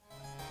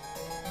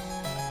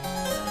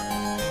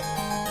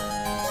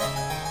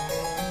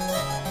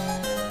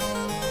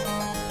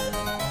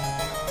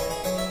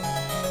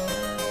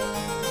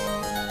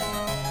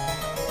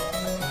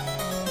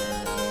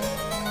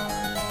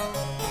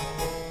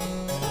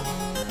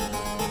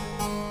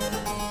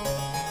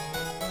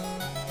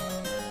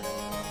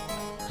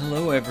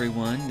Hello,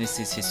 everyone.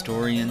 This is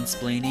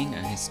Historiansplaining.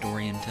 A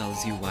historian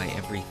tells you why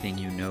everything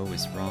you know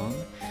is wrong.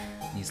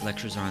 These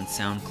lectures are on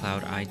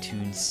SoundCloud,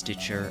 iTunes,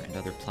 Stitcher, and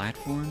other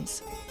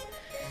platforms.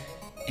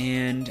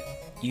 And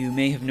you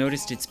may have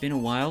noticed it's been a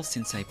while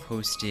since I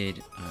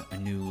posted a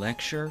new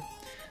lecture.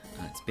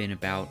 It's been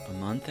about a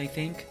month, I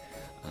think.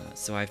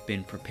 So I've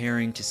been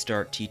preparing to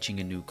start teaching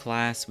a new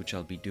class, which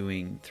I'll be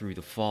doing through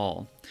the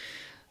fall.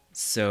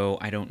 So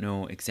I don't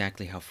know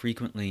exactly how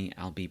frequently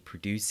I'll be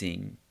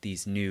producing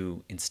these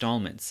new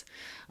installments.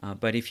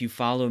 But if you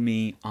follow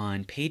me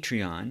on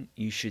Patreon,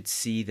 you should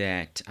see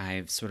that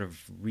I've sort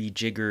of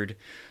rejiggered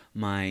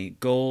my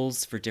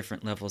goals for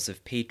different levels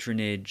of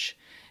patronage.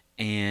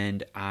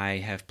 And I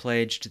have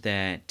pledged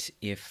that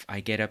if I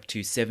get up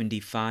to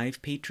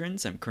 75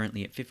 patrons, I'm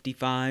currently at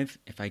 55,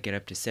 if I get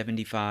up to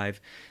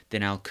 75,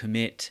 then I'll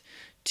commit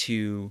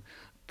to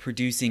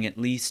producing at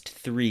least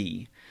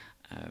 3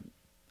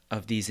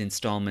 of these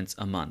installments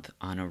a month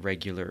on a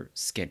regular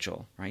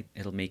schedule, right?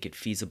 It'll make it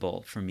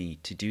feasible for me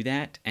to do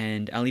that,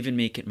 and I'll even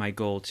make it my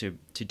goal to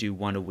do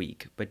 1 a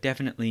week, but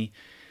definitely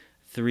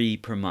 3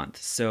 per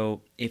month.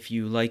 So if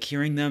you like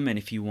hearing them and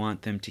if you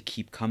want them to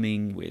keep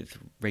coming with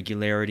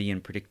regularity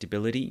and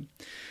predictability,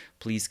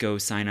 please go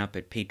sign up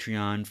at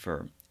Patreon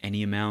for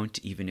any amount,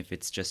 even if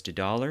it's just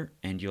 $1,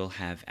 and you'll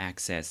have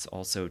access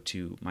also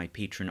to my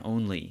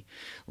patron-only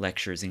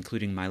lectures,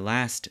 including my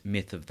last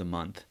Myth of the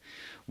Month,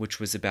 which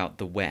was about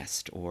the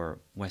West, or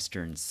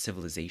Western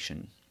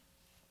civilization.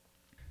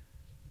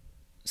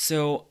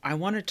 So I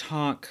want to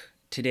talk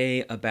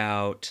today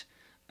about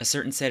a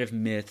certain set of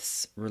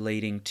myths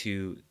relating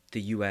to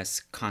the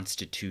U.S.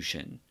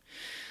 Constitution.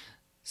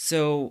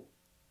 So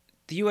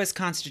the U.S.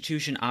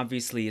 Constitution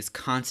obviously is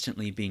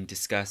constantly being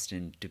discussed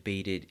and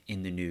debated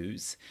in the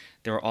news.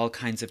 There are all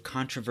kinds of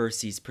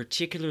controversies,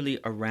 particularly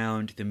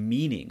around the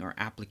meaning or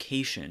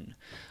application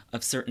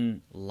of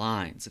certain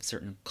lines, of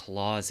certain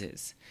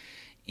clauses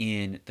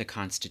in the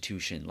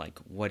Constitution, like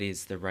what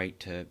is the right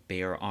to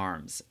bear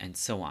arms and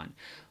so on.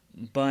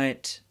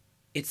 But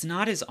it's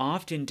not as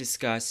often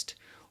discussed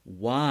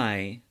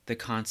why the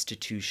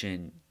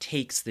Constitution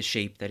takes the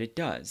shape that it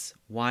does.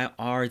 Why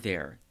are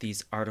there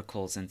these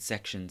articles and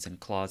sections and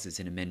clauses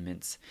and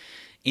amendments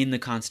in the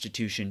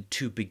Constitution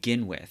to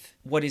begin with?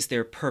 What is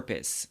their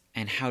purpose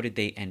and how did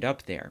they end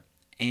up there?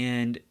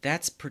 And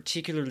that's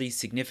particularly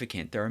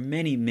significant. There are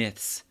many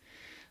myths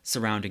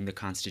surrounding the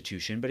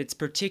Constitution, but it's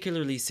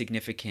particularly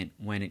significant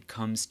when it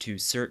comes to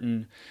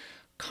certain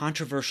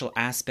controversial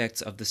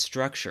aspects of the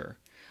structure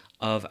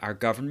of our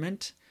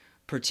government,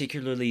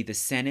 particularly the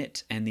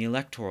Senate and the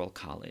Electoral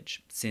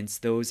College, since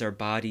those are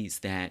bodies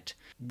that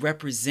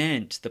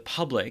represent the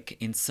public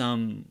in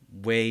some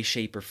way,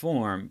 shape, or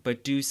form,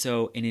 but do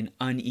so in an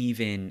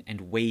uneven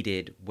and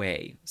weighted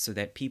way, so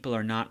that people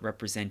are not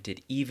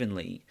represented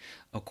evenly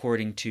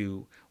according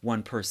to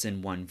one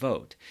person, one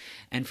vote.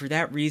 And for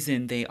that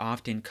reason, they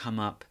often come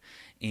up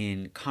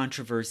in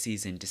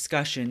controversies and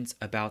discussions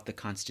about the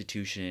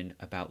Constitution,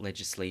 about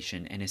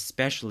legislation, and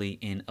especially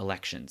in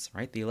elections,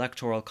 right? The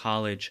Electoral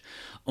College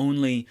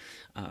only,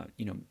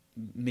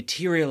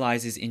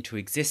 materializes into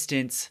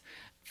existence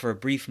for a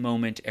brief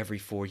moment every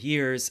 4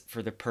 years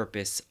for the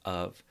purpose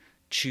of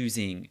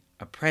choosing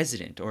a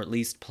president, or at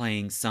least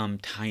playing some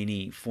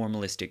tiny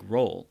formalistic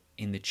role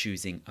in the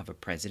choosing of a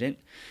president.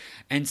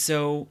 And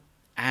so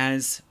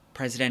as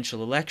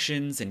presidential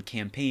elections and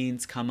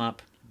campaigns come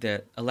up,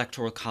 the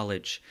Electoral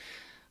College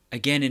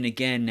again and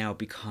again now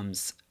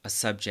becomes a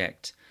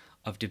subject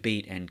of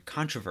debate and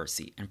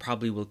controversy, and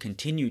probably will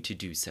continue to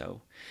do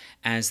so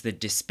as the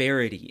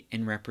disparity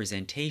in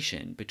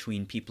representation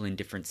between people in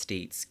different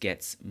states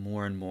gets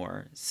more and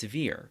more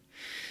severe.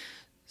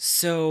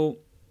 So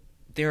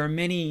there are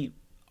many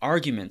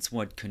arguments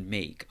one could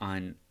make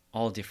on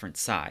all different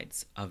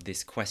sides of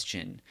this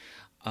question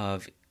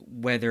of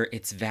whether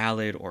it's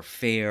valid or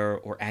fair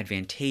or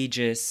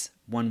advantageous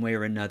one way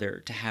or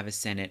another to have a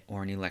Senate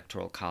or an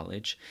Electoral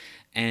College.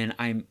 And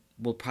I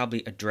will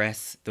probably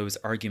address those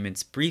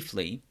arguments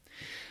briefly,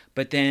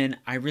 but then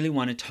I really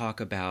want to talk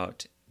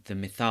about the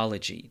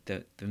mythology,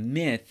 the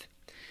myth,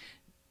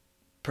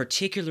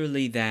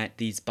 particularly that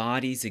these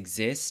bodies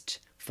exist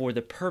for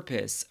the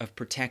purpose of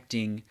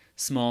protecting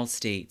small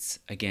states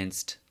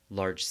against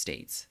large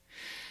states.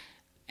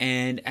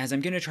 And as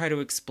I'm going to try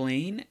to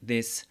explain,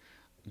 this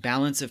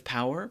balance of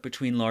power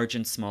between large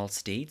and small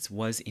states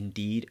was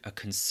indeed a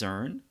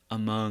concern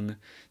among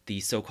the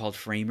so-called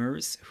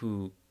framers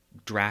who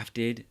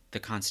drafted the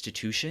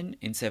Constitution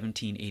in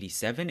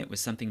 1787. It was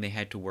something they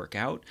had to work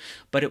out,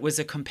 but it was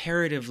a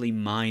comparatively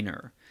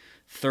minor,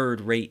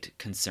 third-rate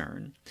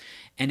concern.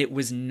 And it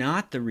was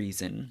not the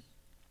reason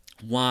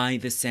why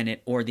the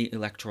Senate or the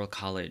Electoral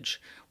College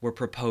were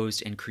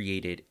proposed and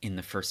created in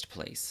the first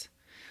place.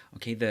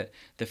 Okay, the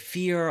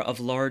fear of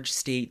large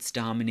states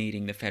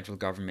dominating the federal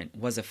government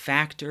was a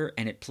factor,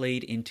 and it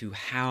played into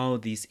how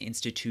these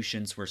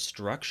institutions were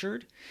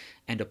structured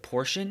and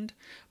apportioned,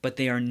 but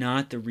they are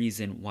not the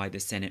reason why the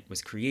Senate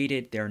was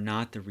created. They're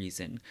not the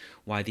reason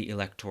why the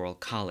Electoral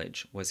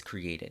College was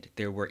created.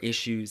 There were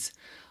issues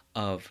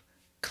of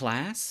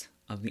class,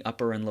 of the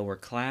upper and lower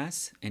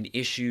class and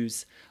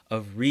issues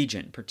of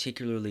region,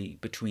 particularly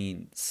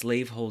between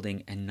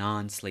slaveholding and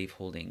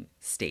non-slaveholding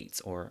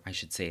states, or I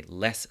should say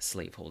less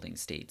slaveholding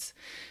states,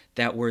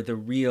 that were the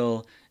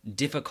real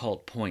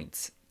difficult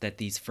points that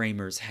these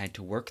framers had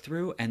to work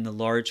through, and the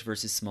large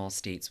versus small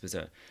states was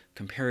a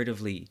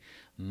comparatively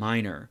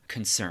minor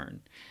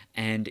concern.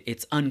 And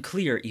it's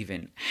unclear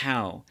even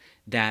how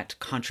that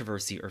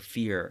controversy or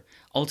fear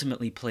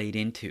ultimately played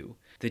into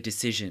the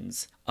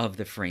decisions of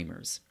the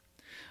framers.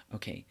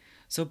 Okay,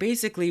 so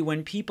basically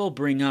when people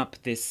bring up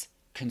this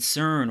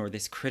concern or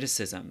this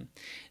criticism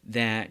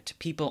that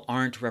people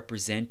aren't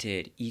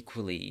represented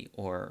equally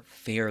or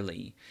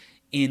fairly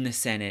in the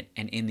Senate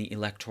and in the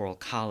Electoral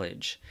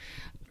College,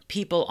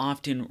 people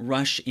often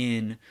rush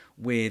in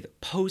with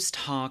post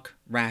hoc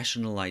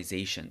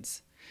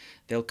rationalizations.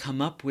 They'll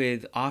come up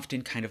with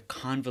often kind of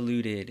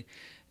convoluted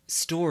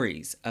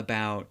stories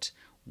about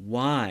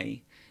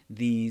why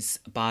these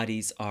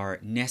bodies are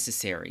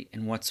necessary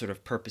and what sort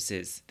of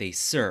purposes they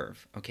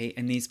serve, okay?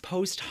 And these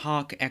post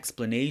hoc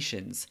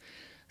explanations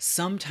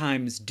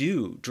sometimes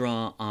do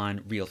draw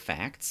on real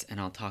facts, and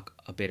I'll talk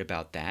a bit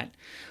about that,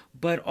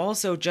 but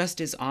also just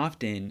as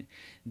often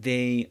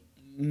they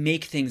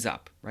make things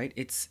up, right?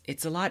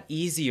 It's a lot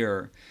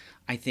easier,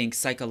 I think,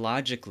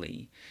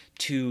 psychologically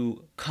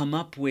to come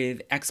up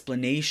with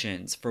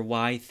explanations for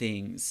why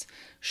things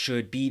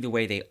should be the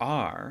way they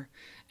are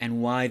and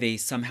why they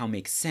somehow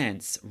make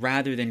sense,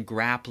 rather than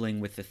grappling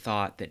with the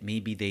thought that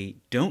maybe they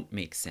don't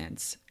make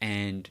sense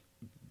and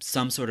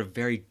some sort of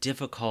very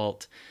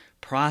difficult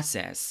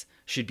process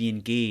should be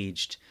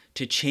engaged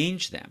to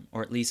change them,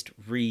 or at least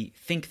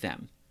rethink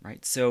them,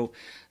 right? So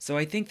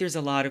I think there's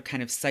a lot of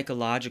kind of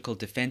psychological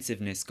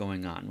defensiveness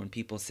going on when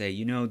people say,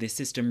 this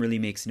system really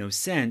makes no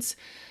sense.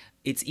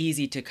 It's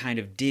easy to kind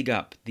of dig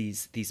up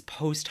these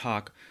post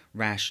hoc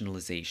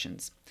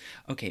rationalizations.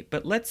 Okay,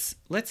 but let's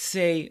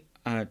say,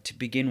 to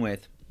begin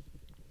with,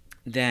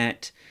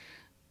 that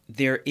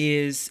there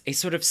is a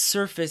sort of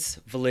surface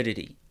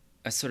validity,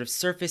 a sort of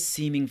surface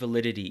seeming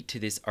validity to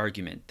this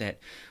argument that,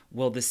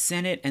 well, the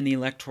Senate and the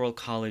Electoral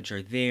College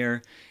are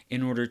there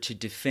in order to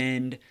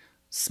defend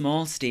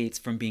small states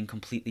from being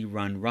completely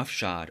run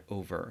roughshod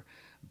over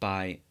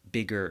by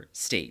bigger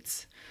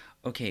states.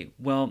 Okay,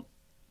 well,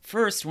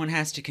 first one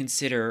has to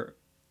consider,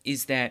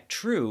 is that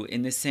true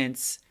in the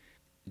sense,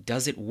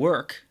 does it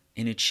work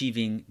in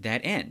achieving that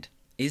end?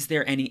 Is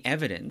there any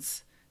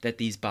evidence that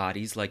these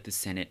bodies, like the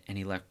Senate and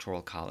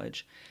Electoral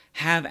College,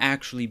 have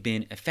actually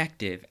been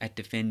effective at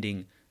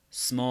defending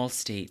small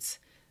states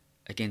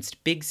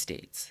against big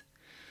states?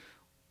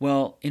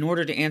 Well, in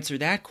order to answer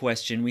that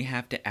question, we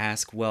have to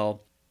ask,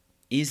 well,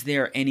 is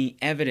there any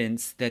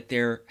evidence that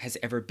there has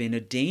ever been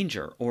a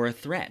danger or a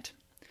threat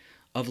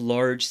of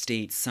large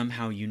states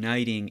somehow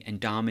uniting and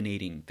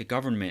dominating the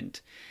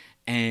government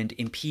and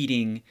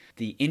impeding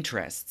the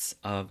interests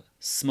of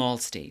small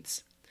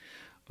states?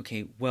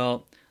 Okay,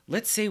 well,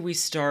 let's say we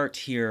start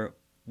here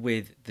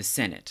with the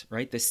Senate,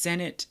 right? The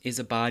Senate is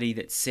a body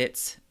that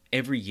sits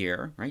every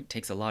year, right?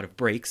 Takes a lot of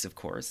breaks, of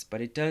course,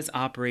 but it does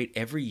operate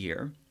every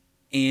year.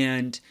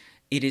 And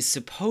it is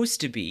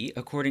supposed to be,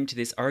 according to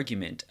this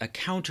argument, a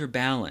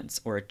counterbalance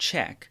or a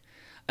check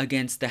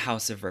against the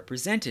House of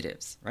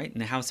Representatives, right? And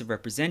the House of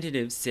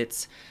Representatives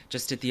sits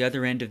just at the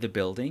other end of the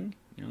building,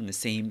 in the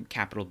same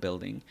Capitol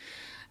building.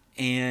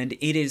 And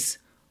it is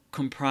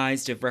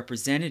comprised of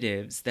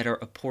representatives that are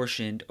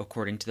apportioned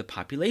according to the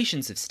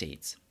populations of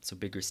states. So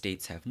bigger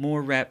states have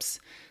more reps,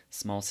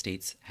 small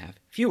states have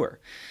fewer.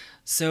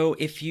 So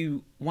if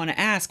you want to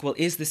ask, well,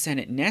 is the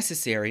Senate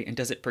necessary and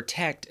does it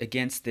protect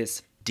against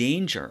this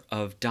danger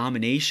of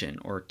domination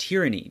or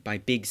tyranny by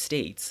big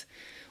states?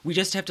 We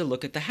just have to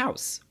look at the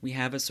House. We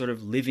have a sort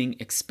of living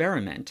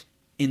experiment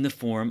in the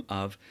form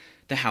of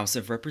the House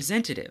of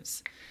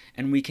Representatives.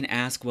 And we can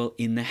ask, well,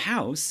 in the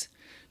House,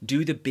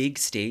 do the big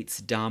states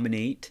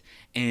dominate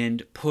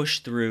and push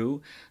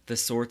through the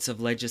sorts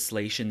of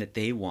legislation that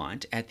they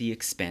want at the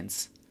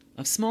expense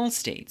of small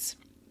states?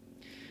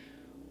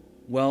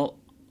 Well,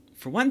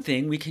 for one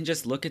thing, we can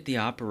just look at the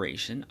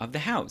operation of the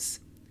House.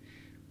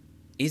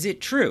 Is it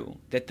true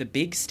that the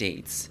big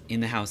states in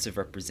the House of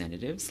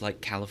Representatives,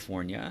 like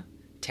California,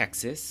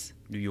 Texas,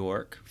 New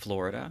York,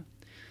 Florida,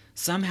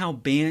 somehow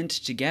band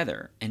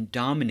together and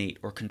dominate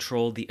or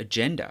control the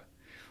agenda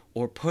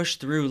or push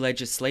through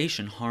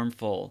legislation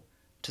harmful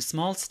to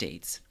small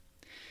states?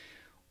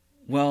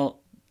 Well,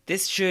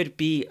 this should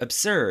be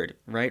absurd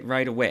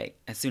right away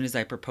as soon as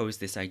I propose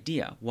this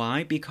idea.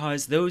 Why?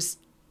 Because those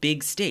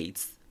big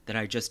states that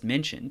I just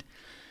mentioned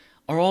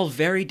are all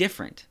very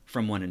different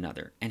from one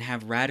another and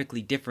have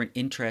radically different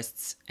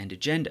interests and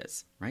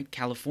agendas, right?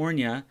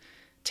 California,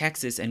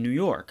 Texas, and New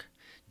York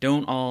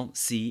don't all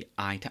see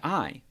eye to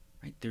eye,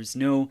 right? There's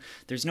no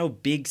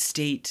big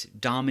state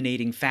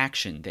dominating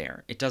faction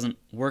there. It doesn't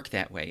work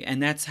that way,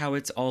 and that's how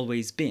it's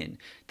always been.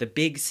 The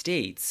big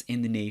states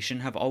in the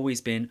nation have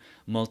always been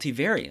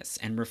multivarious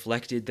and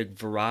reflected the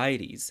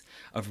varieties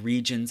of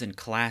regions and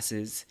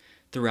classes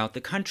throughout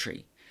the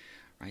country,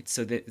 right?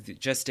 So that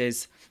just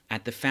as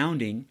at the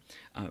founding,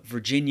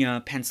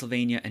 Virginia,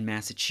 Pennsylvania, and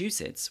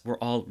Massachusetts were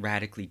all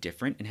radically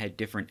different and had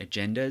different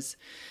agendas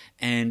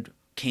and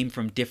came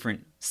from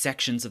different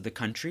sections of the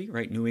country,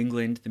 right? New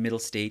England, the Middle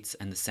States,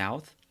 and the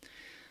South.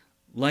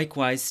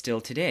 Likewise,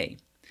 still today.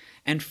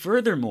 And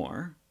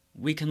furthermore,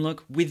 we can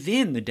look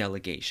within the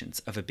delegations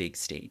of a big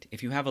state.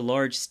 If you have a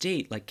large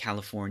state like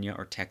California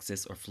or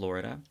Texas or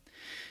Florida,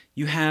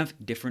 you have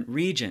different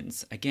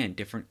regions, again,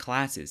 different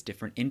classes,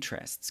 different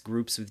interests,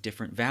 groups with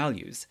different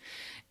values.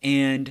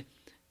 And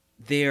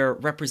their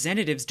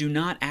representatives do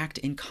not act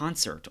in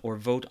concert or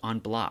vote en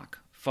bloc.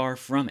 Far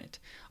from it.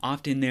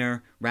 Often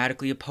they're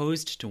radically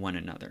opposed to one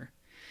another.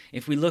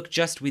 If we look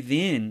just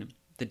within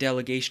the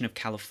delegation of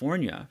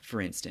California, for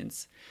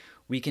instance,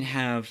 we can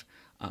have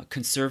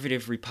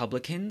conservative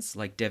Republicans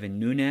like Devin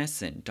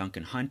Nunes and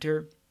Duncan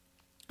Hunter,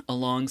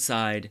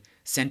 alongside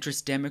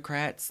centrist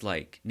Democrats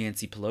like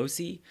Nancy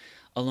Pelosi,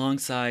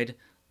 alongside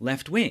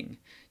left-wing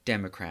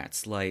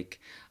Democrats like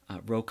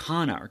Ro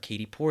Khanna or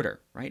Katie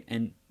Porter, right?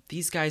 And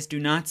these guys do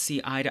not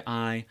see eye to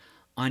eye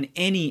on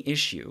any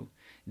issue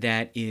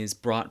that is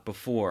brought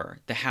before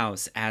the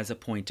House as a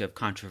point of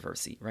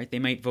controversy, right? They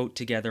might vote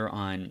together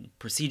on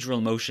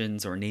procedural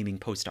motions or naming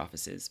post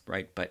offices,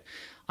 right? But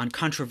on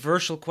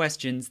controversial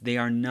questions, they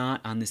are not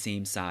on the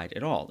same side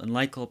at all. And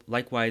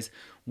likewise,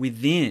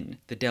 within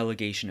the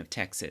delegation of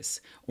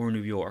Texas or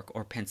New York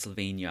or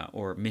Pennsylvania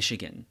or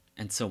Michigan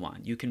and so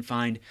on, you can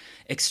find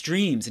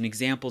extremes and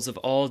examples of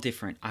all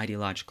different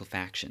ideological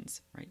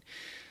factions, right?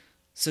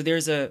 So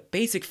there's a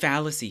basic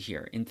fallacy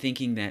here in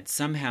thinking that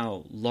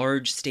somehow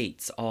large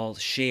states all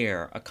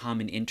share a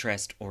common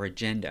interest or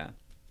agenda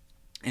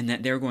and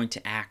that they're going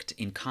to act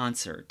in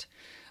concert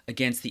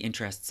against the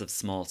interests of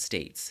small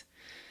states.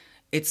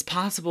 It's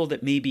possible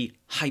that maybe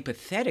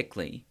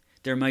hypothetically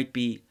there might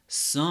be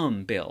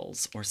some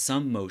bills or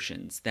some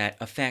motions that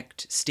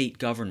affect state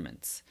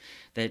governments,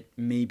 that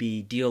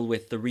maybe deal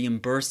with the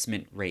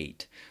reimbursement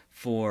rate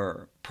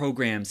for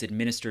programs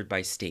administered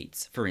by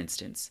states, for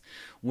instance,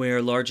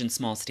 where large and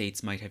small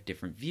states might have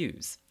different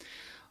views.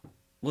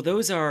 Well,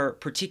 those are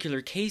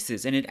particular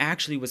cases, and it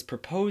actually was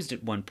proposed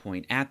at one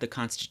point at the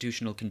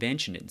Constitutional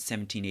Convention in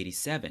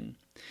 1787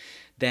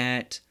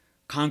 that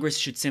Congress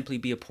should simply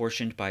be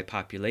apportioned by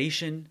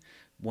population,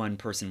 one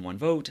person, one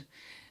vote,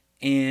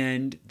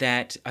 and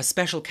that a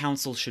special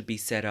council should be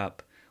set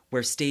up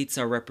where states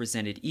are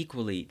represented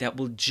equally that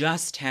will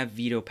just have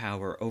veto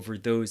power over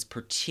those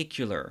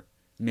particular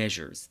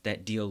measures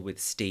that deal with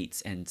states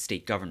and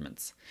state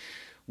governments.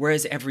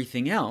 Whereas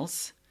everything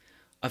else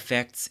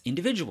affects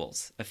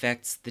individuals,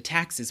 affects the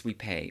taxes we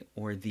pay,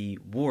 or the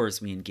wars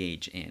we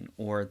engage in,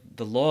 or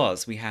the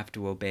laws we have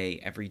to obey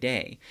every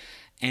day.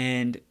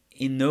 And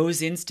in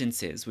those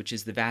instances, which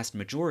is the vast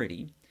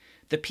majority,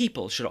 the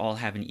people should all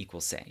have an equal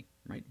say,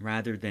 right?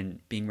 Rather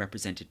than being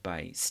represented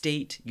by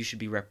state, you should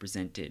be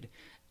represented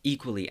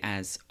equally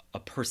as a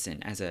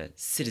person, as a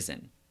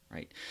citizen,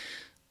 right?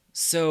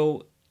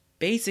 So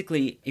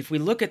basically, if we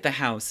look at the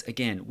House,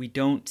 again, we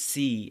don't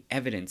see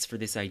evidence for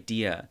this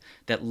idea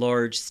that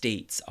large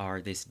states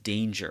are this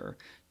danger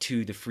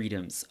to the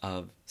freedoms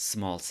of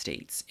small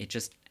states. It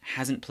just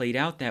hasn't played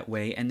out that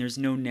way, and there's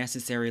no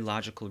necessary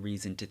logical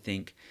reason to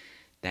think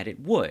that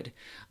it would.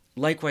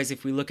 Likewise,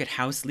 if we look at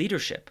House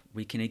leadership,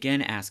 we can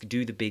again ask,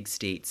 do the big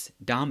states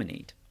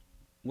dominate?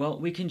 Well,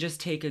 we can just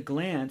take a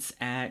glance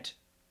at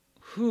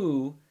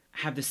who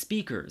have the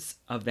speakers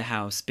of the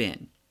House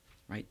been,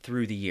 right,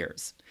 through the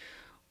years.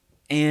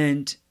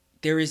 And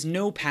there is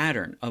no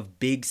pattern of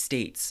big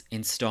states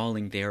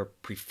installing their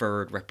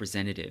preferred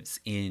representatives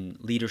in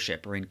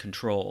leadership or in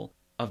control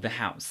of the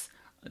House.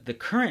 The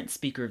current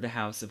Speaker of the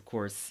House, of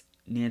course,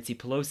 Nancy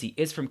Pelosi,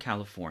 is from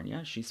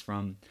California. She's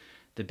from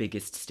the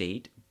biggest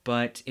state.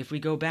 But if we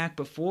go back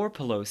before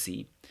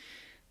Pelosi,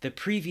 the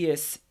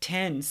previous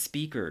 10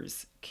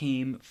 speakers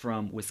came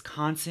from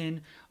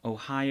Wisconsin,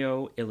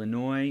 Ohio,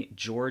 Illinois,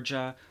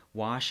 Georgia,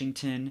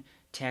 Washington,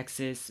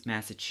 Texas,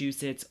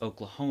 Massachusetts,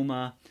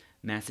 Oklahoma,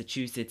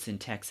 Massachusetts, and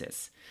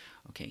Texas.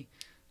 Okay,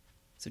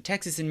 so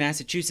Texas and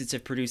Massachusetts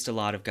have produced a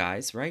lot of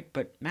guys, right?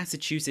 But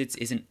Massachusetts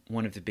isn't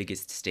one of the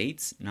biggest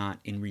states, not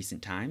in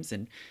recent times,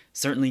 and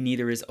certainly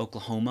neither is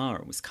Oklahoma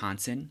or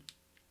Wisconsin.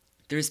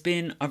 There's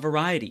been a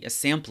variety, a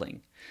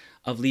sampling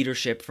of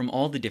leadership from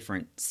all the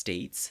different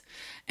states,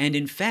 and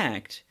in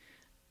fact,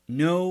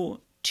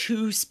 no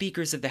two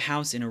speakers of the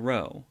House in a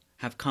row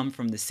have come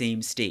from the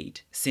same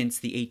state since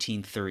the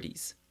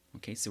 1830s.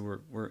 Okay,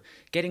 so we're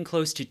getting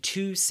close to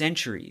 2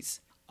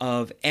 centuries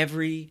of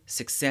every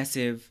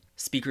successive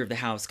Speaker of the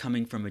House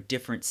coming from a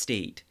different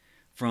state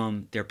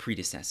from their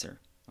predecessor.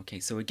 Okay,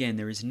 so again,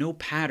 there is no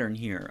pattern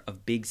here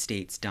of big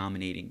states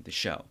dominating the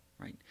show,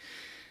 right?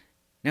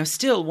 Now,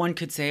 still, one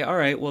could say, all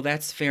right, well,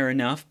 that's fair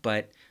enough,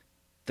 but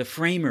the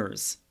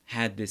framers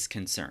had this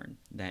concern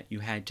that you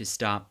had to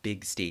stop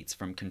big states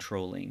from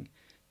controlling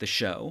the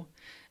show,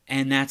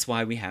 and that's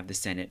why we have the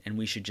Senate, and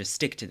we should just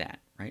stick to that,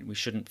 right? We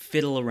shouldn't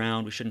fiddle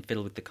around. We shouldn't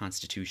fiddle with the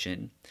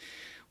Constitution.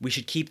 We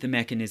should keep the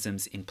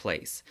mechanisms in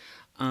place.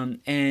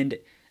 And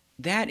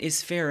that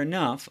is fair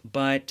enough,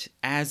 but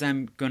as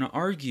I'm going to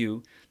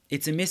argue,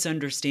 it's a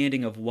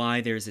misunderstanding of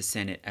why there's a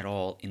Senate at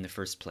all in the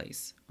first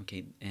place.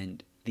 Okay,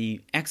 and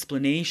the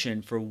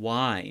explanation for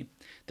why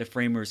the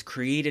framers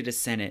created a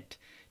Senate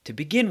to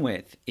begin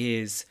with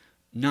is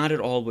not at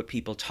all what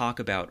people talk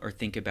about or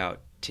think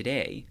about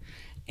today.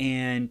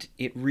 And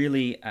it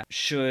really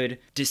should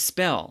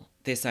dispel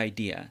this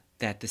idea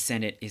that the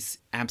Senate is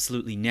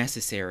absolutely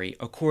necessary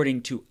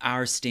according to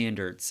our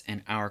standards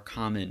and our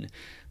common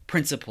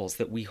principles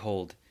that we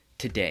hold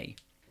today.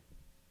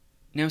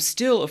 Now,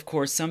 still, of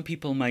course, some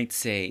people might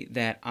say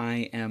that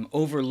I am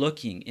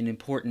overlooking an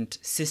important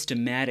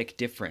systematic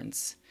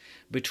difference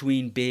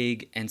between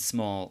big and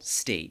small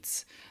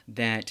states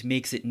that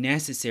makes it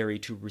necessary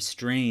to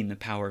restrain the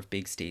power of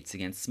big states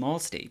against small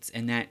states.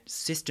 And that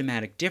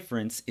systematic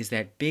difference is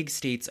that big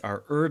states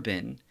are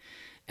urban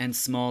and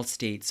small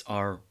states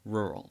are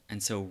rural.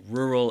 And so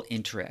rural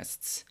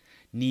interests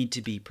need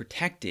to be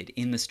protected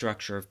in the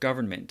structure of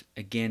government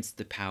against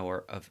the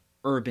power of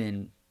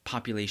urban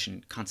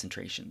population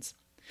concentrations.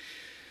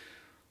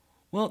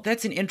 Well,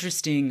 that's an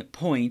interesting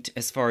point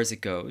as far as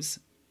it goes.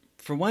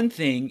 For one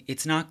thing,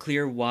 it's not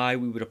clear why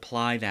we would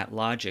apply that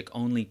logic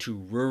only to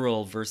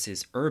rural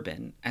versus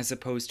urban, as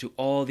opposed to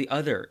all the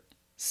other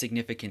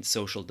significant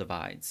social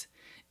divides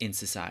in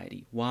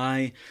society.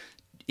 Why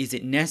is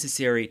it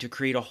necessary to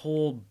create a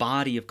whole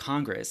body of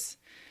Congress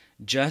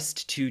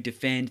just to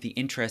defend the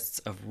interests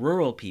of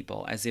rural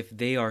people, as if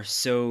they are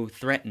so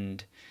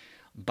threatened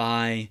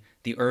by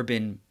the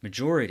urban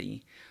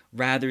majority,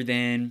 rather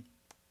than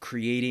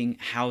creating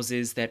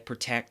houses that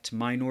protect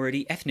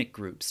minority ethnic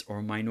groups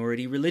or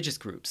minority religious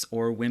groups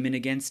or women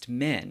against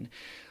men?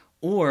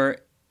 Or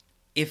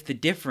if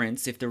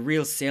the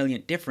real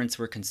salient difference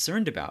we're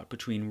concerned about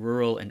between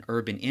rural and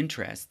urban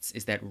interests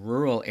is that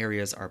rural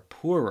areas are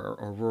poorer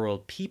or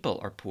rural people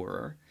are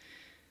poorer,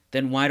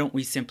 then why don't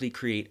we simply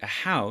create a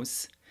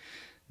house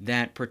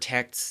that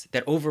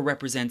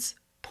overrepresents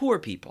poor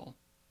people,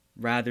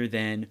 rather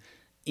than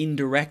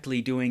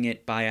indirectly doing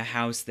it by a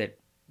house that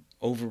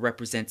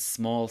overrepresents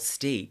small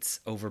states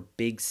over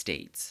big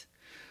states?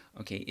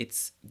 Okay,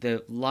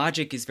 the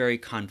logic is very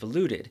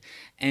convoluted.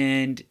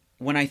 And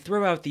when I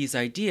throw out these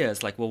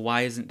ideas, like, well,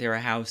 why isn't there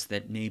a house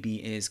that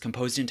maybe is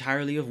composed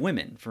entirely of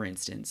women, for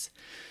instance?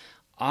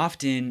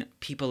 Often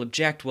people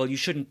object, well, you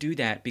shouldn't do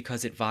that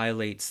because it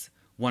violates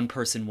one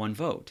person, one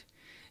vote.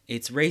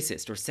 It's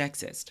racist or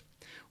sexist.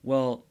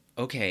 Well,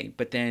 okay,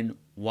 but then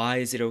why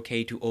is it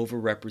okay to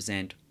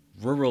overrepresent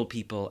rural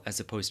people as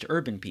opposed to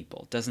urban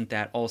people? Doesn't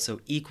that also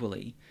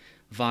equally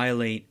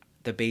violate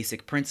the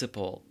basic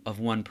principle of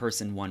one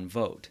person, one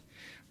vote?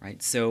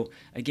 Right? So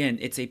again,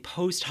 it's a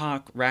post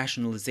hoc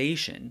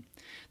rationalization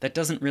that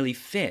doesn't really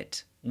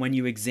fit when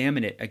you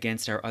examine it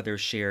against our other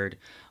shared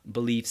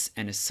beliefs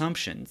and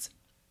assumptions.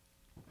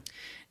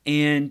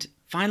 And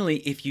finally,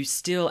 if you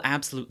still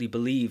absolutely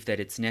believe that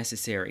it's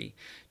necessary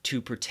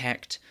to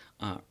protect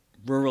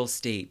rural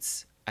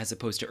states as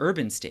opposed to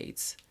urban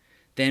states,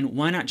 then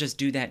why not just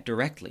do that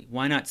directly?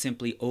 Why not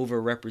simply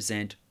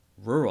overrepresent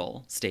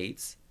rural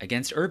states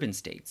against urban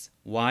states?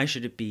 Why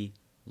should it be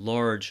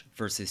large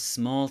versus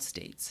small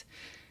states?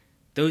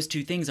 Those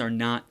two things are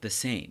not the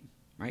same,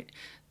 right?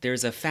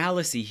 There's a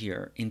fallacy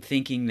here in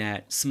thinking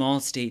that small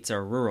states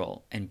are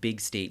rural and big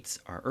states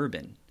are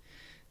urban.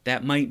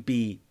 That might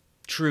be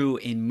true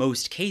in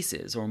most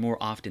cases, or more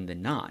often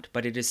than not,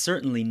 but it is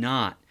certainly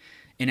not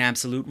an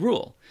absolute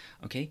rule,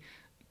 okay?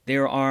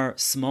 There are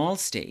small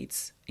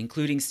states,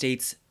 including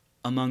states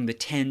among the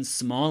 10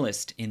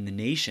 smallest in the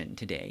nation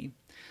today,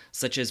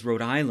 such as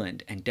Rhode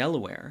Island and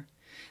Delaware,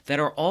 that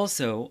are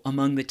also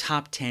among the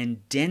top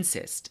 10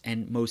 densest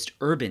and most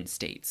urban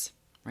states,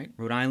 right?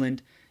 Rhode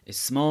Island is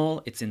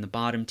small, it's in the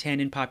bottom 10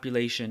 in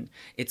population,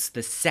 it's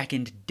the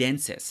second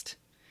densest,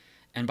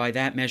 and by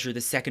that measure,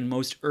 the second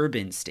most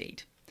urban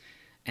state.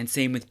 And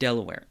same with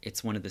Delaware.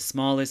 It's one of the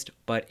smallest,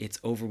 but it's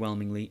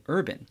overwhelmingly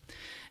urban.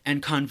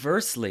 And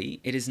conversely,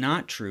 it is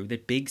not true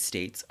that big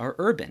states are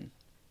urban.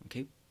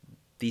 Okay?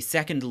 The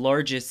second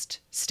largest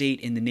state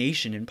in the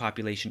nation in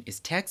population is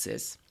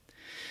Texas,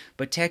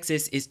 but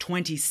Texas is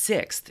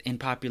 26th in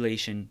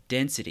population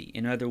density.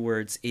 In other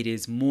words, it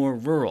is more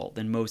rural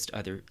than most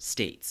other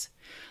states.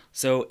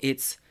 So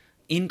it's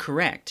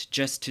incorrect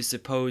just to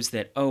suppose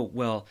that,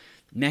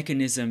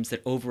 mechanisms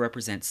that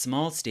overrepresent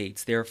small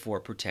states therefore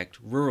protect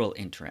rural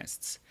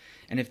interests.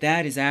 And if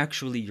that is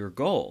actually your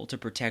goal, to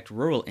protect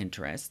rural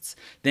interests,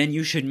 then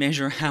you should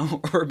measure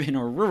how urban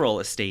or rural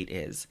a state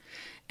is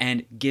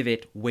and give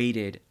it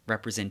weighted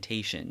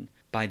representation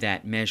by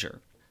that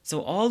measure.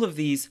 So all of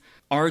these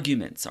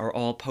arguments are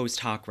all post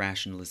hoc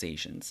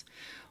rationalizations.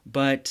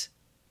 But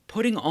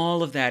putting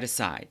all of that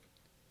aside,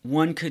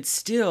 one could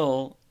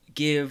still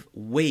give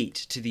weight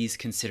to these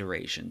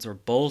considerations or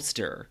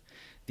bolster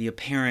the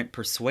apparent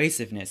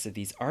persuasiveness of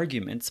these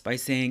arguments by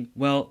saying,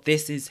 well,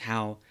 this is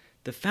how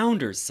the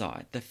founders saw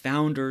it. The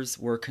founders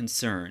were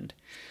concerned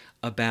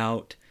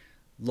about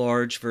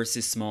large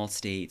versus small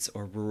states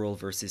or rural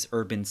versus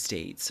urban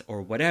states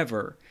or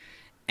whatever,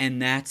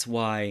 and that's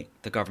why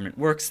the government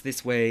works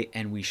this way,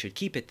 and we should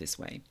keep it this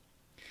way.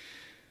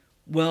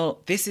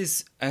 Well, this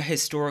is a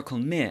historical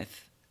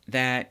myth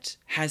that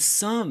has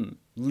some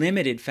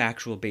limited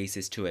factual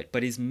basis to it,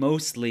 but is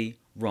mostly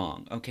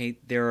wrong, okay?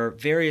 There are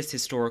various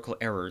historical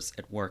errors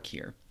at work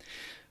here.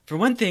 For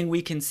one thing,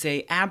 we can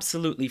say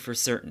absolutely for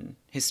certain,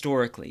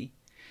 historically,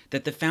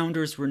 that the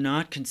founders were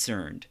not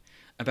concerned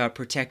about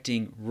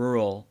protecting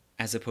rural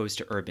as opposed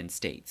to urban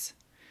states.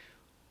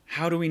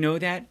 How do we know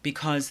that?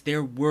 Because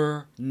there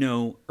were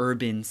no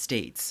urban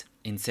states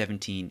in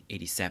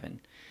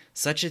 1787.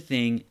 Such a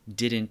thing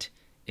didn't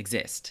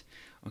exist.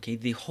 Okay,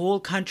 the whole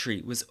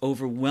country was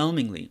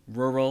overwhelmingly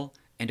rural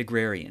and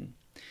agrarian.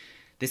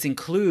 This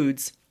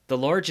includes the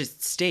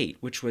largest state,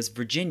 which was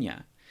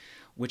Virginia,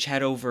 which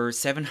had over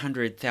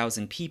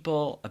 700,000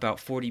 people, about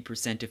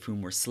 40% of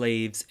whom were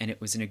slaves, and it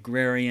was an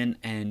agrarian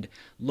and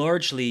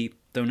largely,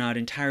 though not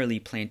entirely,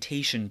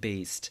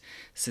 plantation-based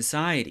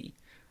society.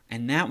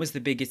 And that was the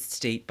biggest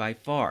state by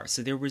far.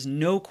 So there was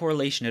no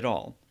correlation at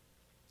all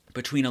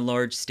between a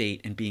large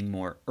state and being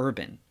more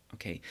urban.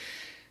 Okay,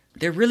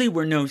 there really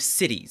were no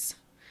cities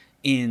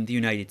in the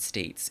United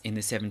States in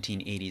the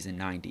 1780s and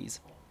 90s.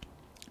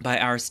 By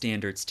our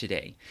standards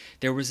today,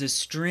 there was a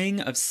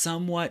string of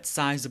somewhat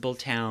sizable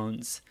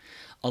towns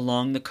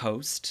along the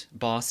coast: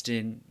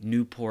 Boston,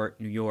 Newport,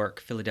 New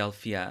York,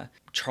 Philadelphia,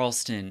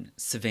 Charleston,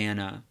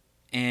 Savannah,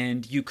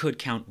 and you could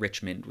count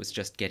Richmond was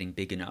just getting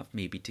big enough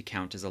maybe to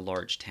count as a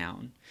large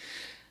town.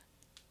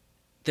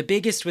 The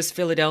biggest was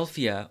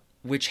Philadelphia,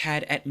 which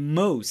had at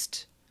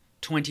most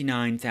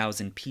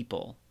 29,000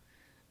 people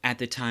at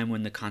the time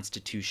when the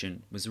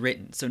Constitution was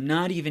written. So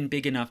not even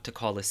big enough to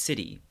call a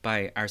city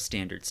by our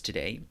standards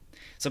today.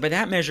 So by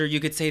that measure, you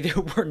could say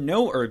there were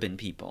no urban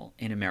people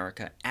in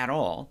America at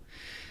all.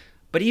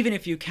 But even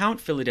if you count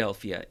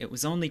Philadelphia, it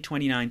was only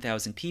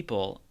 29,000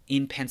 people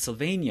in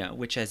Pennsylvania,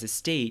 which as a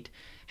state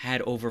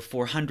had over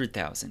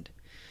 400,000.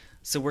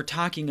 So we're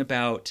talking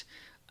about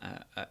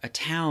a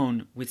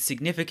town with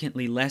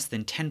significantly less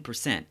than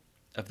 10%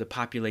 of the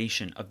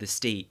population of the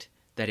state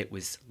that it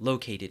was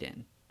located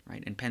in.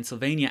 Right? And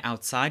Pennsylvania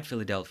outside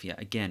Philadelphia,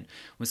 again,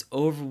 was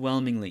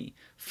overwhelmingly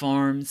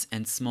farms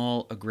and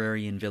small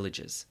agrarian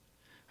villages.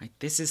 Right?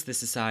 This is the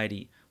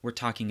society we're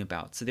talking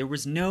about. So there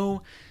was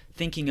no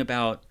thinking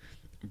about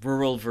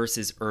rural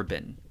versus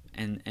urban,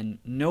 and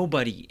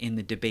nobody in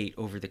the debate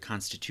over the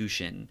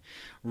Constitution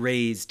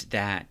raised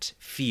that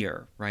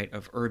fear, right,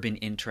 of urban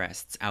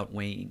interests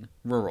outweighing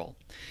rural.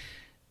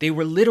 They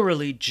were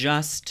literally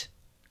just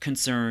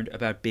concerned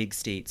about big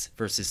states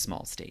versus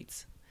small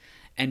states.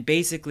 And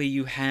basically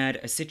you had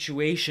a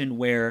situation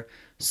where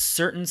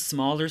certain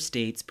smaller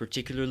states,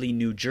 particularly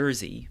New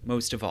Jersey,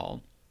 most of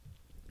all,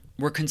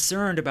 were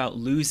concerned about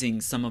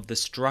losing some of the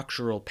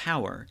structural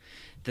power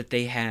that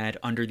they had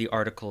under the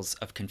Articles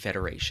of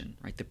Confederation,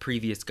 right, the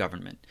previous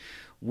government,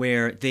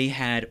 where they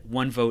had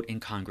one vote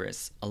in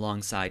Congress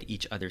alongside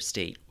each other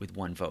state with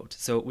one vote.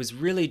 So it was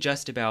really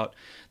just about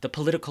the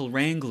political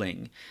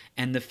wrangling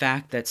and the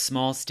fact that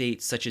small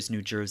states such as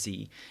New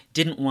Jersey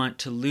didn't want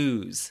to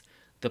lose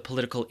the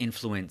political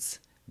influence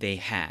they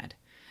had.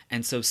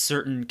 And so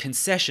certain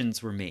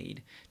concessions were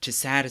made to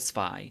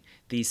satisfy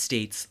these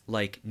states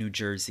like New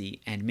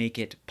Jersey and make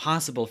it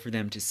possible for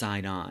them to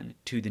sign on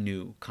to the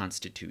new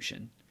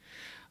Constitution.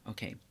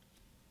 Okay.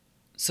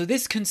 So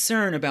this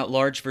concern about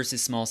large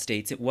versus small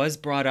states, it was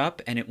brought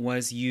up and it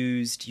was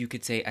used, you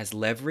could say, as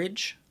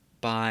leverage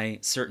by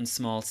certain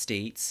small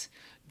states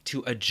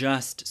to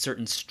adjust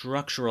certain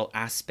structural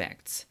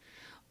aspects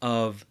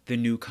of the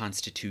new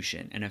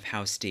Constitution and of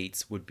how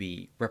states would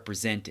be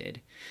represented.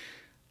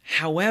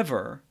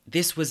 However,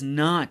 this was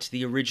not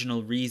the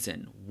original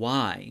reason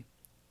why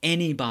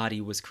any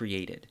body was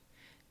created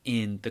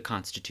in the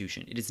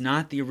Constitution. It is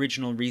not the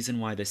original reason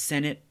why the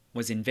Senate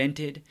was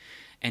invented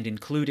and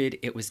included.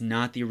 It was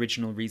not the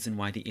original reason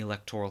why the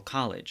Electoral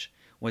College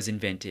was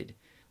invented.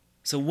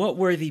 So what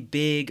were the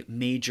big,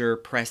 major,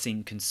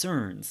 pressing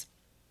concerns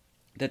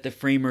that the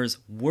framers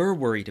were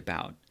worried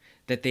about,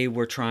 that they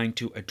were trying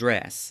to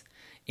address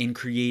in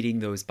creating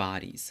those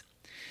bodies?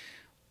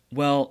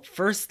 Well,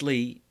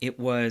 firstly, it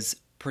was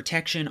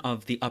protection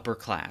of the upper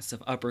class,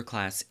 of upper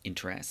class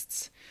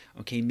interests,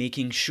 okay,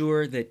 making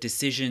sure that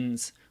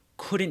decisions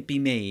couldn't be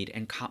made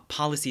and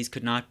policies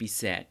could not be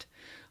set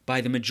by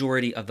the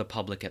majority of the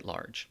public at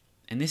large.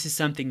 And this is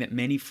something that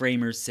many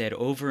framers said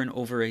over and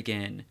over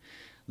again,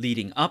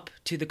 leading up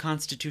to the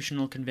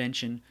Constitutional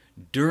Convention,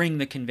 during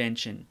the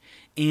convention,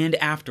 and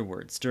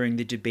afterwards during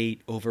the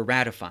debate over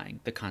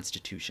ratifying the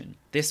Constitution.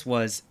 This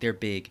was their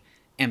big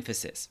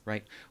emphasis,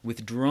 right?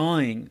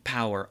 Withdrawing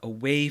power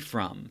away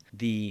from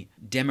the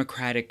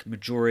Democratic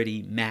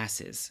majority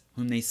masses,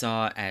 whom they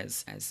saw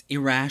as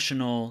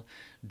irrational,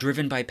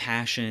 driven by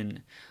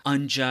passion,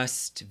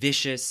 unjust,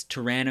 vicious,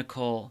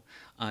 tyrannical,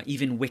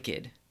 even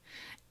wicked,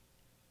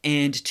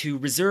 and to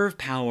reserve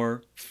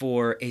power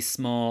for a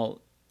small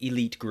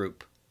elite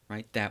group,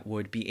 right, that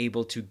would be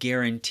able to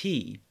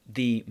guarantee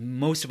the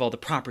most of all the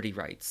property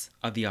rights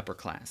of the upper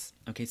class.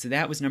 Okay, so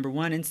that was number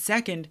one. And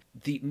second,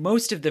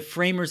 most of the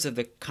framers of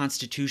the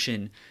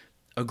Constitution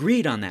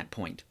agreed on that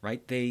point,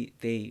 right?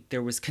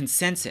 There was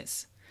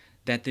consensus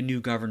that the new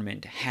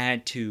government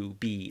had to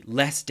be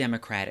less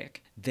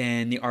democratic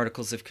than the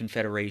Articles of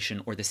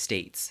Confederation or the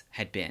states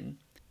had been.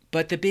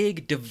 But the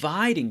big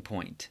dividing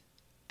point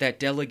that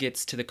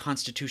delegates to the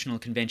Constitutional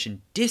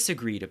Convention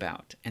disagreed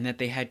about, and that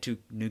they had to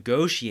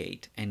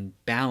negotiate and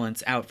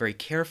balance out very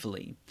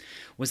carefully,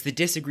 was the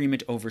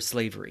disagreement over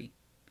slavery.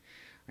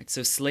 Right,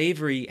 so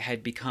slavery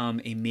had become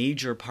a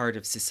major part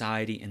of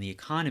society and the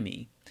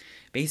economy,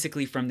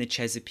 basically from the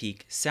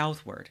Chesapeake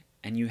southward.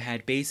 And you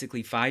had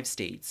basically 5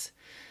 states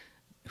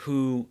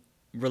who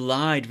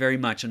relied very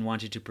much and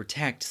wanted to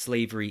protect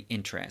slavery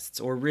interests,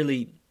 or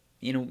really,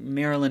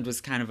 Maryland was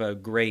kind of a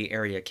gray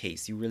area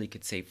case. You really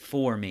could say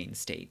 4 main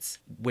states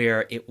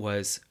where it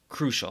was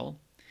crucial.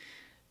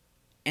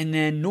 And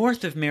then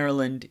north of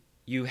Maryland,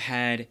 you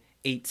had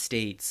 8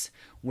 states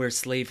where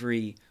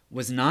slavery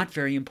was not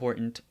very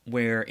important,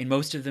 where in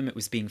most of them it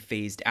was being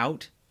phased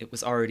out. It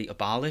was already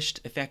abolished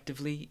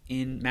effectively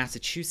in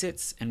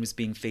Massachusetts and was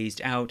being phased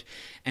out,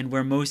 and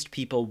where most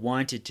people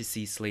wanted to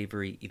see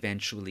slavery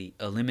eventually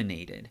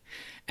eliminated.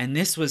 And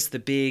this was the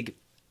big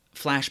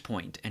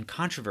flashpoint and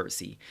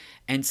controversy.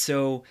 And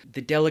so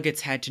the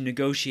delegates had to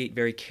negotiate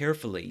very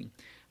carefully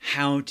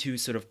how to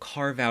sort of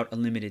carve out a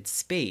limited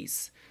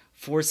space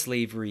for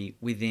slavery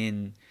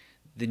within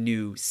the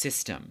new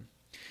system.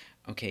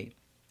 Okay,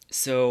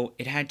 so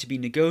it had to be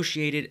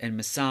negotiated and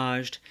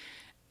massaged,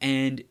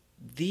 and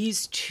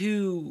these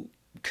two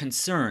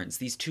concerns,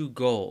 these two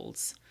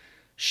goals,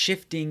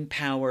 shifting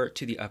power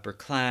to the upper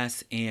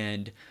class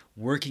and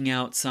working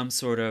out some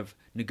sort of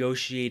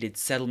negotiated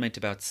settlement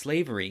about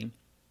slavery,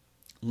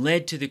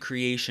 led to the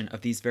creation of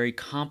these very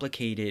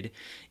complicated,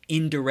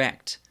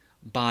 indirect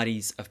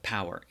bodies of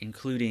power,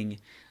 including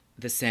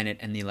the Senate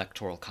and the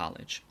Electoral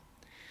College.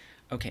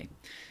 Okay,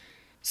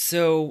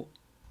 so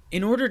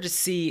in order to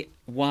see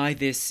why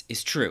this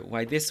is true,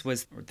 why this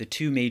was the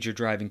 2 major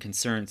driving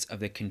concerns of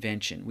the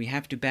convention, we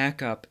have to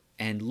back up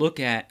and look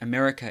at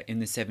America in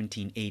the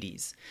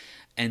 1780s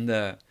and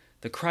the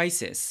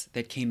crisis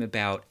that came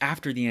about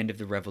after the end of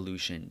the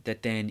Revolution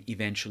that then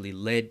eventually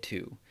led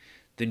to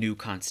the new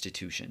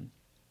Constitution.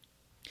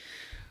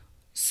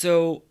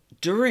 So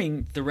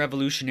during the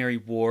Revolutionary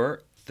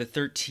War, the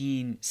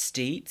 13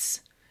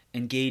 states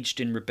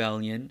engaged in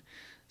rebellion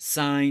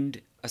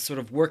signed a sort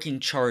of working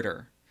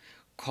charter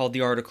called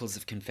the Articles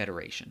of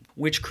Confederation,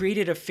 which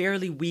created a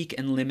fairly weak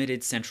and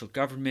limited central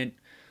government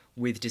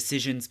with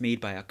decisions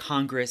made by a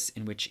Congress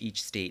in which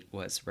each state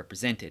was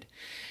represented.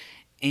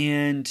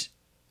 And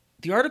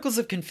the Articles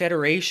of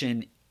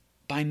Confederation,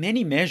 by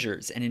many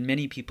measures and in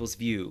many people's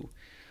view,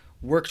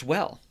 worked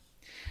well.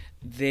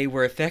 They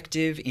were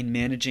effective in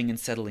managing and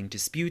settling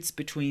disputes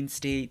between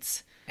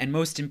states, and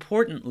most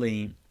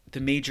importantly, the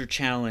major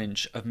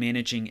challenge of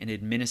managing and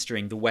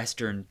administering the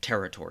Western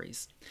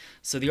territories.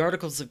 So the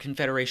Articles of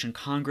Confederation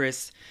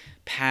Congress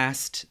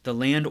passed the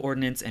Land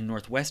Ordinance and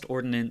Northwest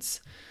Ordinance,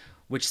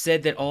 which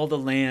said that all the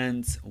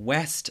lands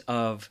west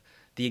of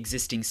the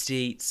existing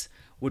states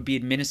would be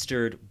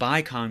administered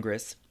by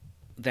Congress,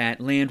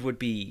 that land would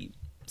be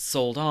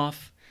sold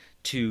off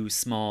to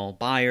small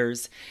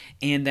buyers,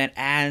 and that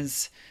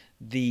as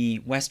the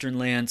Western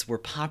lands were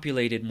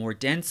populated more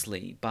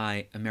densely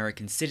by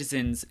American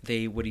citizens,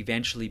 they would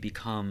eventually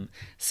become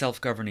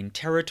self-governing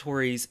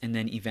territories and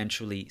then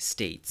eventually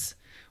states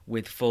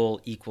with full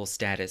equal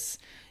status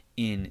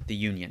in the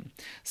Union.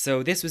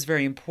 So this was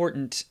very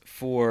important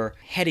for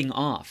heading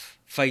off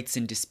fights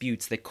and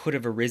disputes that could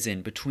have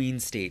arisen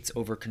between states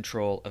over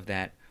control of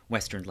that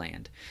Western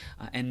land.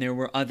 And there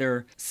were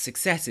other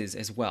successes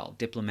as well,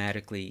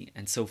 diplomatically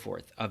and so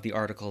forth, of the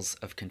Articles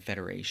of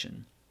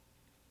Confederation.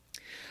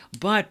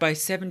 But by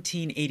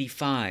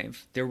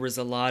 1785, there was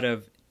a lot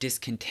of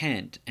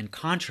discontent and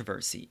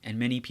controversy, and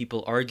many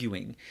people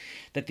arguing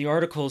that the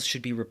Articles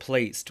should be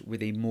replaced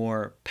with a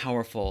more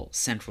powerful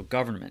central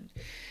government.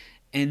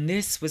 And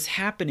this was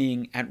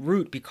happening at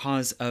root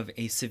because of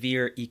a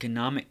severe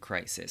economic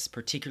crisis,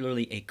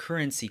 particularly a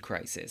currency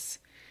crisis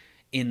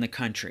in the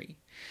country.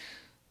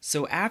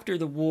 So after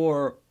the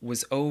war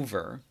was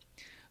over,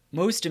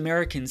 most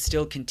Americans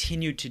still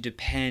continued to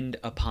depend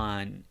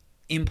upon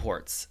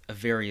imports of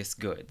various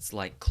goods,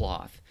 like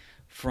cloth,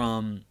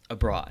 from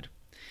abroad.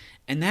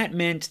 And that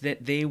meant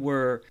that they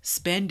were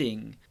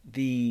spending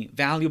the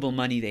valuable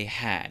money they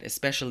had,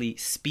 especially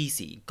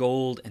specie,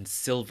 gold and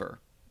silver.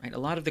 Right? A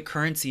lot of the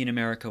currency in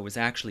America was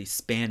actually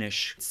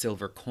Spanish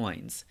silver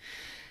coins.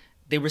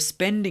 They were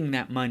spending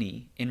that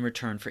money in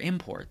return for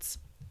imports.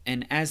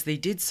 And as they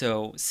did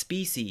so,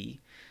 specie,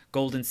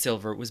 gold and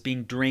silver, was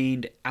being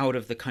drained out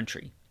of the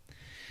country.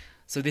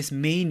 So this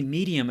main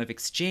medium of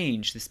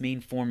exchange, this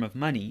main form of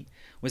money,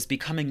 was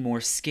becoming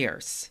more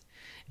scarce.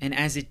 And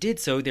as it did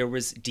so, there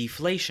was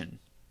deflation,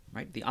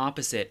 right? The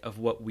opposite of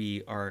what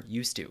we are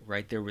used to,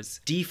 right? There was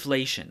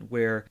deflation,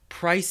 where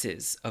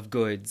prices of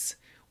goods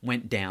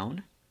went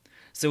down.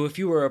 So if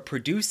you were a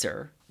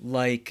producer,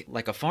 like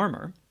a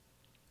farmer,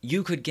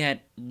 you could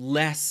get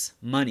less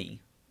money,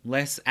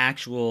 less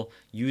actual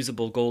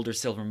usable gold or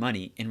silver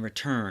money in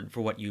return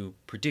for what you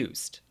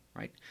produced,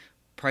 right?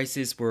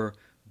 Prices were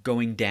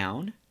going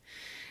down.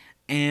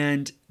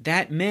 And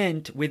that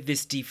meant with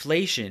this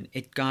deflation,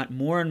 it got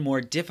more and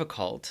more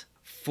difficult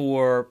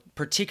for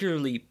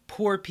particularly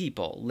poor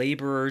people,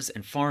 laborers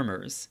and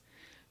farmers,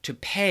 to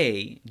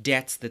pay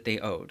debts that they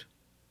owed.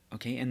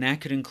 Okay, and that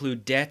could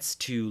include debts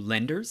to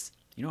lenders.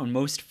 And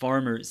most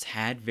farmers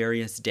had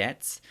various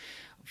debts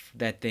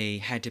that they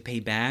had to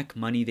pay back,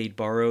 money they'd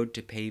borrowed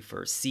to pay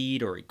for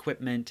seed or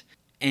equipment.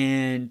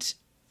 And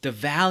the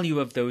value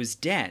of those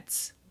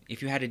debts,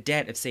 if you had a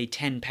debt of, say,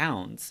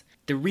 £10,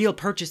 the real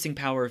purchasing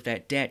power of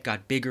that debt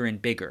got bigger and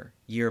bigger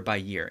year by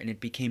year, and it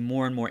became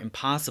more and more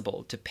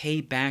impossible to pay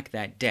back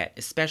that debt,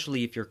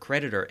 especially if your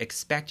creditor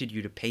expected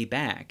you to pay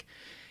back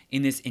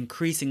in this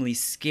increasingly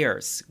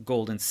scarce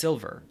gold and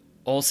silver.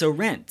 Also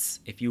rents.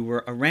 If you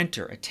were a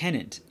renter, a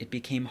tenant, it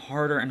became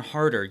harder and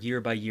harder year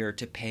by year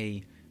to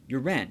pay your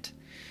rent.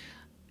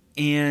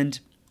 And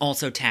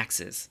also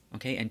taxes,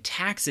 okay? And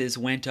taxes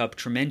went up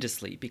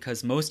tremendously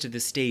because most of the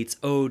states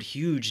owed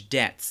huge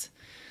debts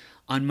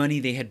on money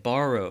they had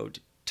borrowed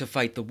to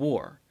fight the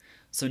war.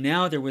 So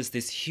now there was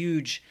this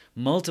huge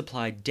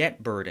multiplied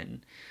debt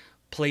burden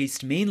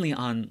placed mainly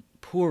on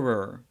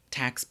poorer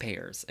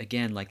taxpayers,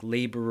 again, like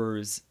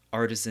laborers,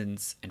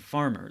 artisans, and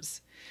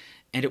farmers.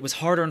 And it was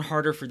harder and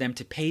harder for them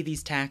to pay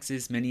these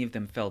taxes. Many of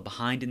them fell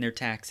behind in their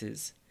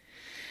taxes.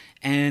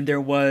 And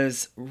there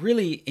was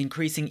really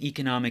increasing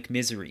economic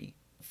misery,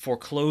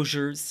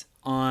 foreclosures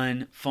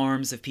on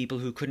farms of people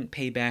who couldn't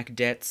pay back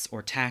debts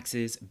or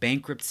taxes,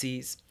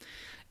 bankruptcies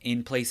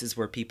in places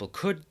where people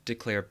could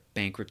declare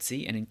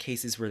bankruptcy, and in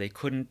cases where they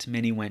couldn't,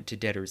 many went to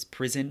debtor's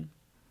prison.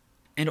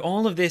 And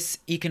all of this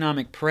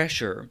economic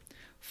pressure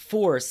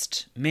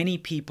forced many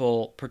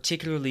people,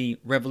 particularly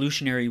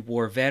Revolutionary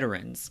War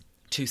veterans,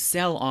 to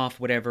sell off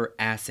whatever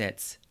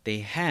assets they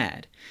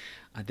had.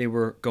 They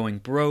were going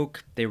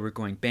broke, they were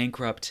going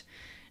bankrupt,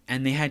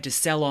 and they had to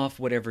sell off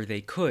whatever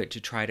they could to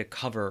try to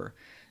cover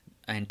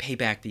and pay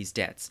back these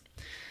debts.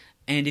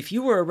 And if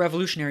you were a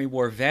Revolutionary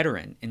War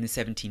veteran in the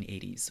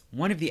 1780s,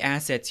 one of the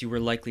assets you were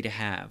likely to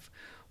have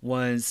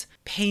was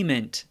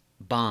payment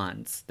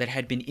bonds that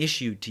had been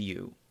issued to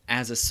you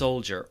as a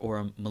soldier or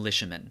a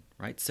militiaman,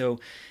 right? So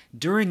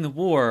during the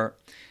war,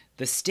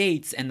 the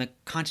states and the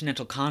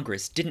Continental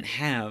Congress didn't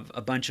have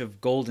a bunch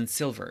of gold and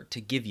silver to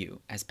give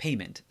you as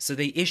payment. So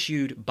they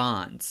issued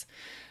bonds,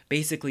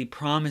 basically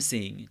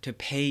promising to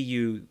pay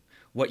you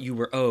what you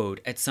were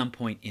owed at some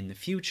point in the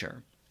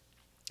future.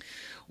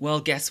 Well,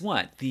 guess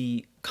what?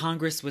 The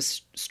Congress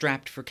was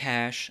strapped for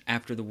cash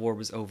after the war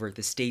was over.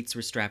 The states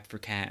were strapped for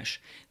cash.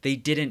 They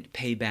didn't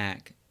pay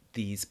back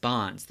these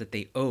bonds that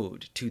they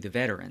owed to the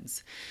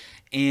veterans.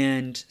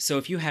 And so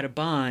if you had a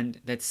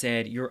bond that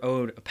said you're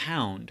owed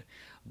 £1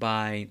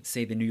 by,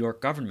 say, the New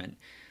York government,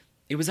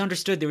 it was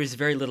understood there was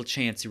very little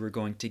chance you were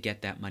going to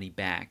get that money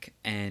back,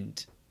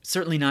 and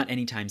certainly not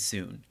anytime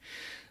soon.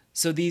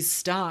 So these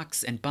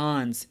stocks and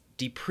bonds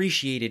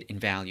depreciated in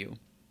value.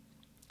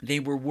 They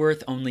were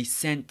worth only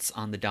cents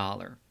on the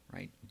dollar,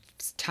 right?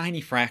 Tiny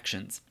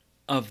fractions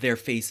of their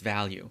face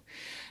value.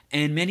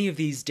 And many of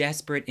these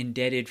desperate,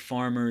 indebted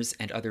farmers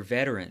and other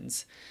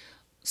veterans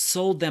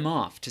sold them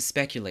off to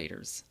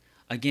speculators,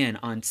 again,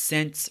 on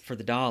cents for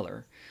the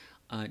dollar,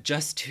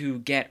 just to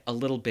get a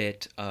little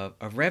bit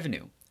of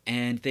revenue.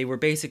 And they were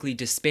basically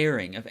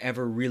despairing of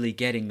ever really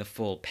getting the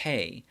full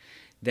pay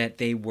that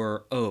they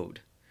were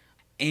owed.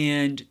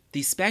 And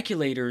the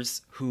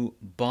speculators who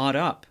bought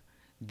up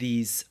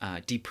these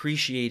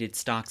depreciated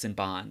stocks and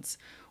bonds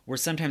were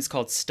sometimes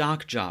called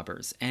stock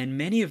jobbers, and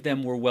many of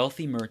them were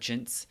wealthy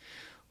merchants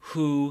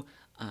who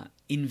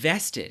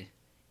invested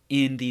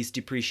in these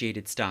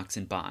depreciated stocks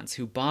and bonds,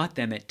 who bought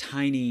them at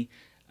tiny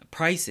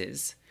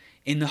prices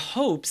in the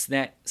hopes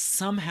that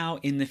somehow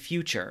in the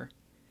future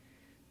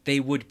they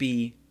would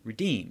be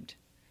redeemed.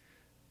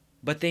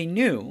 But they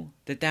knew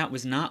that that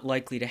was not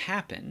likely to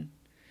happen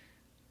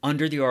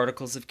under the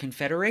Articles of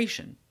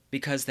Confederation,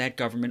 because that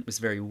government was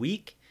very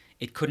weak.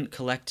 It couldn't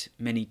collect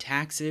many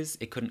taxes.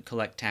 It couldn't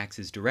collect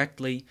taxes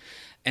directly.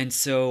 And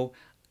so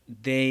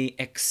they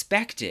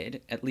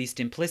expected, at least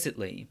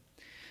implicitly,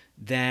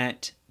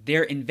 that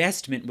their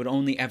investment would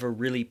only ever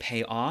really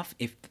pay off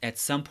if at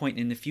some point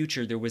in the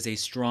future there was a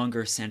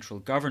stronger central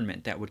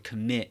government that would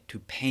commit to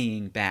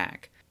paying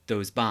back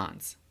those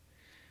bonds.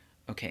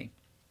 Okay.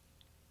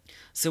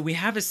 So we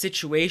have a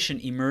situation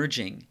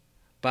emerging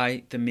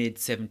by the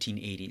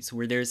mid-1780s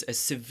where there's a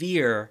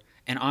severe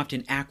and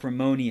often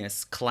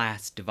acrimonious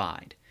class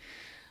divide.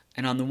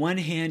 And on the one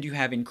hand, you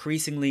have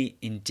increasingly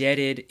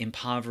indebted,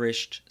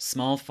 impoverished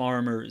small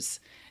farmers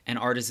and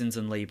artisans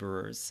and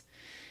laborers.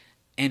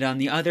 And on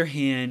the other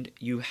hand,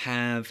 you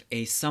have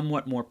a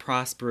somewhat more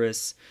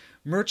prosperous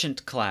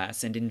merchant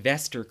class and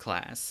investor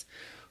class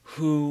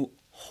who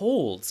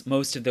holds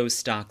most of those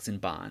stocks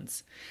and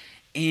bonds.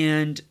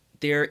 And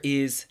there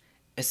is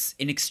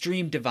an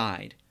extreme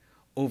divide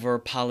over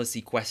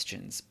policy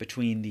questions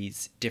between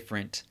these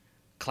different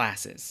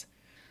classes.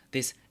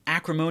 This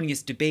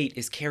acrimonious debate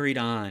is carried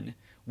on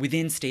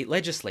within state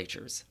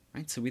legislatures,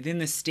 right? So within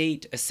the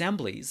state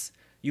assemblies,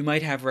 you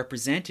might have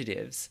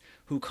representatives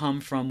who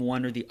come from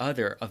one or the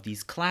other of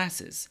these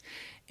classes.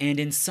 And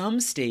in some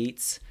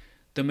states,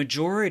 the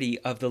majority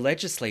of the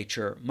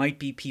legislature might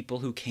be people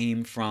who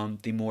came from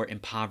the more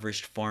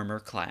impoverished farmer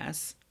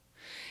class,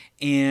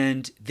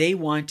 and they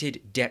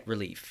wanted debt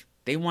relief.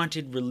 They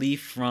wanted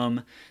relief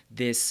from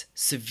this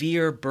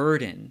severe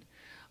burden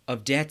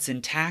of debts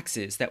and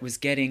taxes that was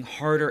getting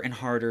harder and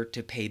harder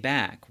to pay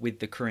back with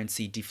the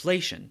currency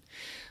deflation.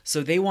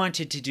 So they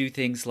wanted to do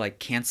things like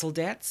cancel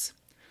debts,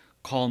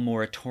 call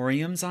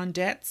moratoriums on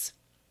debts,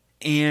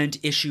 and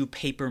issue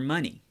paper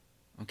money.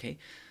 Okay?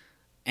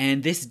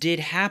 And this did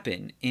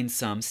happen in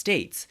some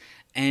states.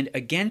 And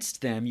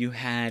against them, you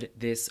had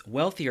this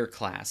wealthier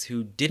class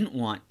who didn't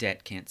want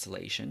debt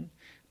cancellation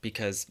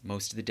because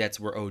most of the debts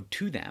were owed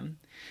to them.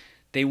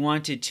 They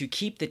wanted to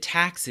keep the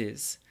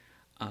taxes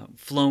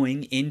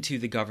flowing into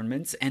the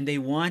governments, and they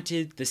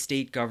wanted the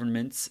state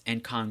governments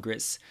and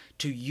Congress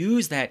to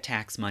use that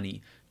tax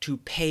money to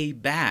pay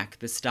back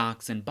the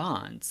stocks and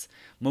bonds,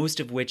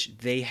 most of which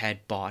they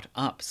had bought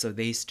up, so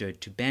they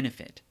stood to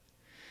benefit.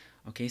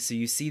 Okay, so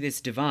you see this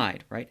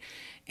divide, right?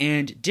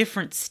 And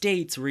different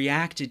states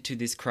reacted to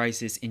this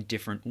crisis in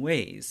different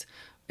ways,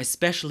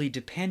 especially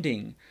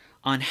depending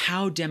on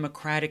how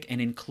democratic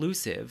and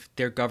inclusive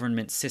their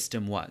government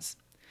system was.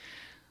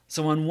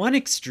 So on one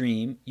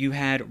extreme, you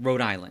had Rhode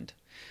Island,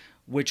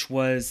 which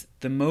was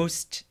the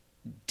most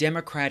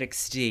democratic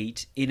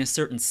state in a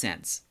certain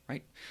sense,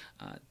 right?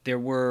 There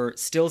were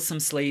still some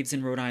slaves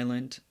in Rhode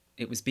Island.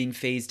 It was being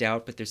phased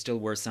out, but there still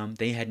were some.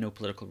 They had no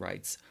political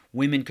rights.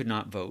 Women could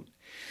not vote.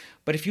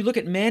 But if you look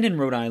at men in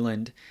Rhode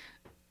Island,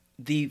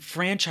 the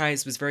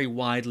franchise was very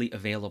widely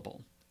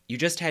available. You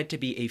just had to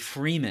be a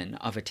freeman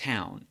of a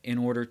town in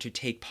order to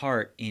take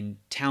part in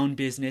town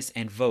business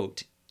and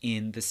vote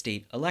in the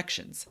state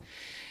elections.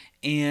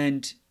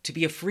 And to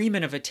be a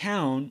freeman of a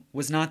town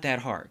was not that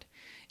hard.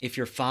 If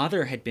your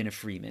father had been a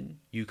freeman,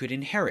 you could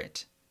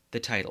inherit the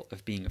title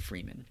of being a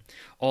freeman.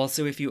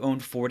 Also, if you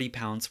owned 40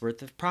 pounds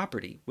worth of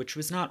property, which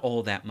was not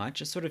all that much,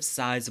 a sort of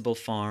sizable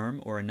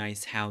farm or a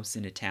nice house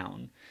in a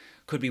town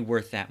could be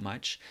worth that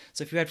much.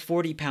 So if you had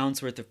 40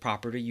 pounds worth of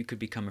property, you could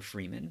become a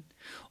freeman.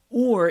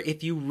 Or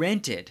if you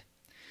rented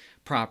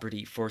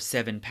property for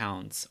 7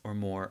 pounds or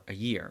more a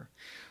year,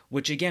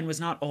 which again was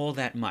not all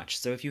that much.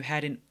 So if you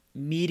had a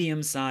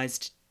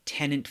medium-sized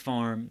tenant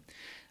farm,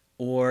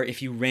 or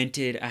if you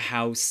rented a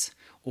house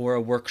or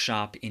a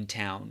workshop in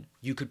town,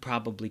 you could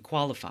probably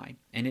qualify.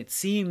 And it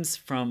seems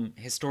from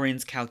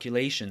historians'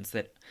 calculations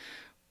that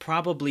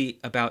probably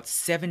about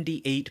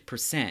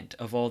 78%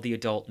 of all the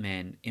adult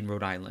men in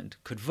Rhode Island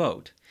could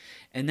vote.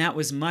 And that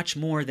was much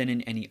more than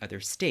in any other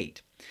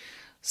state.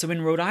 So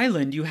in Rhode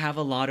Island, you have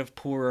a lot of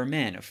poorer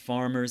men, of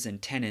farmers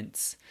and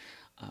tenants,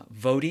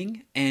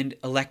 voting and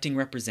electing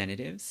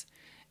representatives.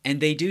 And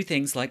they do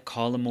things like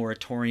call a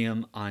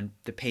moratorium on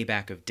the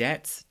payback of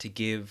debts to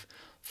give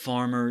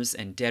farmers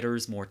and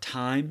debtors more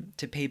time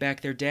to pay back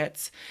their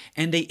debts.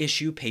 And they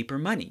issue paper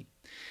money.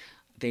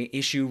 They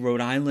issue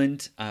Rhode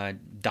Island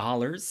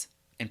dollars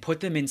and put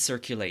them in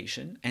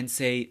circulation and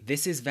say,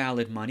 this is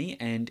valid money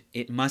and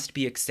it must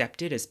be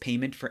accepted as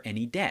payment for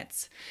any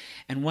debts.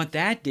 And what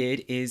that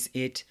did is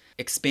it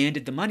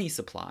expanded the money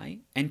supply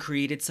and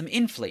created some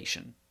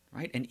inflation.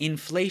 Right? And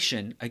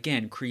inflation,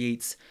 again,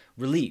 creates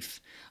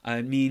relief.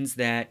 It means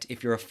that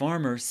if you're a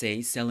farmer,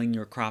 say, selling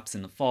your crops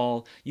in the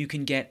fall, you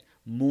can get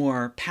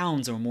more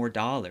pounds or more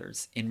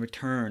dollars in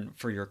return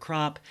for your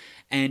crop,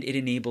 and it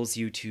enables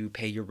you to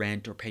pay your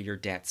rent or pay your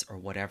debts or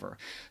whatever.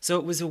 So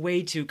it was a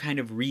way to kind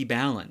of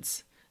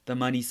rebalance the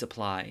money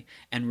supply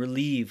and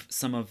relieve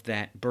some of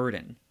that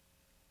burden.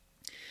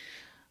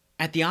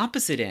 At the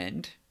opposite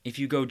end, if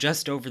you go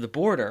just over the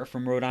border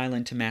from Rhode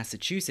Island to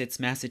Massachusetts,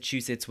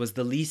 Massachusetts was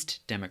the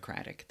least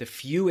democratic. The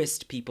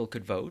fewest people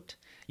could vote.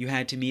 You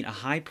had to meet a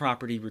high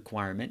property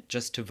requirement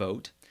just to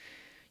vote.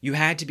 You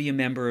had to be a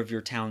member of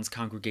your town's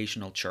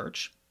congregational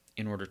church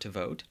in order to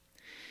vote.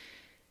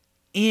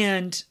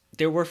 And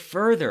there were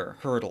further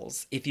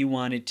hurdles if you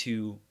wanted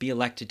to be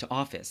elected to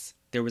office.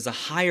 There was a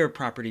higher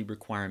property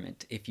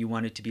requirement if you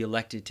wanted to be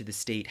elected to the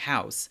state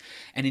house,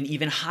 and an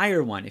even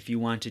higher one if you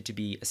wanted to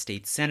be a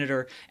state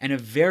senator, and a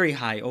very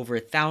high, over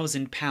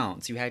 1,000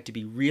 pounds. You had to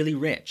be really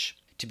rich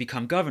to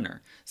become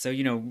governor. So,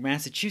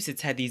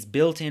 Massachusetts had these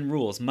built-in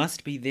rules,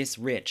 must be this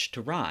rich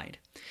to ride.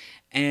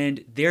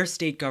 And their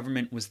state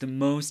government was the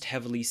most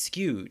heavily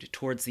skewed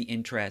towards the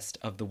interest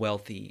of the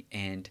wealthy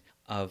and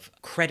of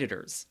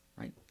creditors,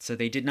 right? So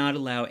they did not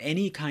allow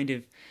any kind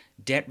of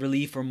debt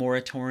relief or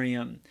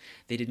moratorium.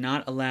 They did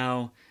not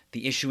allow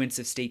the issuance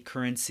of state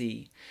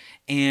currency.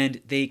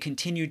 And they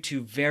continued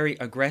to very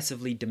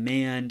aggressively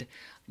demand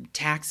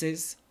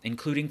taxes,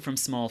 including from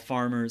small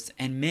farmers,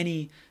 and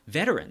many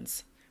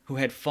veterans who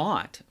had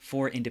fought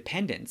for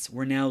independence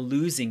were now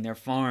losing their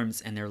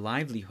farms and their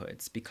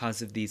livelihoods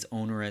because of these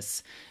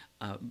onerous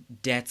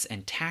debts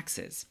and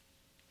taxes.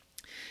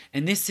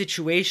 And this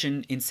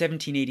situation in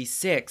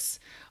 1786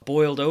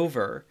 boiled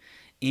over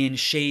in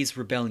Shays'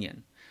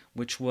 Rebellion,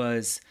 which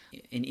was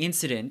an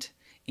incident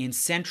in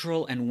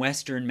central and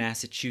western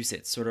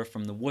Massachusetts, sort of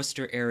from the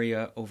Worcester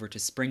area over to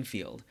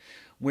Springfield,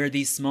 where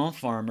these small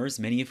farmers,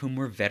 many of whom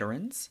were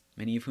veterans,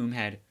 many of whom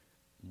had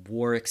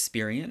war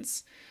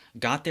experience,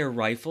 got their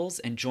rifles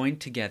and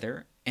joined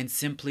together and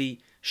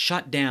simply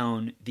shut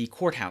down the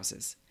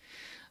courthouses,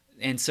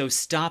 and so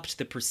stopped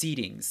the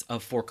proceedings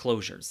of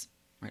foreclosures,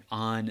 right,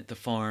 on the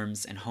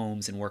farms and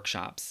homes and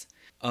workshops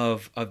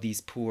of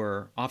these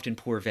poor, often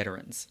poor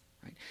veterans.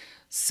 Right?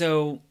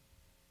 So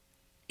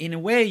in a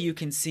way, you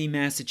can see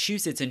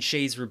Massachusetts and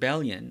Shays'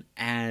 Rebellion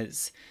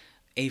as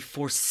a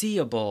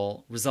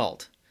foreseeable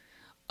result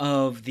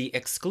of the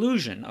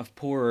exclusion of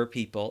poorer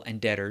people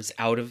and debtors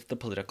out of the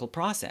political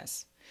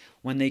process.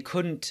 When they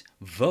couldn't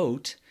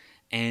vote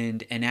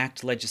and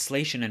enact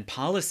legislation and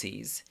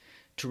policies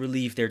to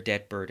relieve their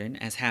debt burden,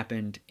 as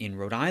happened in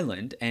Rhode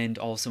Island and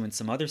also in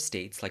some other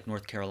states like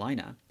North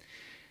Carolina,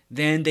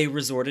 then they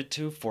resorted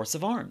to force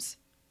of arms.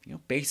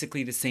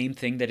 Basically the same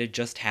thing that had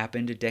just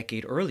happened a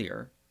decade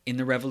earlier in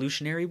the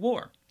Revolutionary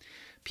War.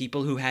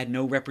 People who had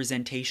no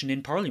representation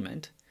in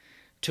Parliament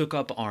took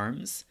up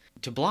arms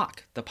to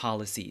block the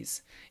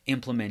policies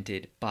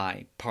implemented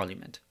by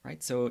Parliament,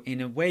 right? So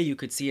in a way, you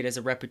could see it as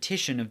a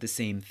repetition of the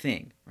same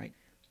thing, right?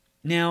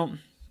 Now,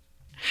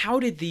 how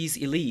did these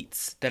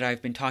elites that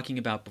I've been talking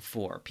about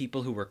before,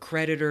 people who were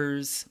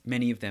creditors,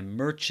 many of them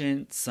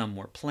merchants, some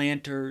were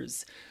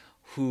planters,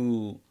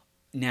 who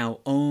now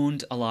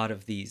owned a lot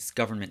of these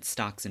government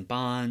stocks and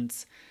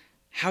bonds,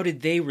 how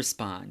did they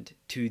respond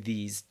to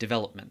these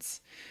developments?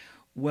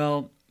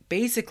 Well,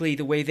 basically,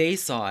 the way they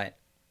saw it,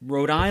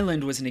 Rhode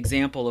Island was an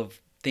example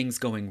of things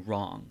going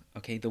wrong.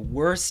 Okay, the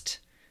worst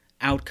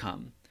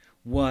outcome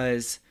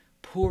was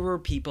poorer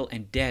people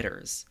and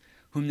debtors,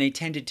 whom they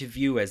tended to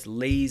view as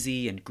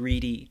lazy and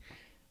greedy,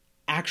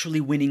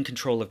 actually winning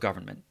control of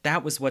government.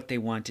 That was what they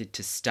wanted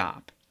to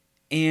stop.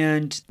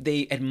 And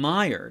they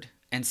admired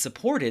and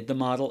supported the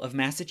model of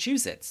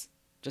Massachusetts.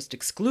 Just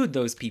exclude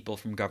those people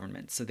from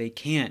government so they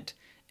can't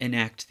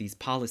enact these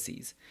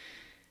policies.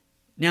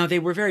 Now, they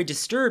were very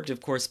disturbed, of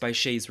course, by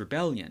Shays'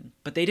 Rebellion,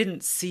 but they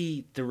didn't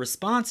see the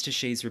response to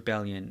Shays'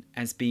 Rebellion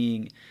as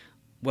being,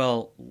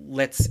 well,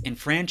 let's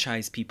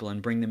enfranchise people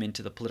and bring them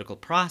into the political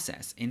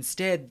process.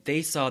 Instead,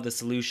 they saw the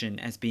solution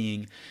as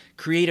being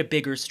create a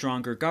bigger,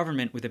 stronger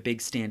government with a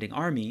big standing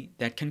army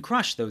that can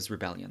crush those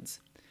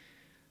rebellions.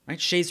 Right?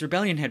 Shays'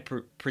 Rebellion had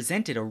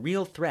presented a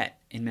real threat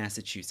in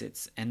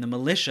Massachusetts, and the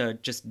militia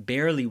just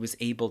barely was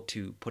able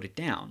to put it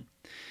down.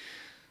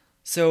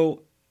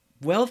 So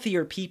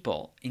wealthier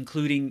people,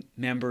 including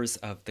members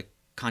of the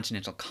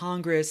Continental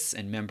Congress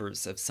and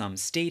members of some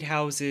state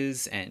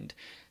houses and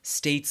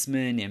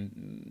statesmen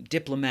and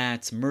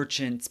diplomats,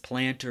 merchants,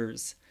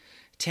 planters,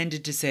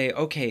 tended to say,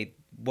 okay,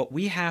 what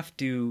we have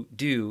to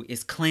do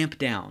is clamp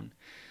down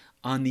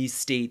on these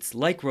states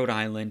like Rhode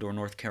Island or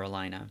North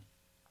Carolina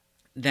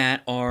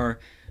that are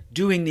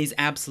doing these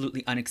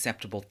absolutely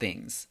unacceptable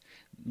things,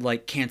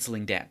 like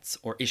canceling debts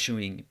or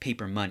issuing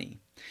paper money.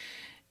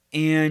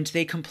 And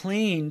they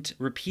complained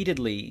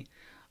repeatedly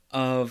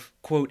of,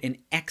 quote, an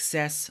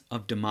excess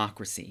of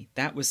democracy.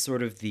 That was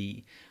sort of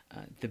the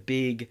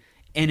big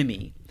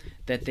enemy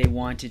that they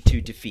wanted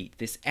to defeat,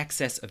 this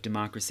excess of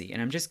democracy.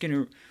 And I'm just going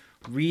to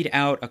read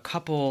out a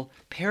couple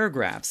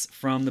paragraphs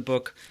from the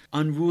book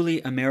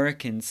Unruly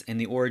Americans and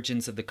the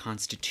Origins of the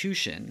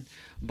Constitution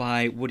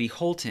by Woody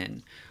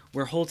Holton,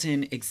 where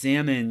Holton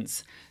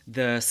examines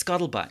the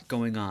scuttlebutt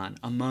going on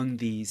among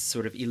these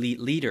sort of elite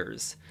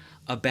leaders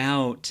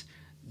about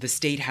the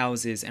state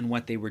houses and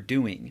what they were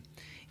doing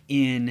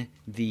in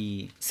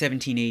the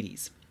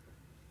 1780s.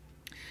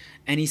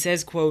 And he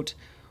says, quote,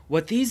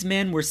 "What these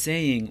men were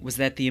saying was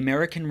that the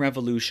American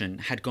Revolution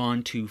had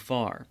gone too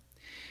far.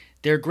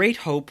 Their great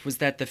hope was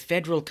that the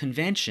Federal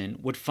Convention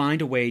would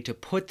find a way to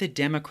put the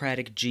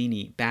Democratic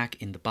genie back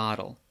in the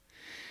bottle.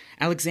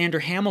 Alexander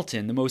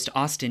Hamilton, the most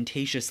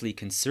ostentatiously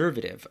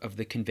conservative of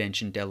the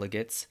convention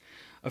delegates,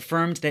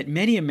 affirmed that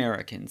many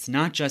Americans,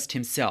 not just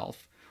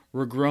himself,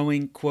 were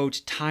growing,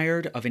 quote,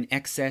 tired of an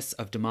excess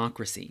of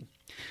democracy.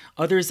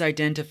 Others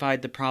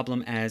identified the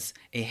problem as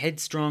a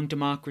headstrong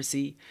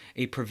democracy,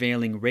 a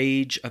prevailing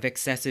rage of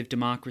excessive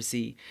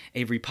democracy,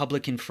 a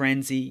Republican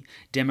frenzy,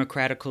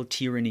 democratical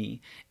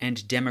tyranny,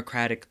 and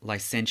democratic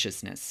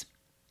licentiousness."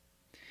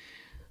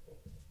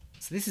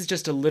 So this is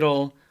just a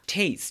little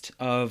taste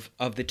of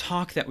the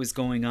talk that was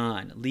going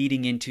on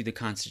leading into the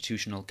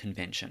Constitutional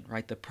Convention,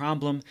 right? The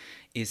problem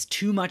is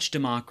too much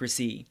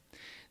democracy.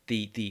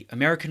 The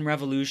American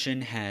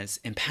Revolution has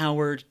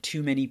empowered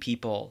too many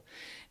people,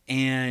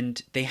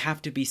 and they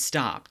have to be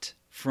stopped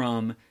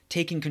from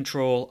taking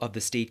control of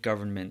the state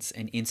governments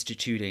and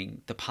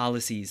instituting the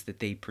policies that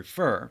they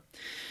prefer.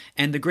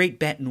 And the great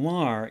bête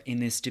noire in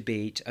this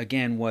debate,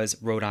 again,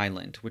 was Rhode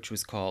Island, which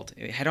was called,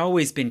 it had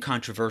always been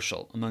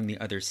controversial among the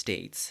other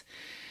states,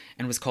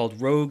 and was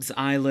called Rogues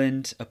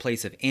Island, a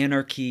place of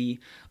anarchy,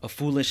 a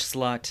foolish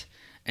slut,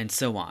 and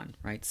so on,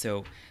 right?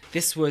 So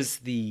this was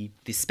the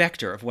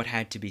specter of what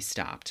had to be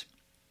stopped.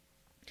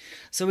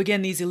 So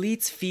again, these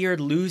elites feared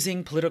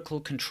losing political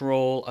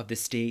control of the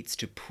states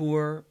to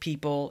poor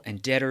people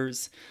and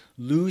debtors,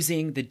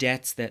 losing the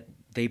debts that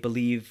they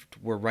believed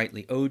were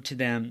rightly owed to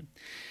them,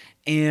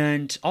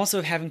 and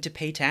also having to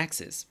pay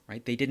taxes,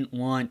 right? They didn't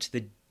want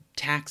the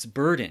tax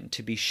burden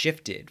to be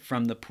shifted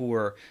from the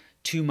poor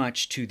too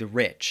much to the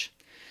rich.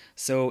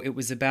 So it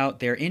was about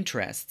their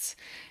interests.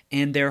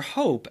 And their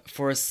hope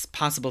for a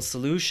possible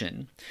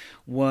solution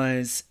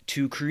was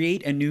to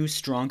create a new,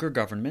 stronger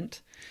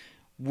government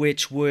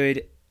which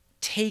would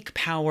take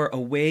power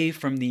away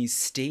from these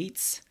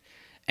states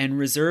and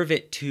reserve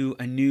it to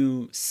a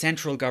new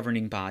central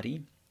governing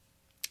body,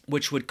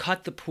 which would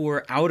cut the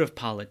poor out of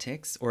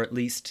politics, or at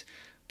least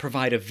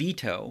provide a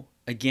veto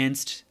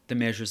against the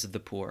measures of the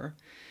poor,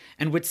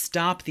 and would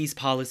stop these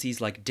policies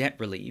like debt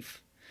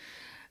relief.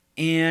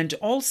 And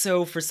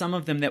also, for some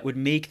of them, that would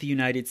make the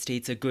United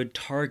States a good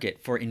target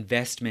for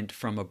investment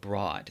from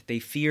abroad. They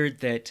feared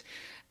that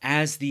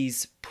as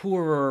these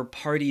poorer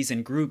parties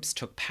and groups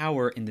took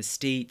power in the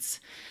states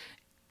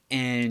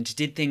and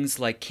did things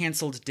like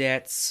canceled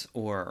debts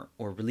or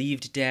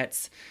relieved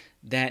debts,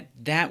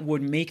 that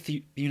would make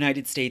the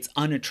United States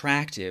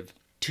unattractive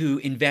to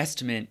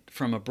investment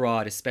from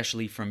abroad,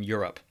 especially from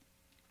Europe.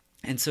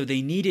 And so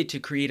they needed to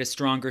create a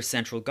stronger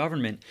central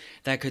government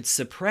that could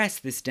suppress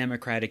this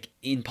democratic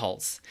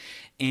impulse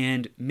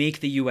and make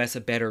the U.S.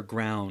 a better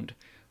ground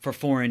for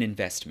foreign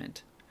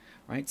investment.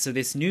 Right? So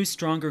this new,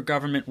 stronger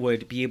government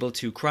would be able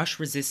to crush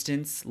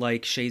resistance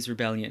like Shays'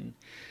 Rebellion,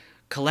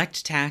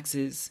 collect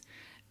taxes,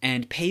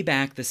 and pay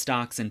back the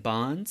stocks and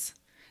bonds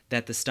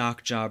that the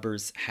stock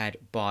jobbers had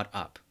bought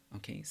up.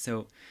 Okay,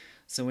 so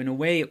in a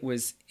way, it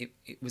was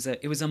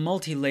a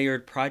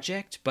multi-layered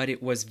project, but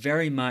it was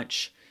very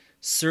much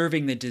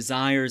serving the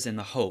desires and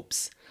the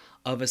hopes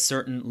of a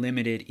certain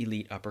limited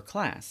elite upper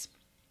class.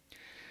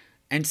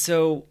 And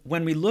so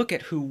when we look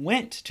at who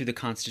went to the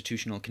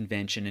Constitutional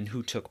Convention and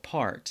who took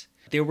part,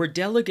 there were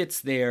delegates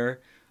there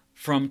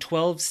from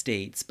 12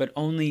 states, but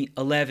only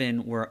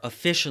 11 were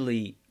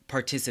officially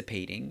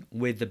participating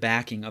with the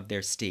backing of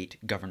their state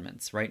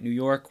governments, right? New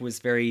York was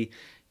very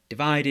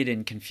divided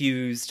and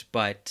confused,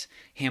 but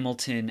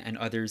Hamilton and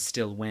others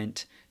still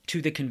went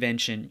to the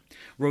convention.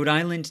 Rhode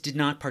Island did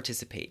not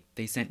participate.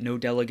 They sent no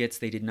delegates.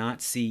 They did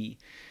not see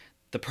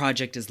the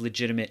project as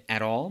legitimate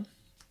at all.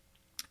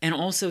 And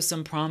also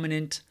some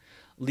prominent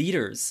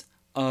leaders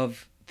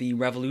of the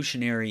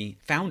revolutionary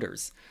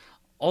founders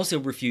also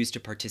refused to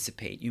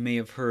participate. You may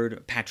have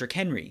heard Patrick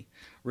Henry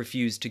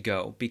refused to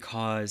go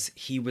because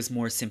he was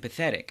more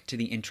sympathetic to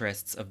the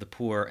interests of the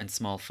poor and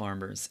small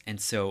farmers, and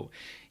so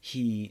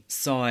he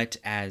saw it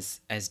as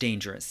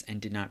dangerous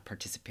and did not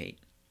participate.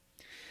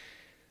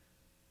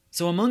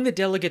 So among the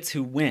delegates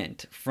who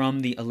went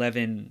from the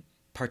 11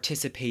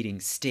 participating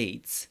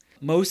states,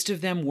 most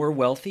of them were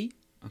wealthy.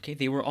 Okay,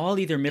 they were all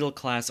either middle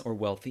class or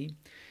wealthy,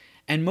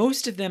 and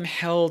most of them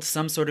held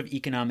some sort of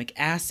economic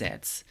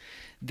assets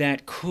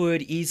that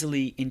could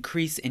easily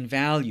increase in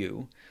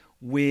value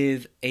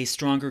with a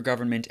stronger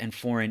government and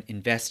foreign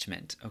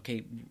investment.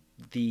 Okay,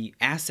 the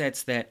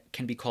assets that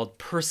can be called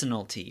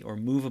personalty or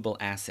movable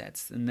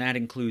assets, and that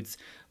includes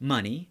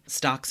money,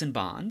 stocks and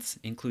bonds,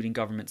 including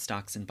government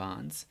stocks and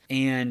bonds,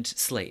 and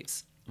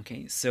slaves.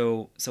 Okay,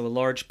 so a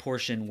large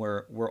portion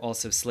were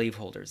also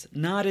slaveholders.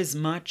 Not as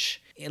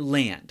much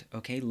land.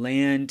 Okay,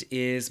 land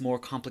is more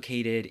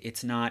complicated.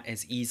 It's not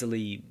as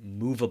easily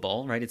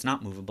movable, right? It's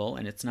not movable,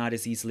 and it's not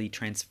as easily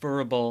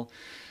transferable.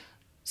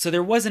 So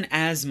there wasn't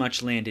as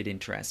much landed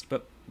interest,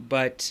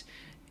 but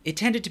it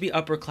tended to be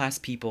upper class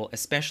people,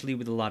 especially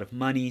with a lot of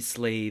money,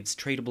 slaves,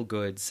 tradable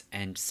goods,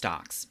 and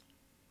stocks.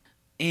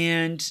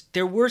 And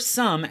there were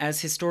some,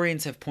 as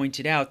historians have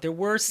pointed out, there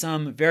were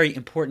some very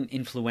important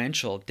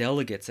influential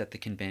delegates at the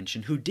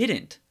convention who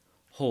didn't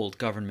hold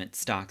government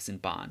stocks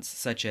and bonds,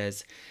 such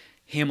as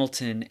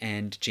Hamilton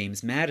and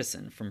James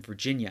Madison from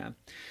Virginia.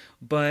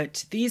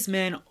 But these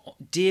men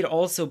did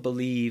also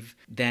believe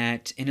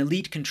that an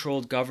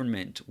elite-controlled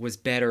government was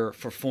better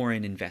for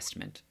foreign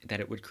investment, that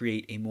it would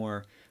create a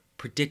more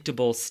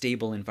predictable,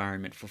 stable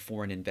environment for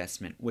foreign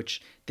investment,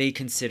 which they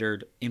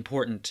considered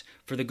important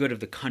for the good of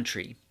the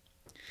country.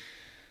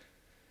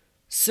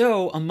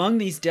 So, among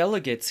these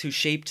delegates who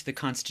shaped the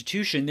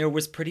Constitution, there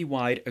was pretty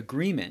wide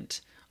agreement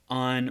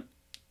on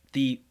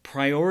the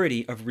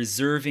priority of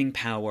reserving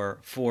power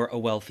for a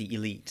wealthy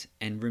elite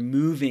and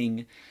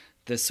removing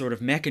the sort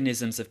of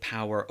mechanisms of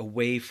power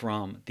away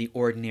from the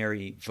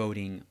ordinary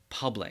voting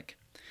public.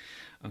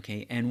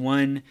 Okay, and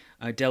one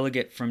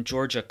delegate from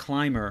Georgia,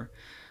 Clymer,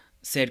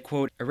 said,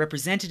 quote, "A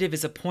representative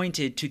is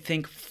appointed to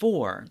think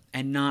for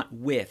and not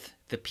with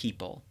the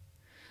people."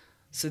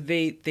 So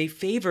they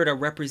favored a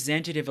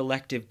representative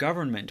elective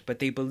government, but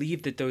they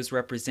believed that those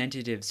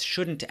representatives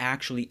shouldn't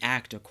actually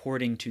act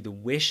according to the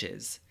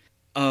wishes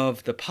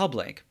of the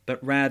public,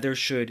 but rather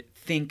should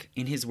think,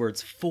 in his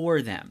words,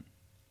 for them,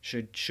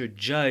 should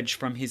judge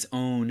from his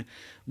own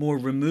more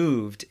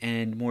removed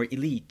and more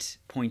elite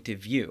point of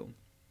view.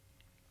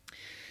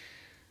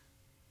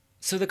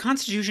 So the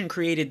Constitution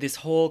created this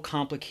whole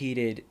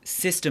complicated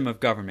system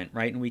of government,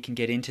 right? And we can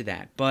get into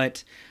that.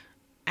 But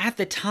at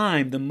the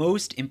time, the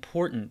most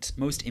important,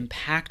 most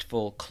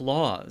impactful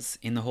clause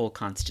in the whole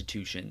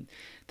Constitution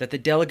that the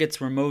delegates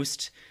were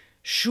most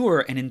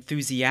sure and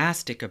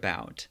enthusiastic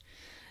about,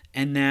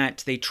 and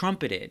that they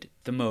trumpeted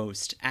the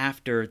most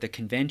after the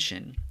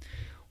convention,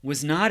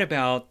 was not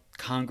about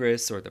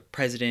Congress or the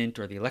president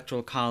or the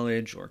Electoral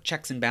College or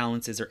checks and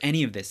balances or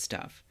any of this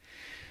stuff.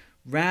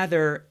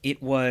 Rather,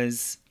 it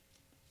was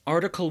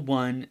Article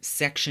 1,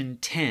 Section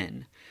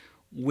 10,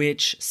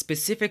 which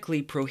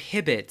specifically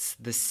prohibits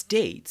the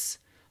states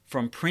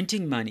from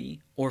printing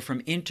money or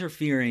from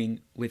interfering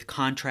with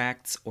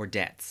contracts or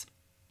debts.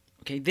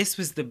 Okay, this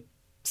was the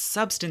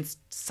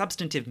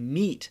substantive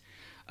meat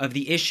of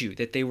the issue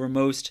that they were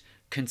most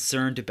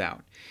concerned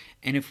about.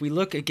 And if we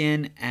look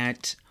again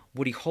at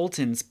Woody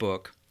Holton's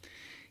book,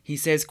 he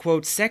says,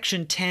 quote,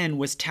 Section 10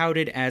 was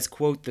touted as,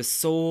 quote, the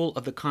soul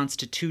of the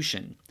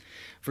Constitution.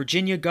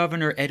 Virginia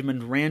Governor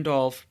Edmund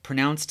Randolph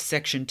pronounced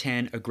Section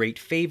 10 a great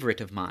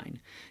favorite of mine.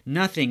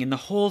 Nothing in the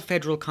whole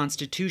federal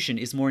Constitution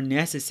is more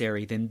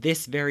necessary than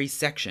this very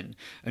section,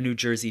 a New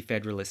Jersey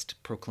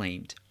Federalist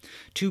proclaimed.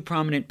 Two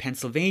prominent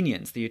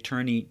Pennsylvanians, the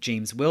attorney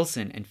James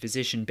Wilson and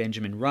physician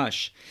Benjamin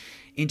Rush,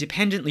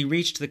 independently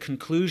reached the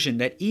conclusion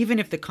that even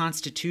if the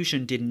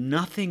Constitution did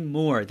nothing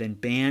more than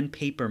ban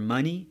paper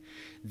money,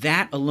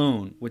 that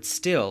alone would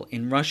still,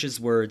 in Rush's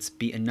words,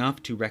 be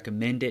enough to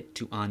recommend it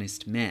to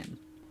honest men.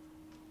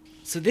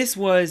 So this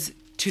was,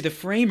 to the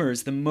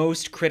framers, the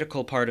most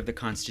critical part of the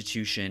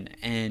Constitution,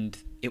 and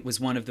it was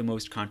one of the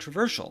most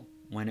controversial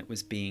when it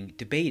was being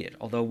debated,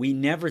 although we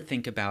never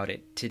think about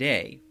it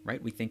today,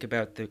 right? We think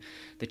about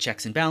the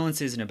checks and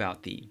balances and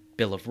about the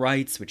Bill of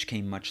Rights, which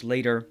came much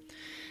later.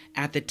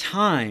 At the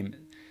time,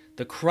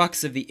 the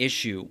crux of the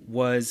issue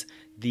was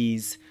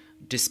these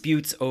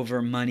disputes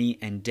over money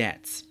and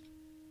debts.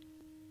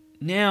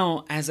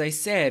 Now, as I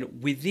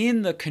said,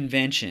 within the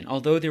convention,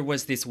 although there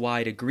was this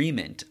wide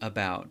agreement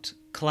about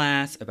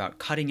class, about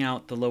cutting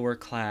out the lower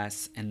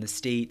class and the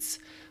states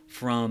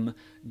from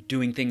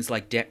doing things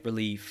like debt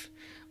relief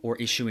or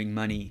issuing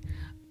money,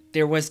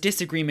 there was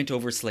disagreement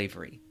over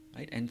slavery,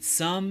 right? And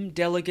some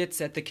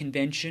delegates at the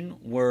convention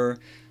were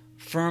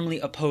firmly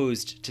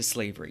opposed to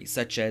slavery,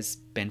 such as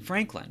Ben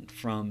Franklin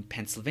from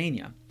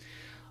Pennsylvania.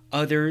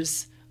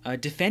 Others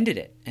defended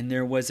it, and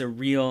there was a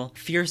real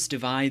fierce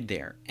divide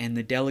there, and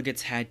the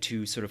delegates had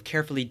to sort of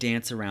carefully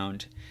dance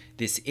around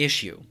this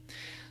issue.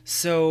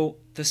 So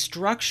the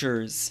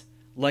structures,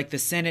 like the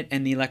Senate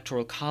and the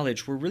Electoral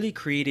College, were really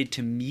created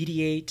to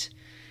mediate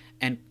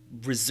and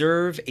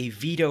reserve a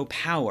veto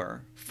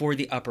power for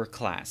the upper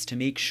class, to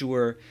make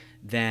sure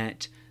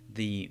that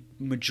the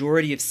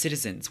majority of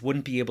citizens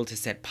wouldn't be able to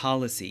set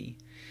policy,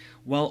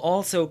 while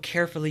also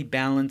carefully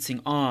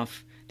balancing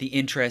off the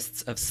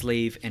interests of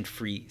slave and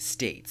free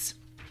states.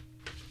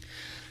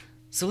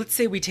 So let's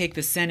say we take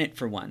the Senate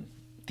for one.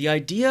 The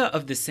idea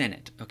of the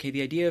Senate,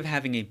 the idea of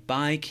having a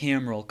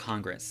bicameral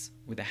Congress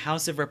with a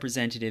House of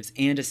Representatives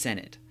and a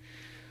Senate,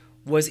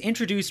 was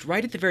introduced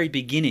right at the very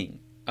beginning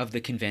of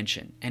the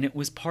convention, and it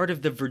was part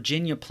of the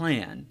Virginia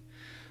Plan,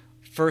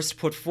 first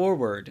put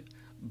forward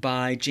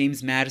by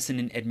James Madison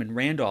and Edmund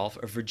Randolph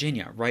of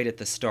Virginia right at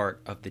the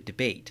start of the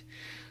debate.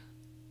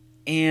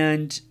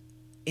 And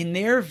in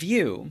their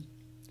view,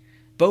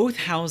 both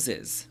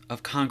houses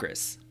of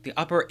Congress, the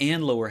upper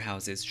and lower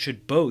houses,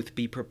 should both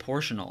be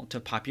proportional to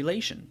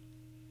population.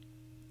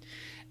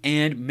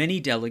 And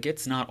many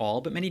delegates, not all,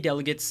 but many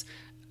delegates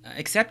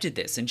accepted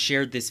this and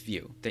shared this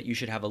view, that you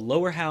should have a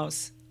lower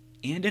house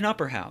and an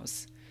upper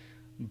house,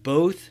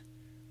 both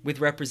with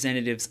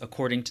representatives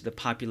according to the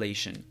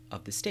population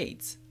of the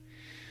states.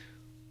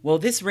 Well,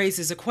 this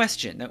raises a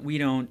question that we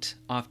don't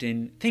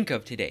often think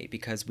of today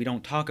because we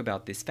don't talk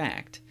about this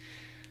fact.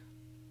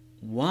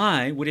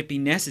 Why would it be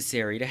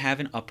necessary to have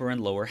an upper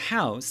and lower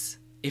house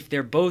if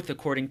they're both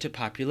according to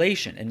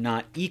population and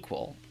not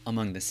equal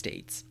among the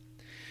states?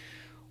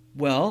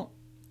 Well,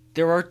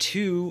 there are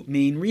two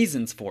main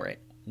reasons for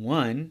it.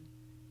 One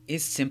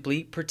is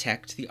simply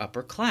protect the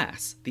upper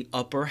class. The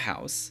upper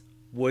house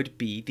would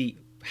be the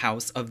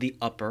house of the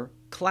upper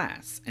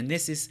class. And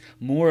this is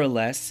more or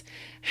less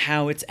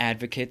how its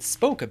advocates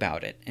spoke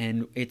about it.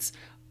 And it's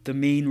the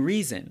main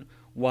reason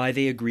why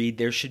they agreed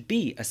there should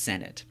be a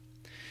Senate.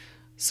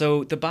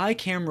 So the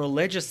bicameral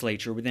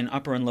legislature within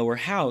upper and lower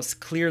house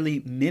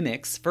clearly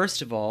mimics,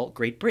 first of all,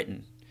 Great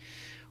Britain,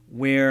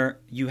 where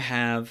you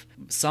have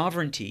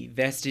sovereignty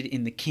vested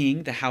in the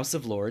king, the House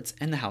of Lords,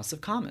 and the House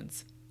of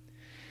Commons.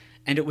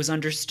 And it was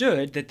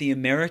understood that the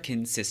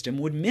American system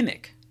would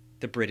mimic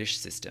the British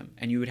system,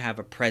 and you would have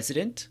a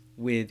president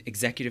with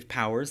executive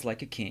powers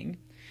like a king,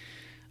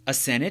 a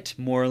Senate,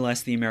 more or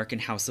less the American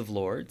House of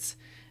Lords,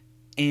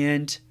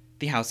 and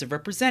the House of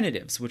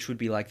Representatives, which would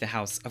be like the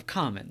House of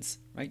Commons,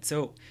 right?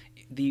 So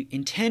the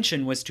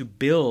intention was to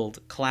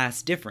build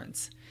class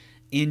difference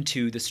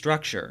into the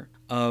structure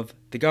of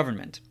the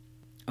government,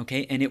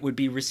 and it would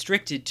be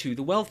restricted to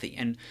the wealthy.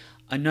 And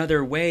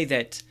another way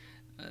that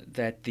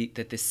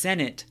the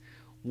Senate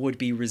would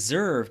be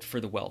reserved for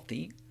the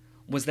wealthy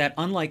was that,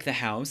 unlike the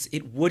House,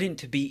 it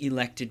wouldn't be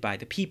elected by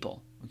the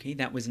people. Okay,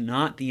 that was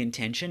not the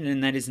intention,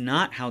 and that is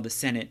not how the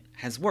Senate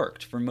has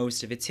worked for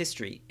most of its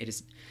history. It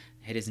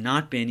has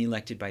not been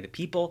elected by the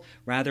people.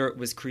 Rather, it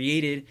was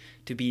created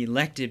to be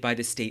elected by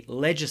the state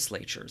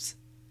legislatures.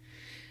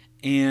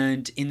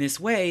 And in this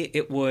way,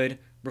 it would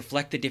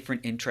reflect the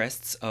different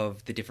interests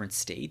of the different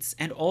states,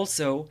 and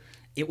also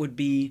it would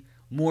be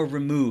more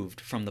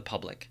removed from the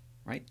public,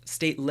 right?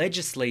 State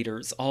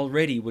legislators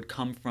already would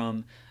come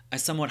from a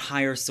somewhat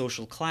higher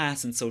social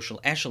class and social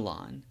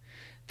echelon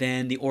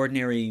than the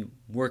ordinary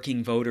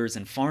working voters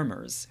and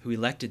farmers who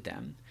elected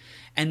them.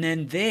 And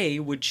then they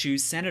would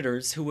choose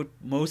senators who would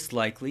most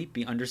likely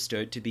be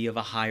understood to be of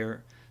a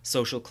higher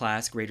social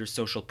class, greater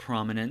social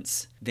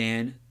prominence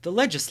than the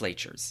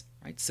legislatures.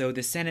 Right? So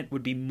the Senate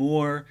would be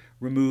more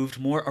removed,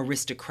 more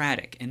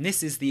aristocratic. And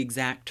this is the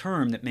exact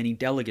term that many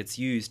delegates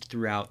used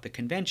throughout the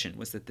convention,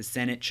 was that the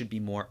Senate should be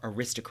more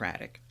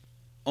aristocratic.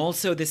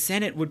 Also, the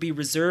Senate would be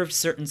reserved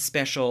certain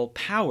special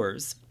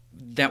powers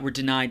that were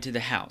denied to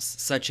the House,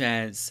 such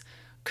as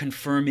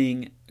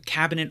confirming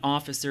cabinet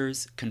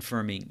officers,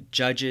 confirming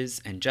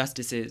judges and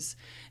justices,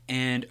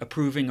 and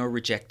approving or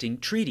rejecting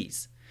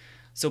treaties.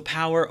 So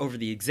power over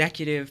the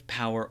executive,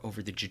 power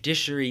over the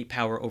judiciary,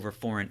 power over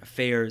foreign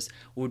affairs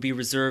would be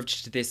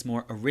reserved to this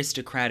more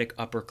aristocratic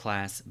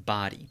upper-class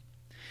body.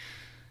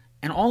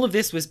 And all of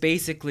this was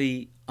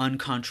basically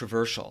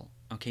uncontroversial.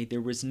 Okay, there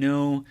was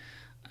no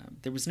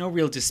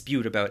real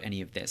dispute about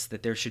any of this,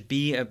 that there should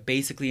be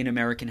basically an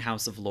American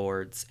House of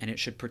Lords, and it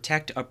should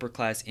protect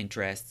upper-class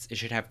interests. It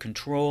should have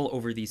control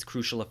over these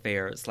crucial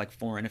affairs like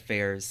foreign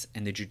affairs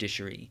and the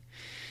judiciary,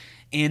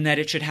 and that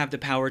it should have the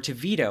power to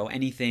veto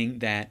anything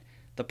that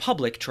the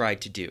public tried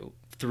to do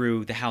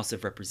through the House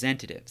of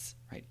Representatives.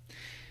 Right?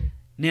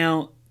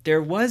 Now,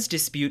 there was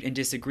dispute and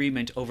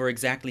disagreement over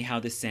exactly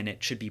how the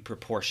Senate should be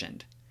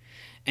proportioned.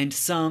 And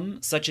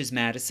some, such as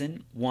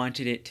Madison,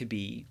 wanted it to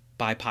be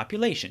by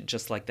population,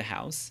 just like the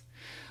House.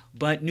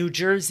 But New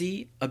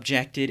Jersey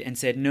objected and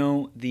said,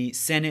 no, the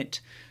Senate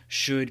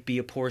should be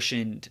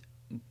apportioned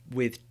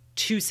with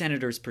 2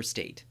 senators per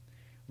state,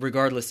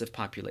 regardless of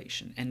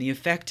population. And the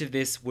effect of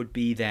this would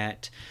be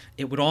that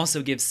it would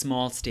also give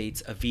small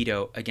states a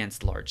veto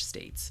against large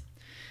states.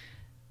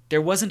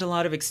 There wasn't a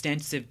lot of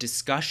extensive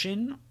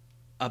discussion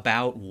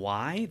about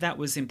why that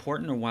was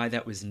important or why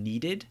that was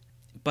needed,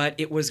 but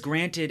it was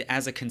granted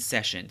as a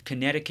concession.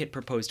 Connecticut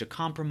proposed a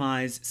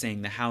compromise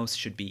saying the House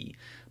should be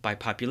by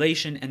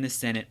population and the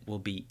Senate will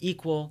be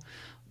equal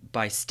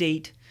by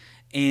state,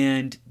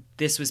 and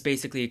this was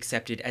basically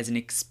accepted as an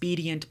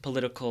expedient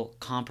political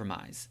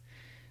compromise.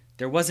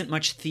 There wasn't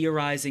much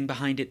theorizing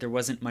behind it. There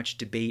wasn't much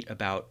debate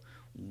about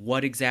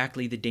what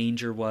exactly the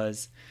danger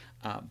was,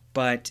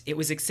 but it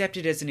was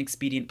accepted as an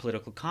expedient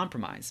political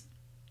compromise.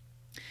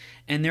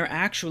 And there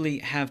actually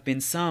have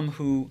been some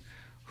who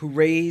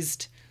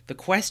raised the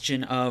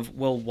question of,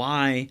 well,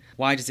 why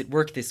does it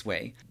work this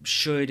way?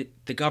 Should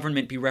the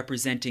government be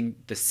representing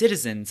the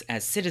citizens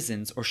as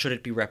citizens, or should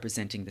it be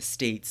representing the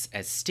states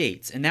as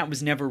states? And that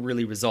was never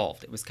really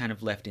resolved. It was kind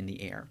of left in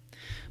the air.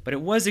 But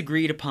it was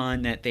agreed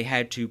upon that they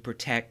had to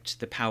protect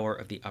the power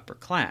of the upper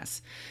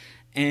class.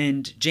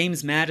 And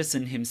James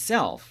Madison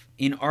himself,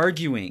 in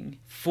arguing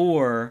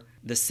for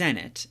the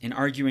Senate, in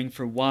arguing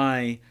for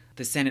why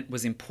the Senate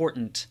was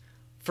important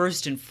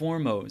first and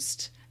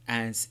foremost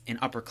as an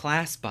upper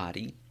class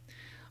body,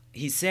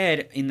 he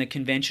said in the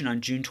convention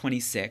on June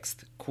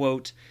 26th,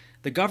 quote,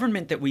 "The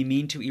government that we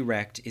mean to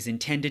erect is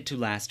intended to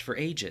last for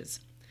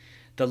ages.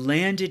 The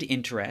landed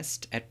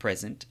interest at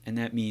present," and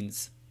that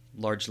means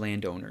large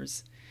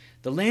landowners,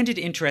 "the landed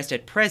interest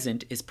at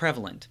present is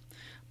prevalent,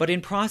 but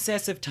in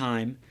process of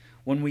time,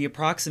 when we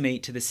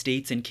approximate to the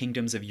states and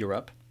kingdoms of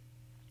Europe,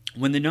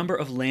 when the number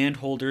of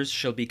landholders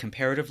shall be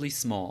comparatively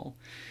small,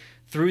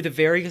 through the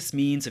various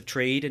means of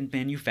trade and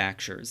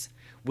manufactures,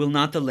 will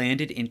not the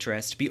landed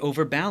interest be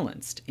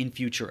overbalanced in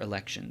future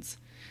elections?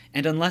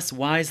 And unless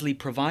wisely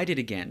provided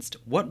against,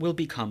 what will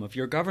become of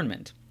your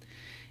government?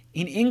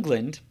 In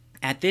England,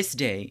 at this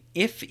day,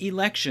 if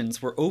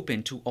elections were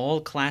open to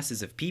all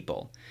classes of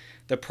people,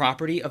 the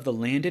property of the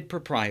landed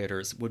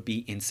proprietors would be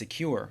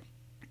insecure.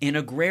 An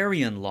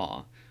agrarian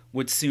law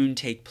would soon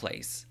take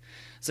place."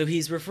 So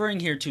he's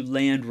referring here to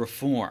land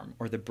reform,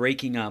 or the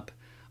breaking up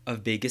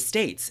of big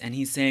estates. And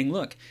he's saying,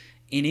 look,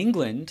 in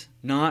England,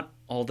 not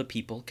all the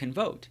people can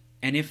vote.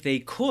 And if they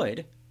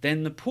could,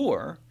 then the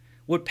poor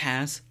would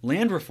pass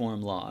land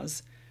reform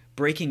laws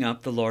breaking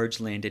up the large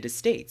landed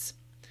estates.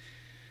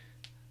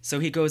 So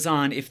he goes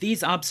on, "If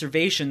these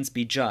observations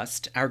be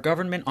just, our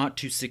government ought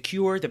to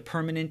secure the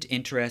permanent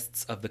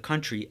interests of the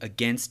country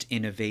against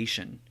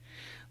innovation.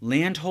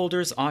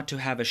 Landholders ought to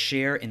have a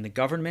share in the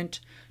government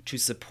to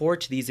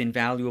support these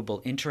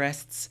invaluable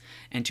interests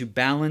and to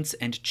balance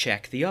and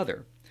check the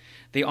other.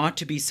 They ought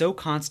to be so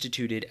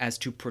constituted as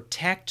to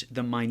protect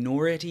the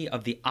minority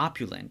of the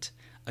opulent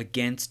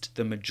against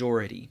the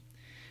majority.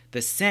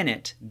 The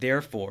Senate,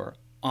 therefore,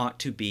 ought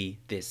to be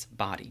this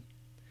body."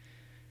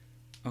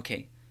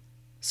 Okay,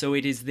 So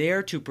it is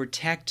there to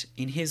protect,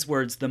 in his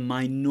words, the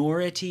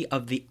minority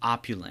of the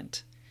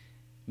opulent,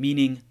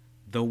 meaning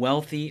the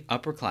wealthy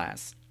upper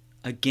class,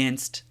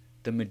 against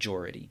the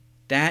majority.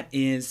 That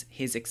is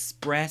his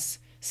express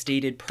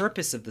stated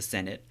purpose of the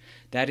Senate.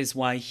 That is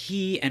why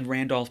he and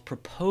Randolph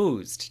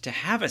proposed to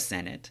have a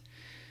Senate.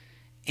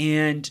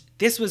 And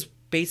this was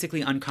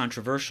basically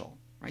uncontroversial,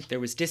 right? There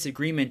was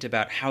disagreement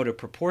about how to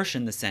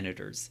proportion the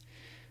senators,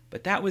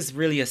 but that was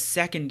really a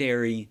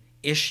secondary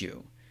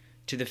issue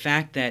to the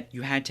fact that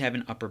you had to have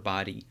an upper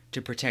body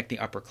to protect the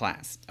upper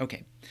class.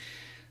 Okay,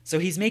 so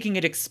he's making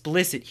it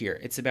explicit here.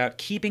 It's about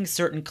keeping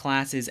certain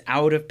classes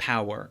out of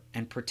power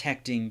and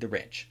protecting the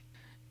rich.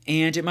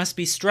 And it must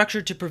be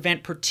structured to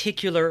prevent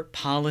particular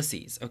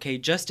policies, okay?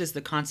 Just as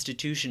the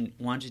Constitution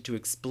wanted to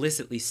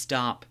explicitly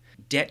stop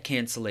debt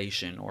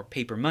cancellation or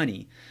paper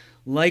money,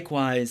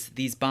 likewise,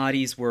 these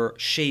bodies were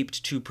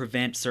shaped to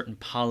prevent certain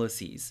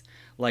policies,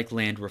 like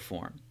land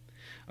reform,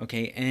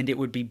 okay? And it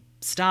would be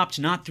stopped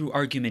not through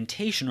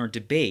argumentation or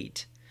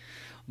debate,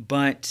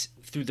 but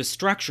through the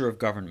structure of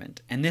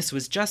government. And this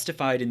was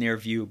justified in their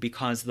view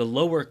because the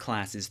lower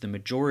classes, the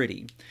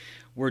majority,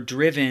 were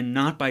driven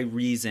not by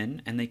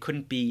reason, and they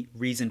couldn't be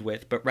reasoned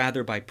with, but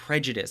rather by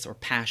prejudice or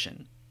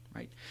passion,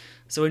 right?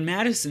 So in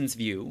Madison's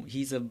view,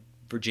 he's a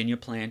Virginia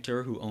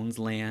planter who owns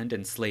land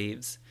and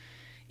slaves.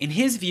 In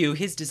his view,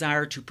 his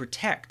desire to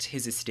protect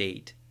his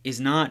estate is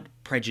not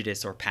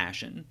prejudice or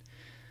passion.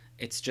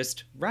 It's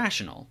just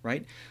rational,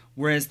 right?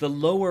 Whereas the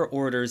lower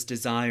order's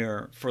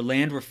desire for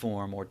land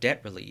reform or debt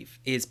relief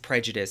is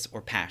prejudice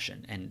or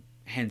passion, and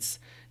hence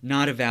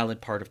not a valid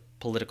part of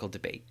political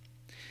debate.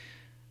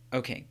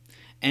 Okay,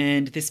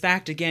 and this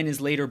fact again is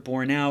later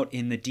borne out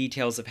in the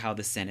details of how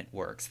the Senate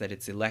works, that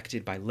it's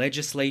elected by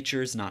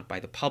legislatures, not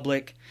by the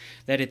public,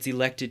 that it's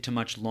elected to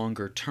much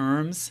longer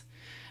terms,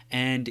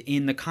 and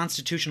in the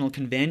Constitutional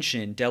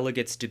Convention,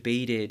 delegates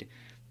debated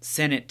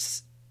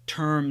Senate's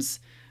terms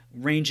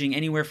ranging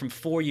anywhere from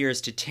 4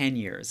 years to 10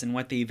 years, and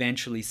what they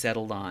eventually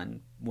settled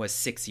on was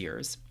 6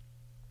 years.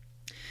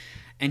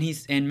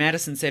 And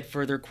Madison said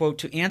further, quote,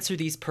 "To answer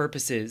these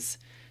purposes,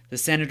 the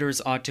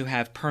senators ought to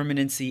have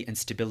permanency and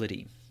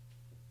stability."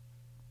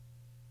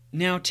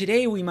 Now,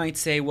 today we might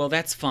say, well,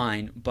 that's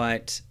fine,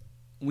 but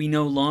we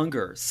no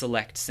longer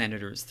select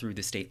senators through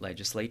the state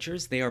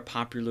legislatures. They are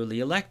popularly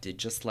elected,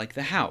 just like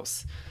the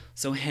House.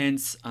 So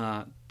hence,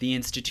 the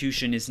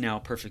institution is now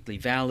perfectly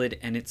valid,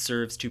 and it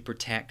serves to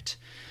protect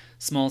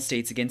small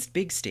states against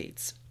big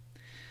states.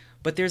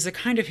 But there's a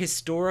kind of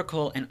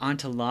historical and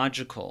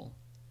ontological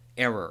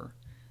error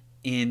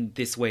in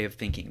this way of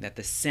thinking, that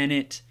the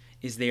Senate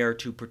is there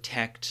to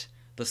protect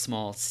the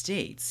small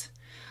states.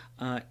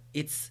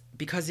 It's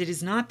because it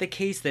is not the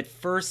case that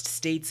first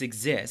states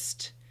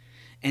exist,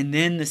 and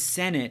then the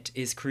Senate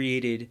is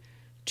created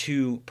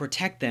to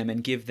protect them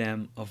and give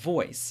them a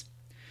voice.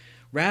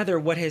 Rather,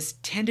 what has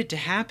tended to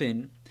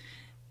happen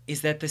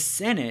is that the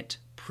Senate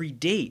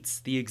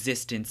predates the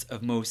existence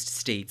of most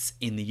states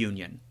in the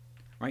Union,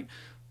 right?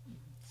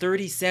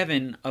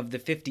 37 of the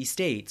 50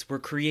 states were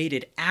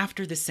created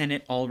after the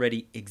Senate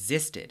already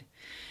existed,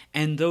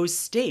 and those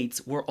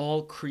states were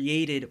all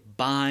created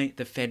by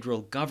the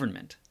federal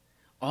government.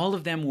 All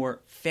of them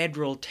were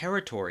federal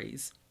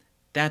territories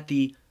that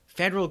the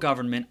federal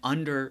government,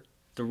 under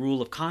the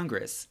rule of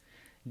Congress,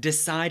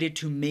 decided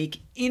to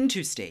make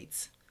into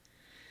states.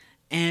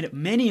 And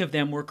many of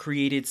them were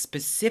created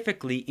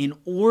specifically in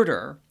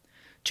order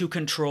to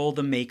control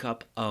the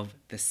makeup of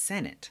the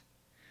Senate.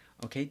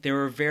 Okay, there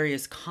were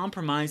various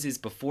compromises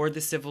before the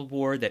Civil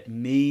War that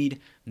made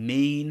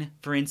Maine,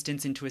 for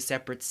instance, into a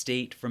separate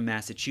state from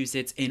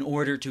Massachusetts in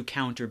order to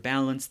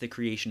counterbalance the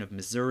creation of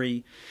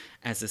Missouri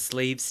as a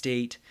slave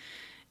state.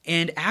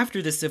 And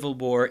after the Civil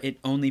War, it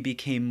only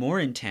became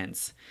more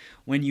intense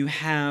when you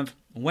have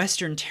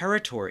Western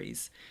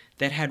territories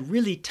that had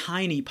really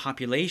tiny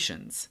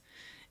populations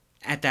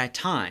at that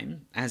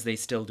time, as they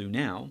still do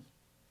now,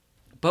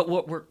 but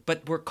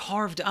were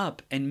carved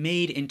up and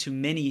made into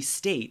many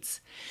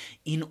states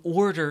in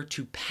order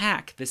to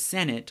pack the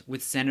Senate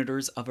with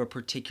senators of a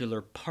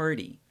particular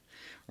party,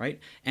 right?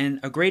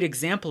 And a great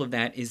example of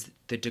that is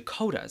the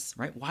Dakotas,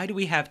 right? Why do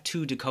we have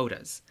 2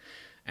 Dakotas?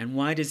 And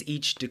why does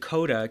each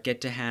Dakota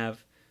get to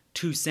have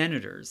 2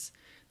 senators,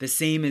 the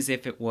same as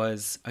if it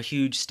was a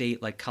huge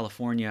state like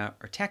California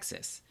or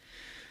Texas?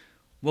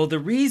 Well, the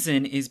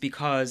reason is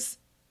because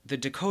the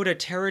Dakota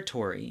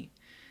Territory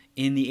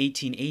in the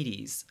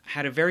 1880s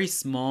had a very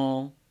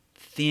small,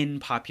 thin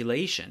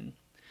population,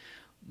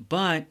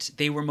 but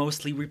they were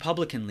mostly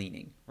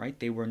Republican-leaning, right?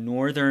 They were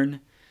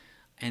northern,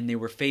 and they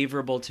were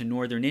favorable to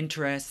northern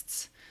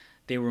interests.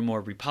 They were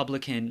more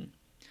Republican.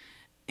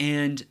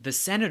 And the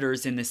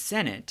senators in the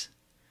Senate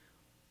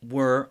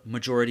were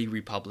majority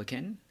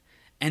Republican,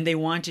 and they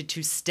wanted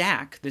to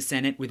stack the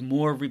Senate with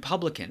more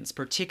Republicans,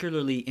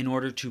 particularly in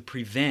order to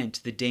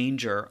prevent the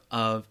danger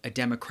of a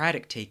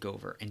Democratic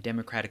takeover and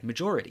Democratic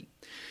majority.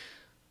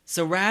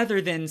 So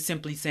rather than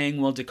simply saying,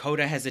 well,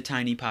 Dakota has a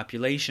tiny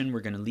population, we're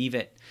going to leave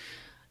it,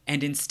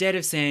 And instead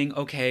of saying,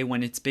 okay,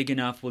 when it's big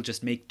enough, we'll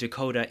just make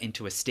Dakota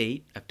into a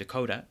state of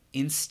Dakota,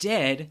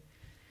 instead,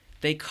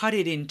 they cut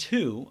it in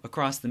two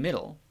across the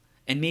middle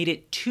and made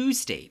it two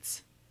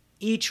states,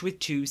 each with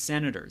two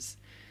senators.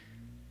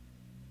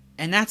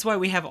 And that's why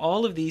we have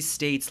all of these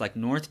states like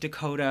North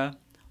Dakota,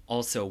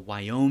 also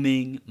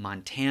Wyoming,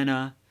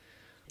 Montana.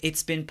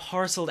 It's been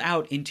parceled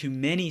out into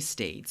many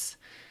states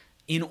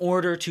in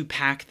order to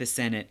pack the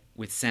Senate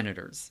with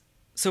senators.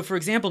 So, for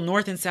example,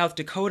 North and South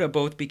Dakota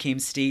both became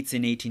states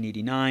in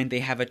 1889.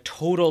 They have a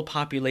total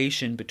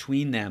population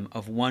between them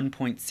of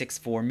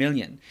 1.64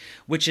 million,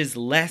 which is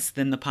less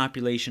than the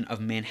population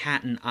of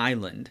Manhattan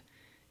Island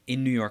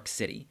in New York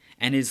City,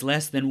 and is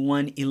less than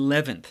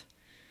 1/11th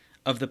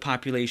of the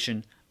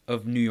population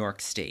of New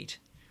York State.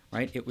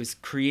 Right? It was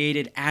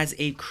created as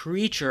a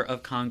creature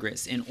of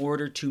Congress in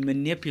order to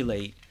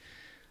manipulate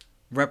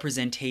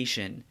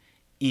representation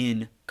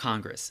in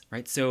Congress.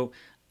 Right? So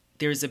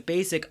there's a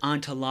basic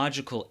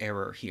ontological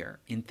error here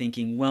in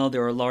thinking, well,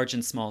 there are large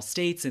and small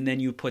states, and then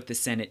you put the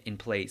Senate in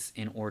place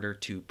in order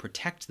to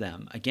protect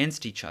them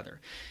against each other.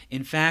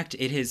 In fact,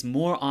 it has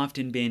more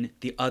often been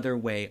the other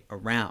way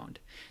around,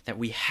 that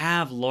we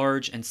have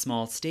large and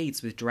small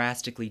states with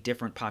drastically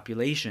different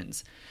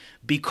populations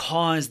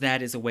because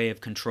that is a way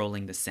of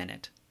controlling the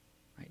Senate.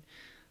 Right?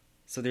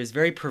 So there's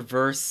very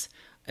perverse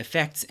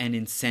effects and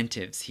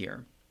incentives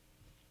here.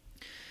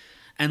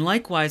 And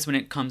likewise, when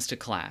it comes to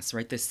class,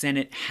 right, the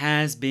Senate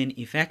has been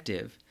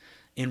effective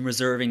in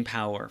reserving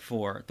power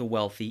for the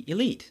wealthy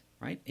elite,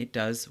 right? It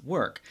does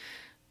work.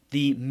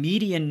 The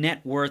median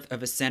net worth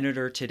of a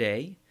senator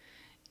today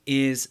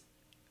is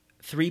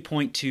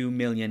 $3.2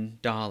 million,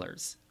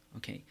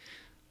 okay?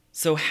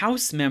 So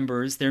House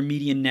members, their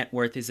median net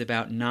worth is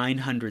about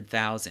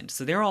 $900,000.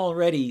 So they're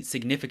already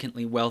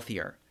significantly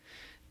wealthier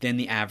than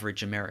the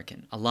average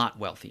American, a lot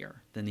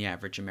wealthier than the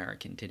average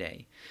American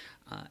today.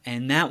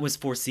 And that was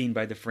foreseen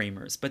by the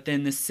framers. But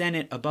then the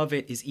Senate above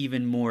it is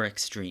even more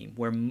extreme,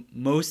 where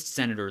most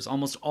senators,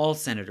 almost all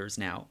senators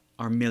now,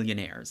 are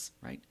millionaires,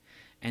 right?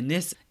 And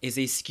this is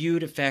a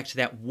skewed effect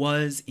that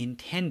was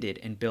intended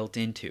and built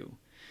into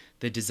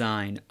the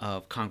design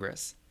of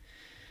Congress.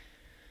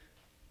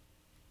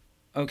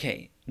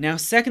 Okay, now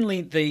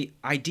secondly, the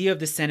idea of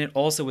the Senate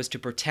also was to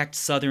protect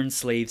southern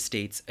slave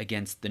states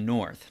against the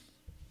North.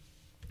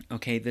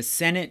 Okay, the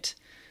Senate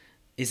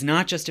is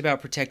not just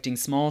about protecting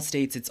small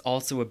states, it's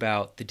also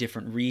about the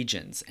different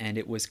regions. And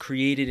it was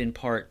created in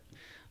part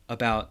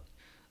about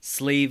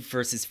slave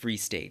versus free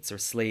states, or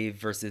slave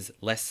versus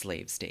less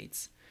slave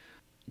states.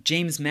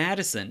 James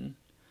Madison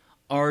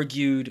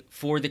argued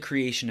for the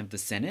creation of the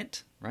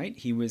Senate, right?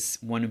 He was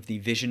one of the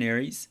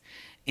visionaries,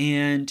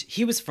 and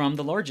he was from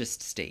the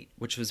largest state,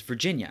 which was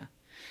Virginia.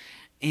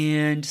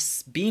 And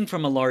being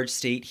from a large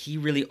state, he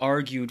really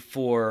argued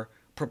for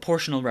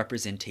proportional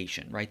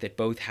representation, right? That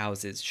both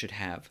houses should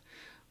have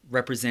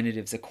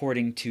representatives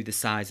according to the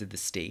size of the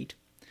state.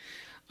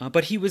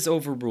 But he was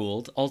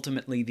overruled.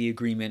 Ultimately, the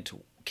agreement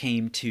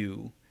came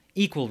to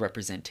equal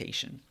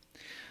representation.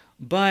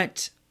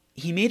 But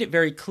he made it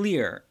very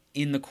clear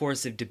in the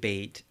course of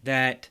debate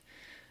that,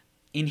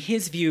 in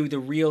his view, the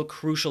real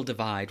crucial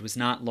divide was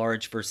not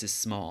large versus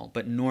small,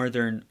 but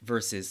northern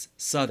versus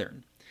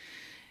southern.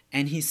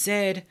 And he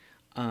said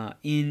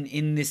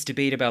in this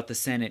debate about the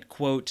Senate,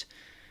 quote,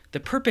 "The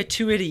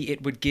perpetuity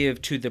it would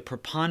give to the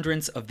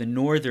preponderance of the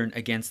northern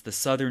against the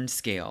southern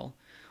scale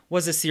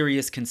was a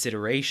serious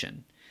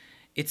consideration.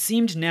 It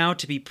seemed now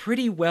to be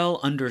pretty well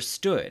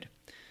understood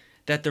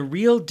that the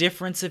real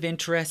difference of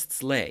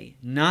interests lay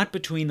not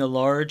between the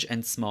large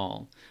and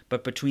small,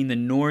 but between the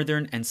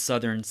northern and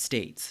southern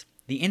states.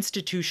 The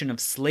institution of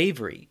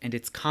slavery and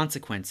its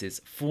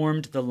consequences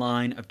formed the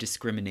line of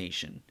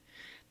discrimination.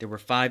 There were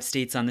 5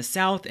 states on the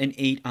south and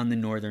 8 on the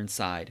northern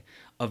side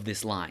of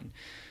this line."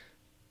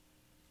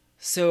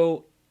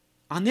 So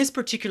on this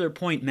particular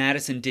point,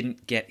 Madison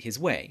didn't get his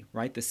way,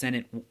 right? The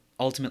Senate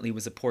ultimately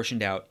was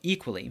apportioned out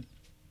equally.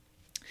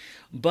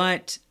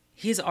 But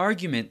his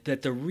argument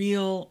that the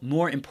real,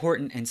 more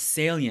important and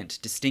salient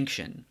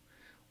distinction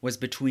was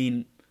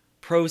between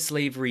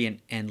pro-slavery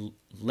and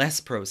less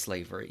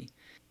pro-slavery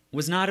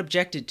was not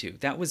objected to.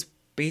 That was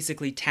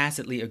basically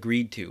tacitly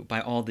agreed to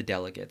by all the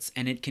delegates,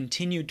 and it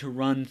continued to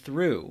run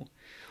through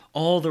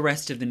all the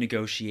rest of the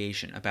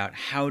negotiation about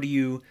how do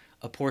you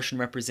apportion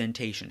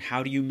representation,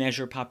 how do you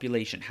measure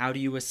population, how do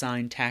you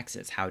assign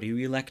taxes, how do you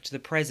elect the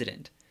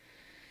president.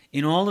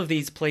 In all of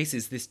these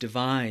places, this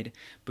divide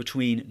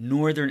between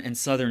northern and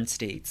southern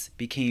states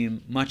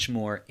became much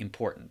more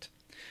important.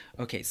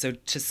 Okay, so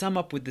to sum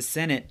up with the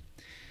Senate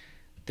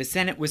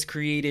was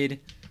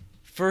created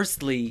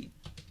firstly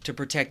to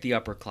protect the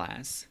upper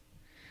class,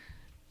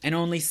 and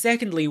only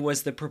secondly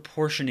was the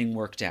proportioning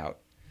worked out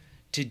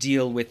to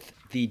deal with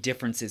the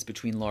differences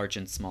between large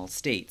and small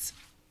states.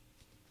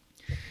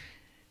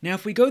 Now,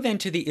 if we go then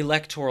to the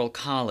Electoral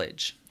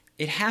College,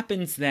 it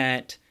happens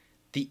that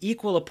the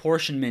equal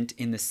apportionment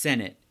in the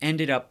Senate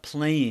ended up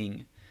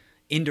playing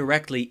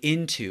indirectly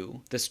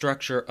into the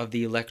structure of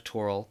the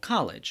Electoral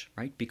College,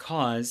 right?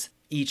 Because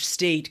each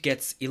state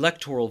gets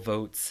electoral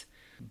votes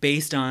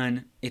based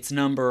on its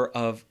number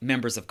of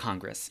members of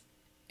Congress.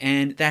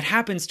 And that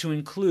happens to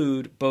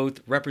include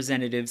both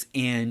representatives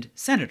and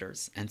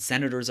senators. And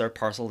senators are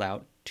parceled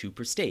out 2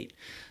 per state.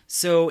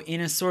 So in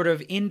a sort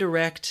of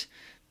indirect,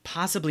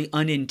 possibly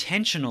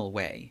unintentional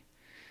way,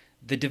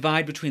 the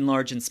divide between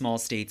large and small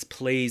states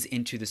plays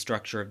into the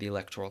structure of the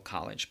Electoral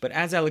College. But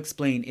as I'll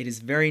explain, it is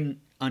very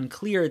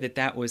unclear that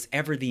that was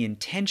ever the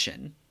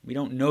intention. We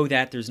don't know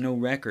that. There's no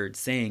record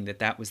saying that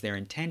that was their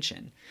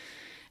intention.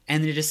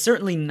 And it is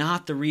certainly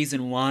not the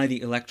reason why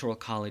the Electoral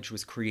College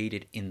was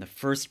created in the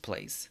first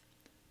place.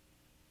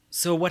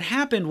 So what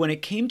happened when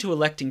it came to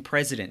electing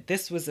president,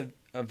 this was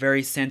a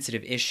very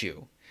sensitive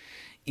issue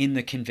in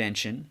the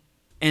convention,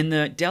 and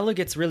the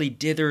delegates really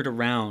dithered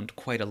around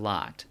quite a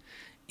lot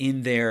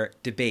in their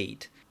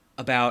debate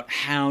about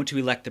how to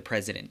elect the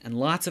president. And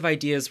lots of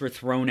ideas were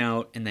thrown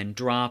out and then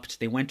dropped.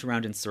 They went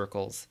around in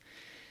circles.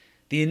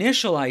 The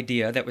initial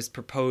idea that was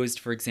proposed,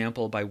 for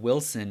example, by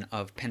Wilson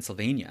of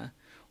Pennsylvania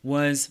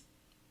was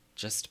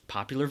just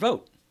popular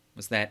vote,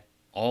 was that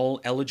all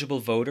eligible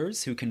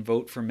voters who can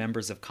vote for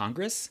members of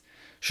Congress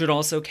should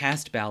also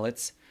cast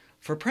ballots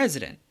for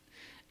president.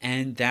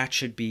 And that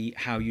should be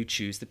how you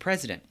choose the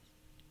president.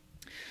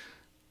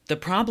 The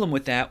problem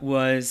with that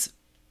was,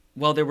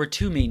 well, there were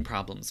 2 main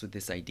problems with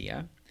this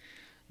idea.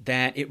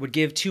 That it would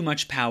give too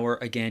much power,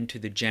 again, to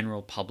the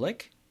general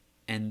public,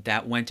 and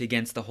that went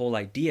against the whole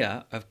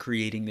idea of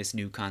creating this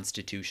new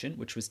constitution,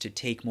 which was to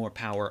take more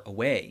power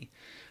away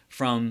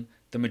from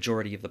the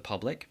majority of the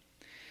public.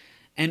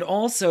 And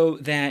also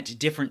that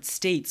different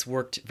states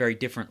worked very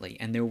differently,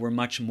 and there were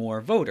much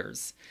more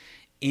voters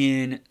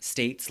in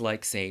states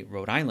like, say,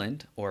 Rhode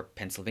Island or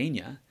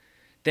Pennsylvania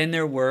than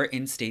there were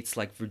in states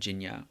like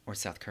Virginia or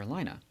South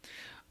Carolina.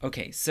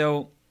 Okay,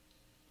 so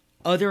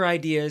other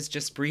ideas,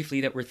 just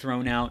briefly, that were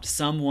thrown out.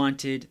 Some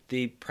wanted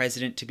the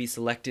president to be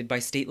selected by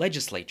state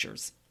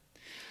legislatures.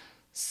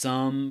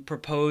 Some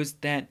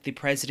proposed that the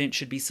president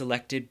should be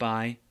selected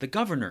by the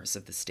governors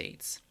of the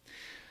states.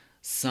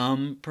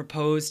 Some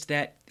proposed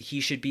that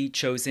he should be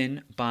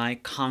chosen by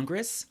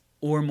Congress,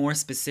 or more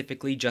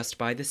specifically, just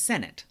by the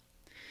Senate.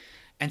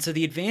 And so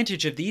the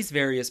advantage of these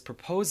various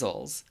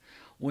proposals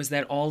was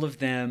that all of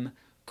them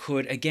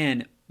could,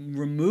 again,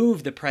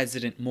 remove the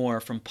president more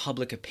from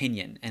public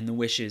opinion and the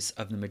wishes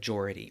of the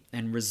majority,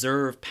 and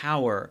reserve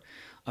power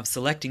of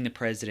selecting the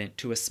president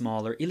to a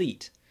smaller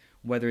elite,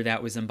 whether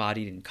that was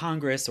embodied in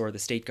Congress or the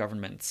state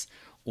governments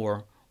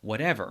or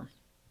whatever.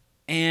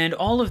 And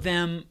all of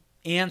them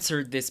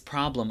answered this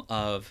problem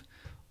of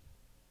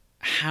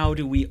how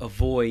do we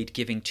avoid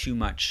giving too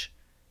much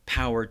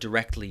power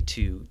directly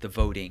to the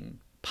voting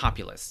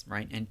populace,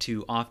 right? And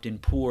to often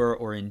poor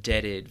or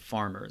indebted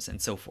farmers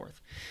and so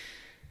forth.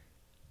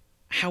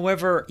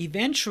 However,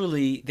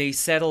 eventually they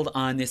settled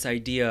on this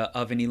idea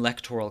of an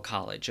electoral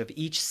college, of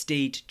each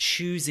state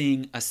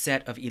choosing a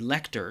set of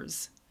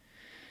electors,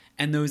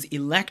 and those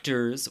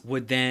electors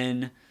would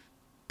then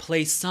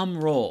play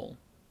some role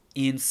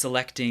in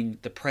selecting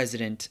the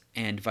president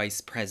and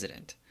vice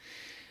president.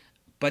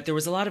 But there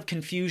was a lot of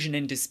confusion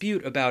and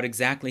dispute about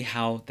exactly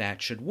how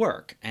that should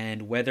work,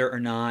 and whether or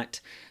not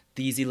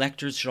these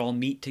electors should all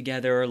meet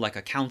together like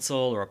a council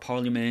or a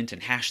parliament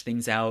and hash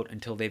things out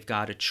until they've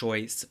got a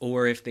choice,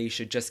 or if they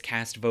should just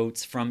cast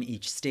votes from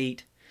each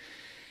state.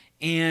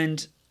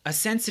 And a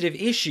sensitive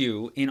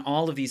issue in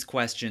all of these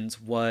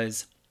questions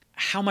was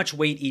how much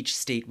weight each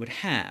state would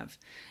have.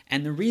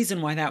 And the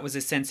reason why that was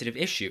a sensitive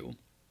issue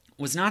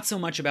was not so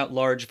much about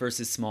large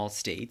versus small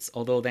states,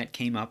 although that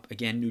came up,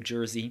 again, New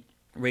Jersey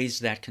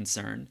raised that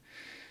concern.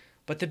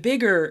 But the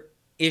bigger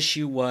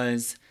issue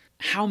was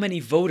how many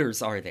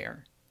voters are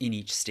there in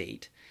each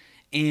state,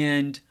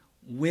 and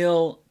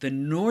will the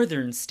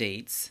northern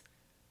states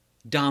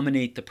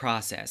dominate the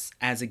process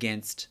as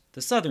against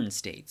the southern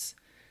states?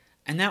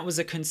 And that was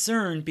a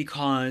concern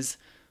because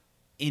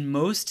in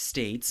most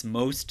states,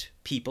 most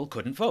people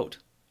couldn't vote.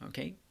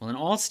 Okay? Well, in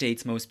all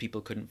states, most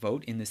people couldn't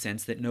vote in the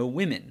sense that no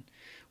women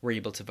were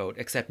able to vote,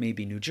 except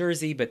maybe New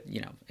Jersey, but,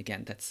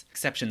 again, that's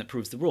exception that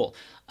proves the rule.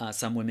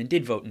 Some women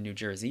did vote in New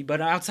Jersey,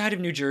 but outside of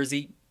New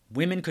Jersey,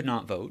 women could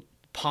not vote.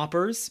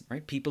 Paupers,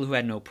 right, people who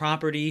had no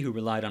property, who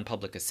relied on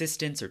public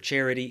assistance or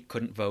charity,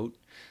 couldn't vote,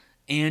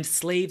 and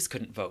slaves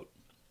couldn't vote.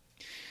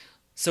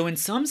 So in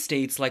some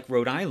states like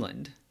Rhode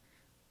Island,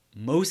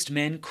 most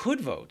men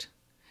could vote,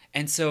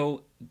 and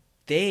so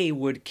they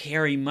would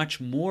carry much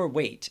more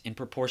weight in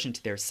proportion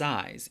to their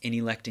size in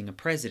electing a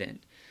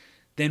president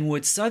than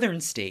would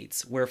southern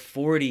states where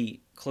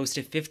 40, close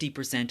to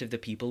 50% of the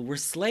people were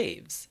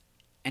slaves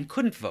and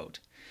couldn't vote.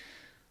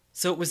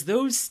 So it was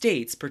those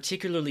states,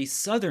 particularly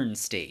southern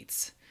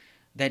states,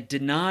 that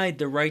denied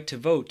the right to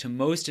vote to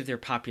most of their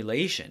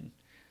population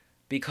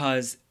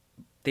because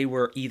they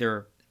were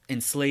either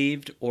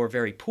enslaved or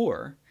very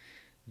poor.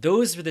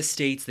 Those were the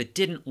states that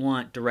didn't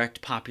want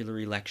direct popular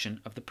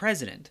election of the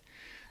president.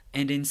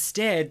 And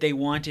instead, they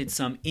wanted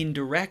some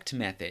indirect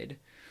method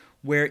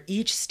where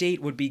each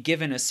state would be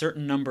given a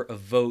certain number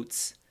of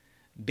votes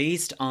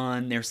based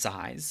on their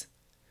size,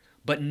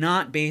 but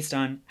not based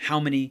on how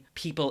many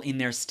people in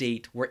their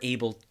state were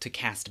able to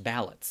cast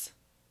ballots.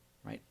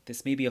 Right?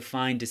 This may be a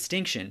fine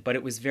distinction, but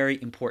it was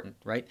very important,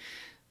 right?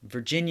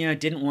 Virginia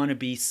didn't want to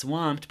be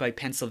swamped by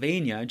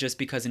Pennsylvania just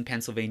because in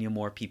Pennsylvania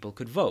more people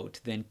could vote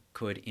than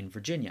could in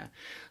Virginia.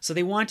 So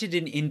they wanted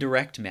an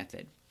indirect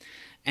method.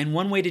 And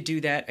one way to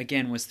do that,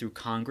 again, was through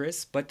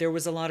Congress, but there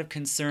was a lot of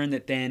concern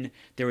that then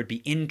there would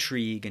be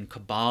intrigue and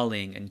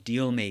caballing and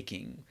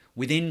deal-making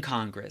within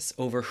Congress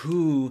over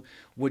who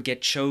would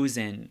get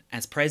chosen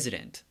as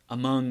president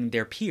among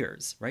their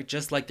peers, right?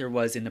 Just like there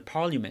was in the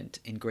Parliament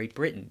in Great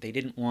Britain. They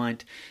didn't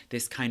want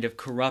this kind of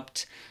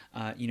corrupt,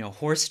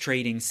 horse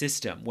trading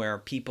system where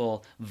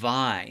people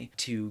vie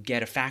to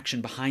get a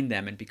faction behind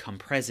them and become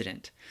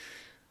president.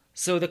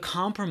 So the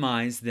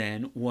compromise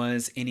then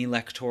was an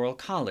electoral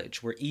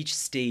college where each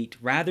state,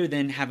 rather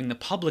than having the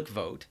public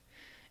vote,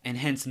 and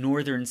hence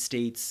northern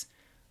states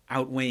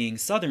outweighing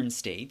southern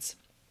states,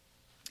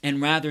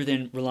 and rather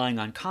than relying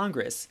on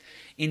Congress,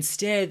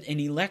 instead an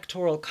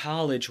electoral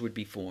college would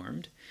be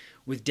formed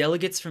with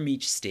delegates from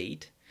each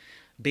state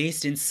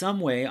based in some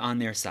way on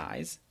their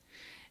size,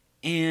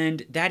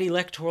 and that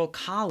electoral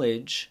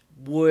college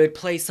would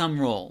play some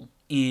role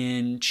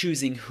in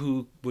choosing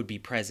who would be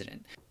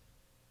president.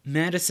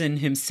 Madison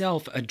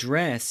himself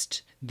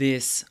addressed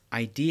this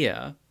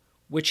idea,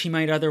 which he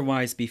might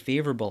otherwise be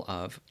favorable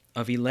of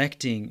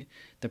electing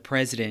the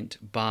president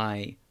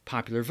by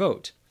popular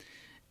vote.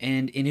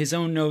 And in his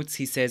own notes,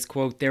 he says,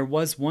 quote, "There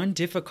was one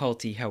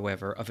difficulty,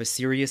 however, of a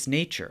serious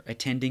nature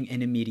attending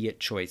an immediate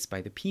choice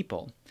by the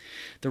people.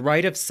 The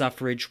right of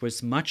suffrage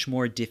was much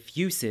more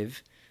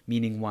diffusive,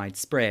 meaning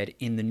widespread,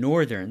 in the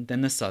northern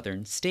than the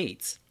southern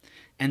states,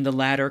 and the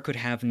latter could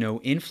have no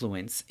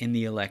influence in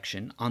the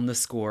election on the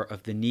score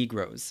of the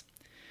Negroes.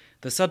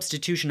 The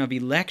substitution of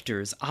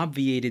electors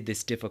obviated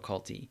this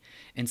difficulty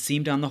and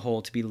seemed on the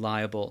whole to be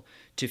liable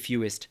to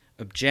fewest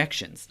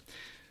objections."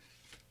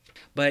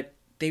 But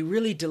they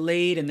really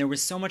delayed, and there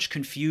was so much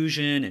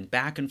confusion and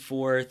back and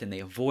forth, and they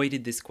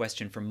avoided this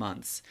question for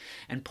months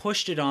and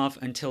pushed it off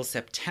until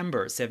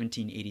September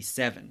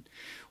 1787,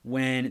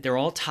 when they're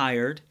all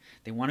tired,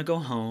 they want to go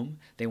home,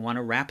 they want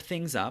to wrap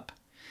things up,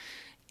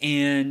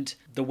 and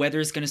the weather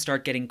is going to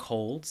start getting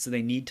cold, so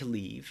they need to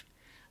leave.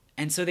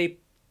 And so they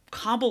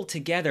cobbled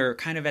together,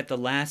 kind of at the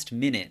last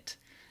minute,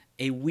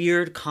 a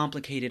weird,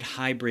 complicated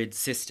hybrid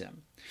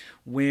system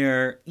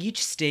where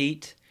each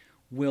state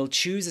will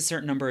choose a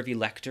certain number of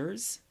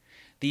electors.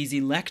 These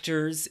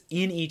electors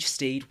in each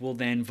state will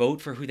then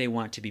vote for who they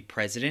want to be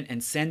president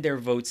and send their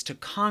votes to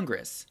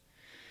Congress.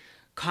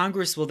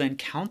 Congress will then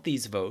count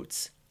these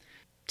votes,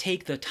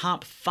 take the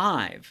top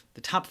five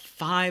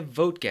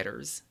vote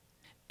getters,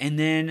 and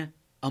then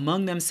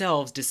among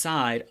themselves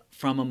decide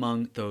from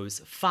among those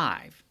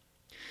five.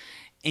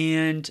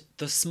 And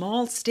the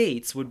small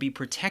states would be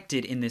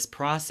protected in this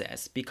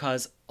process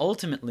because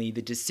ultimately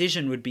the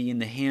decision would be in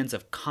the hands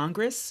of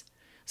Congress,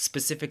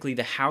 specifically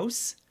the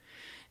House.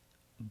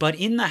 But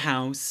in the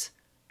House,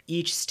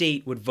 each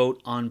state would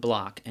vote en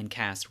bloc and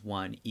cast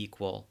one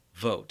equal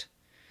vote.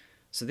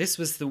 So this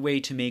was the way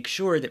to make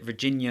sure that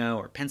Virginia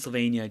or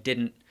Pennsylvania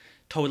didn't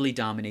totally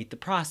dominate the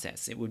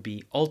process. It would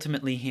be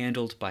ultimately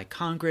handled by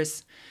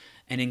Congress,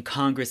 and in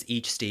Congress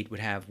each state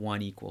would have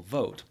one equal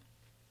vote.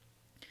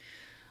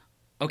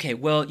 Okay,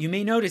 well, you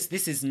may notice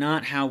this is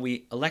not how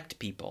we elect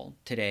people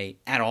today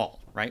at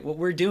all, right? What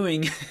we're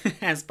doing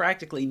has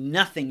practically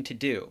nothing to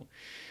do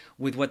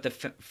with what the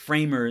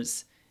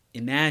framers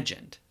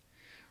imagined,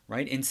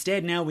 right?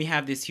 Instead, now we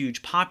have this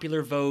huge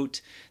popular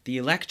vote. The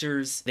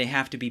electors, they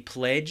have to be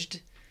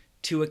pledged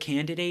to a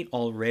candidate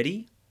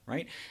already,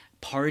 right?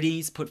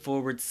 Parties put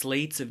forward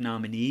slates of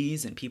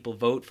nominees and people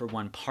vote for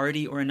one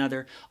party or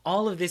another.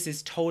 All of this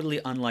is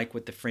totally unlike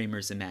what the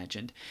framers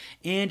imagined,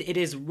 and it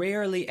is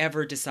rarely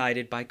ever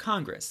decided by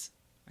Congress.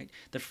 Right?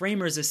 The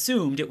framers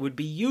assumed it would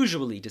be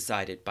usually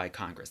decided by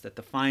Congress, that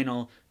the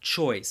final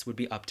choice would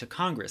be up to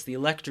Congress. The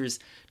electors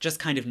just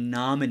kind of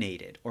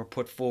nominated or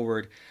put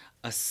forward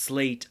a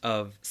slate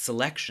of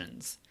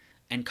selections,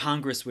 and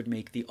Congress would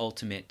make the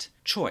ultimate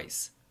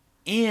choice.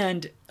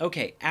 And,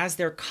 okay, as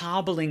they're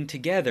cobbling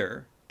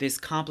together this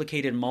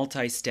complicated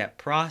multi-step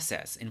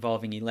process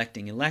involving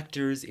electing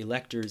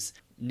electors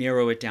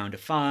narrow it down to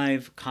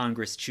 5,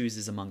 Congress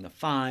chooses among the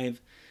 5.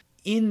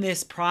 In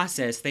this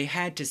process, they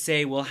had to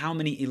say, well, how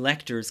many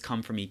electors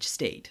come from each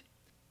state?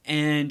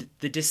 And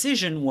the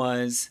decision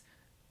was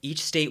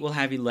each state will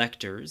have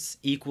electors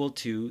equal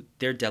to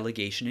their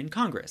delegation in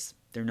Congress,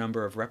 their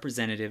number of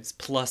representatives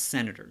plus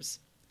senators.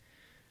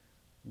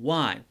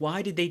 Why?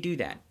 Why did they do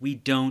that? We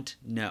don't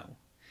know.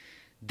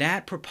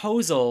 That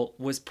proposal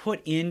was put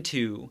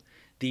into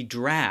the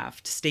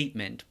draft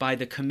statement by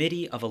the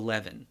Committee of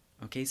 11.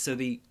 Okay, so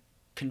the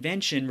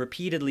convention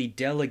repeatedly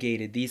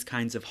delegated these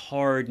kinds of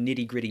hard,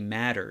 nitty-gritty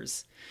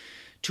matters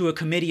to a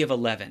Committee of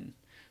 11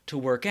 to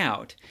work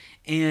out.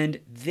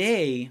 And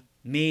they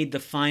made the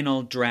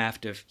final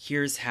draft of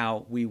here's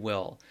how we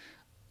will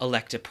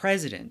elect a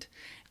president.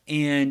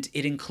 And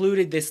it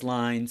included this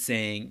line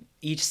saying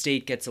each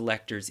state gets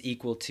electors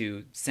equal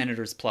to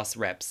senators plus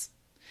reps.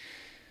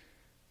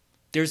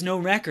 There's no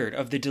record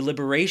of the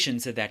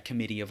deliberations of that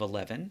Committee of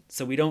 11,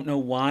 so we don't know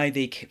why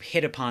they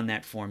hit upon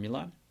that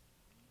formula.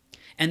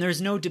 And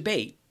there's no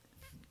debate.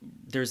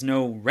 There's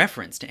no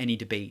reference to any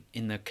debate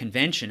in the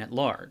convention at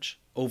large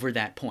over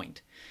that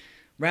point.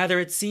 Rather,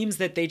 it seems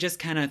that they just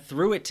kind of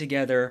threw it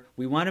together.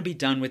 We want to be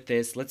done with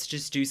this. Let's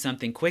just do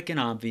something quick and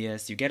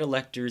obvious. You get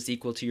electors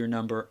equal to your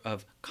number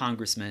of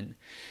congressmen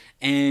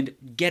and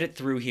get it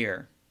through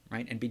here,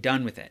 right? And be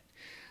done with it.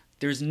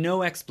 There's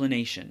no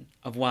explanation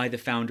of why the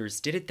founders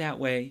did it that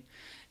way.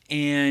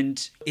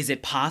 And is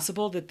it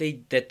possible that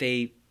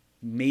they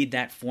made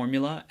that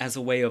formula as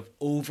a way of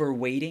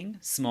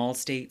overweighting small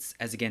states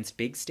as against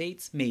big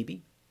states?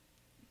 Maybe.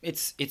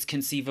 It's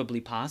conceivably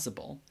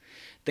possible.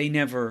 They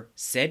never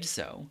said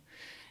so.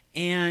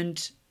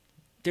 And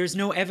there's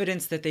no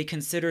evidence that they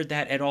considered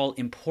that at all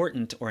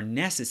important or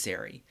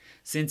necessary,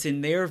 since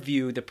in their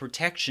view, the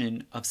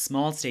protection of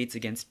small states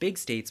against big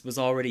states was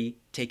already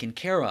taken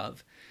care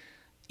of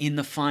in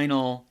the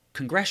final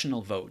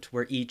congressional vote,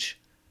 where each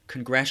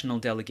congressional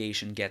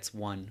delegation gets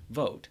one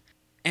vote.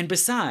 And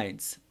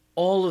besides,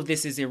 all of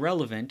this is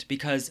irrelevant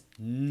because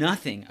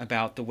nothing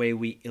about the way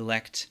we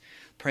elect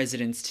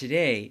presidents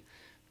today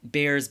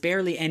bears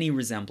barely any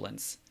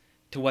resemblance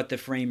to what the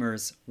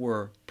framers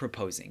were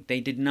proposing.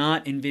 They did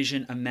not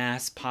envision a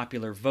mass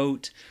popular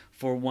vote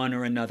for one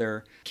or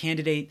another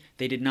candidate.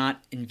 They did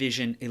not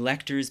envision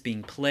electors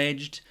being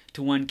pledged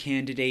to one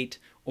candidate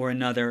or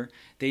another.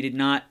 They did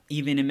not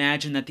even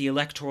imagine that the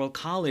Electoral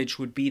College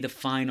would be the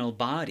final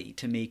body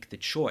to make the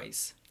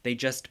choice. They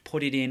just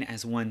put it in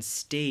as one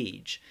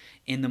stage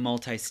in the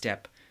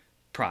multi-step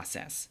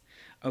process.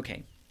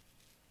 Okay.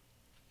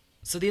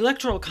 So the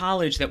Electoral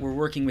College that we're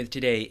working with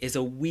today is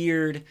a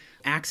weird,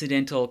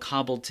 accidental,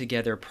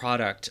 cobbled-together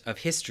product of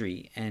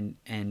history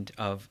and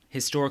of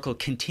historical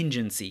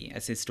contingency,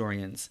 as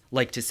historians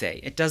like to say.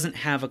 It doesn't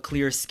have a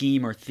clear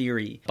scheme or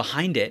theory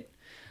behind it,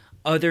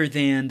 other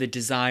than the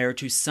desire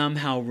to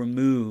somehow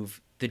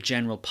remove the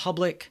general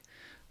public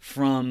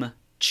from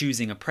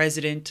choosing a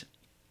president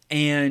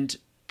and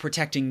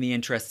protecting the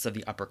interests of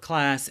the upper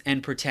class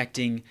and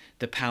protecting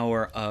the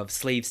power of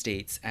slave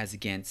states as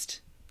against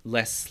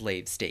less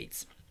slave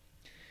states.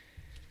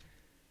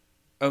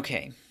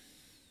 Okay.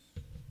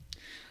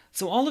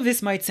 So all of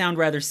this might sound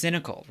rather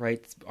cynical,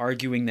 right?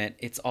 Arguing that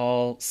it's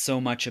all so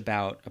much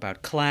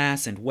about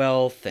class and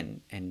wealth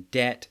and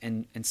debt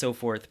and so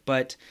forth.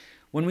 But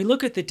when we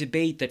look at the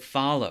debate that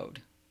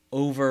followed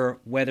over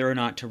whether or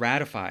not to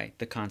ratify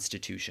the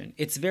Constitution,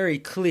 it's very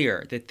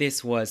clear that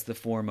this was the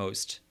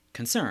foremost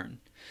concern.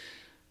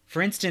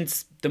 For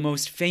instance, the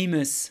most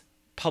famous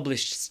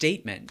published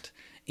statement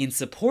in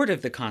support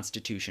of the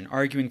Constitution,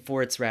 arguing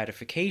for its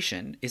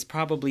ratification, is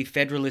probably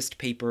Federalist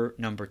Paper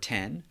number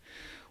 10,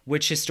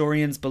 which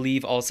historians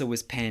believe also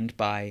was penned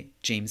by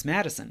James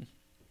Madison.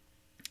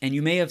 And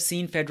you may have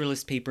seen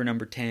Federalist Paper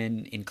number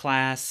 10 in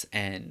class,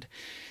 and,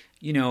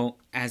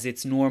 as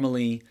it's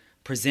normally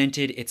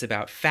presented, it's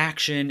about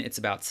faction, it's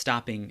about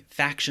stopping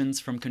factions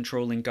from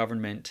controlling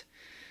government,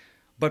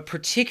 but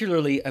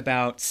particularly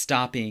about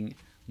stopping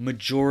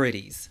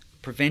majorities,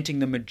 preventing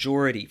the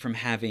majority from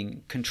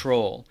having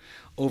control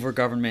over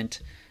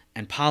government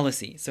and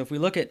policy. So if we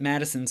look at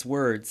Madison's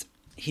words,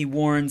 he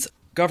warns,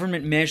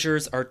 government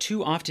measures are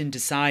too often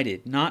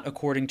decided not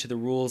according to the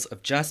rules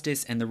of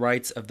justice and the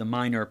rights of the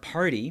minor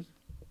party.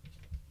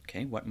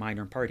 Okay, what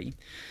minor party?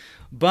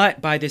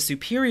 But by the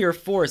superior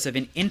force of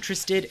an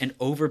interested and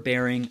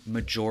overbearing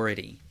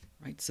majority.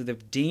 Right? So the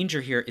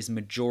danger here is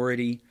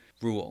majority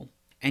rule.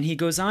 And he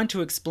goes on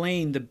to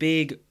explain the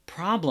big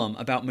problem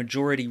about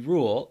majority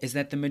rule is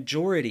that the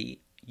majority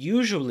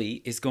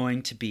usually is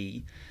going to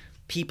be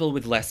people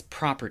with less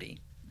property,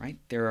 right?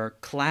 There are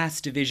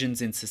class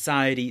divisions in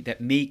society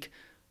that make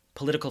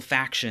political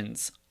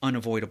factions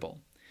unavoidable.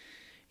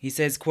 He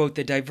says, quote,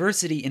 the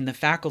diversity in the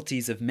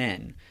faculties of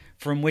men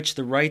from which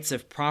the rights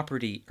of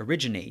property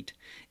originate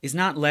is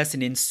not less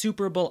an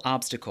insuperable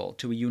obstacle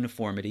to a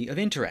uniformity of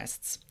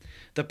interests.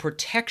 The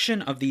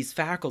protection of these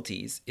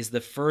faculties is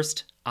the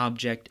first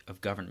object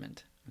of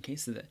government. Okay,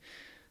 so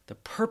the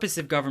purpose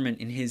of government,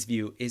 in his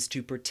view, is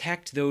to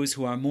protect those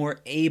who are more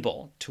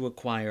able to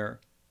acquire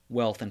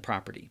wealth and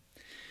property.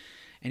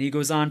 And he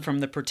goes on, from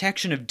the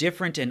protection of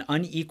different and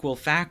unequal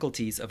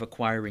faculties of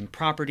acquiring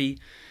property,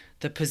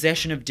 the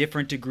possession of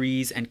different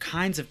degrees and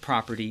kinds of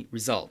property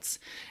results,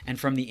 and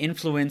from the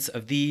influence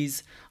of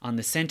these on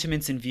the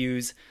sentiments and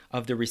views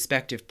of the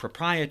respective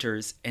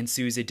proprietors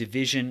ensues a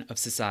division of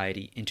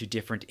society into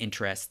different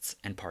interests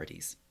and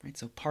parties. Right?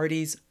 So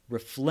parties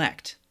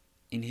reflect,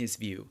 in his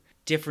view,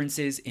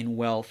 differences in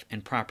wealth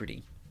and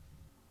property.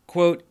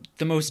 Quote,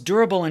 the most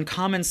durable and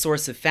common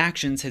source of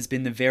factions has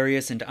been the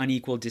various and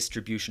unequal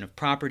distribution of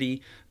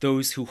property.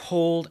 Those who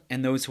hold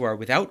and those who are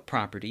without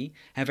property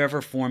have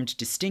ever formed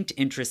distinct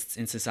interests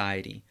in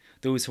society.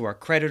 Those who are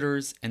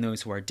creditors and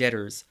those who are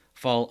debtors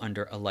fall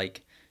under a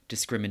like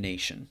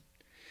discrimination.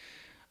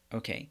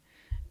 Okay,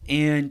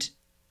 and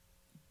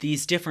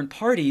these different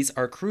parties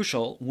are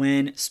crucial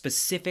when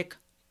specific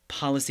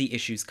policy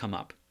issues come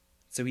up.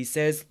 So he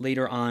says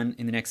later on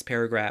in the next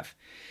paragraph,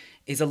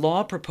 is a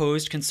law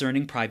proposed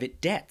concerning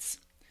private debts.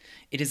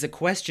 It is a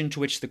question to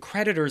which the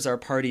creditors are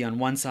party on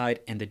one side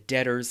and the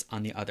debtors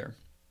on the other.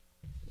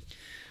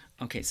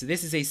 Okay, so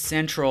this is a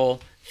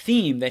central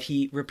theme that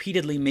he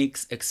repeatedly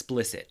makes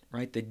explicit,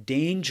 right? The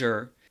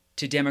danger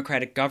to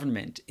democratic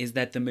government is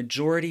that the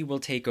majority will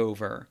take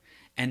over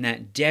and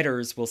that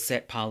debtors will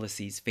set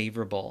policies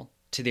favorable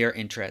to their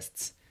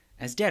interests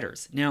as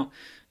debtors. Now,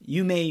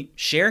 you may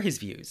share his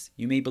views.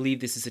 You may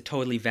believe this is a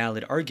totally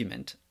valid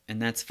argument,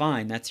 and that's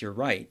fine, that's your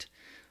right.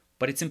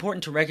 But it's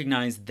important to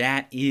recognize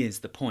that is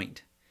the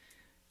point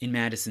in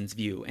Madison's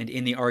view and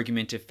in the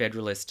argument of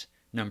Federalist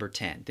number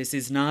 10. This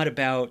is not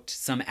about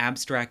some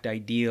abstract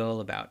ideal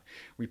about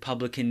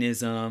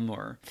republicanism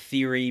or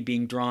theory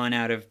being drawn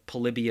out of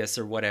Polybius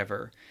or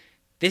whatever.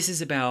 This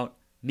is about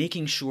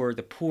making sure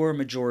the poor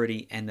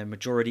majority and the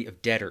majority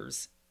of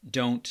debtors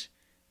don't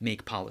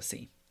make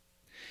policy.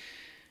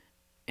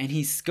 And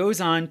he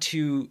goes on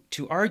to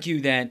argue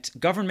that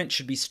government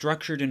should be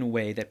structured in a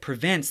way that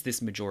prevents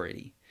this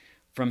majority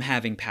from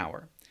having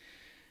power.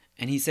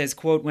 And he says,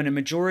 quote, "When a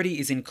majority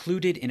is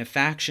included in a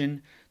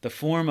faction, the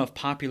form of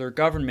popular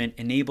government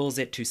enables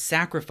it to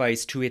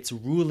sacrifice to its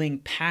ruling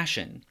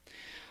passion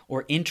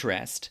or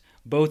interest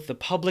both the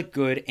public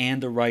good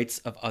and the rights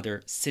of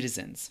other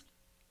citizens.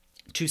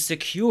 To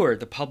secure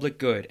the public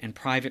good and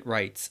private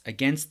rights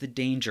against the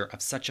danger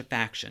of such a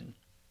faction,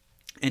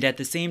 and at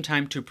the same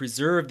time to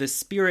preserve the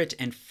spirit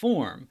and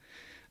form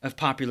of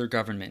popular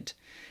government,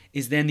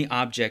 is then the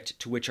object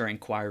to which our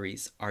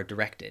inquiries are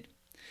directed."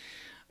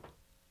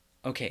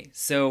 Okay,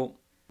 so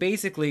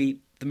basically,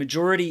 the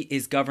majority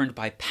is governed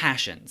by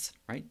passions,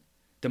 right?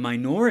 The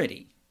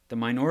minority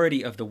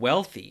of the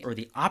wealthy or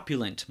the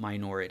opulent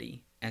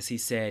minority, as he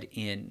said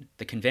in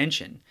the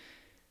convention,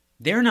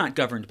 they're not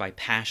governed by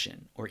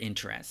passion or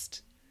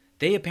interest.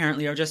 They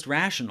apparently are just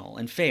rational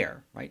and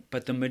fair, right?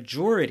 But the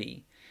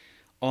majority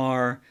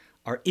are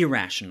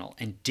irrational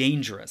and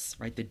dangerous,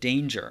 right? The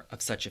danger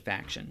of such a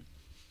faction.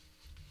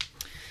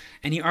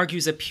 And he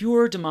argues a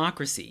pure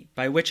democracy,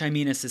 by which I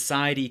mean a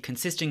society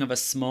consisting of a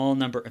small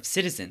number of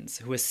citizens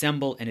who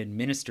assemble and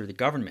administer the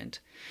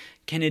government,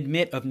 can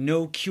admit of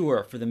no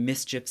cure for the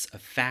mischiefs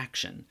of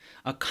faction.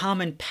 A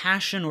common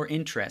passion or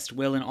interest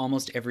will in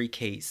almost every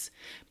case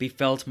be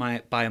felt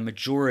by a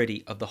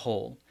majority of the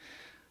whole.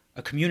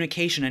 A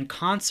communication and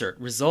concert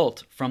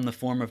result from the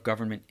form of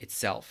government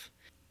itself.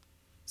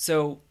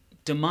 So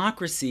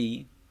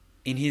democracy,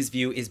 in his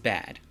view, is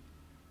bad,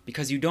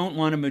 because you don't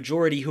want a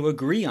majority who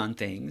agree on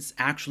things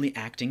actually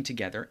acting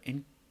together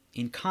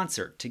in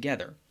concert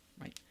together,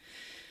 right?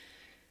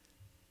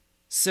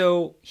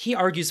 So he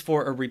argues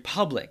for a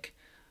republic,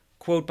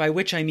 quote, "by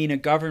which I mean a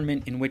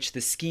government in which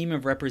the scheme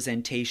of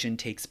representation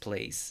takes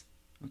place."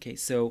 Okay,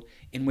 so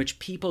in which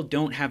people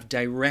don't have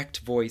direct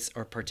voice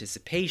or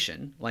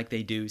participation, like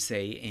they do,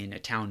 say, in a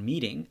town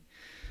meeting,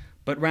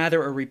 but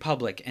rather a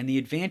republic. And the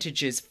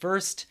advantage is,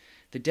 first,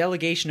 the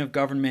delegation of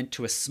government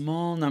to a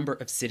small number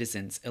of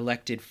citizens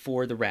elected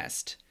for the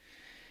rest.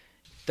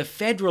 The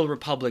federal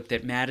republic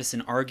that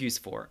Madison argues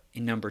for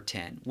in number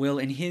 10 will,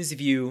 in his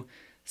view,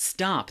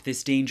 stop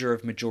this danger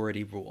of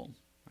majority rule,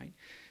 right?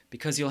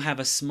 Because you'll have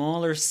a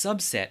smaller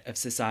subset of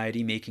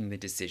society making the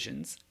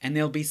decisions, and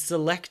they'll be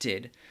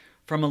selected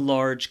from a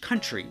large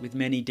country with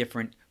many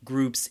different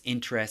groups,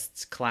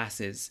 interests,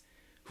 classes,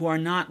 who are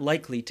not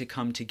likely to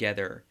come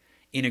together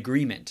in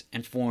agreement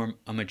and form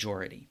a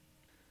majority.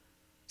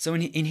 So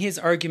in his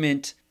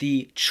argument,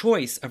 the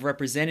choice of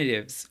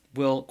representatives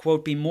will,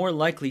 quote, "be more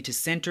likely to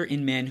center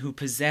in men who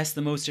possess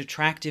the most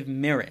attractive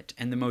merit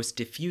and the most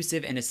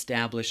diffusive and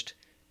established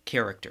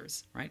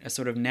characters," right? A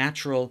sort of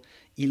natural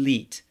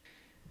elite.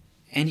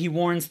 And he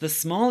warns the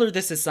smaller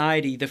the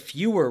society, the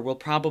fewer will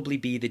probably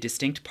be the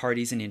distinct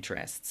parties and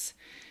interests.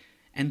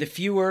 And the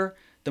fewer,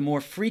 the more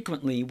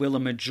frequently will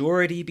a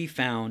majority be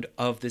found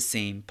of the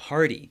same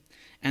party.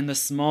 And the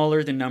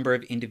smaller the number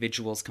of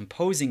individuals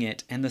composing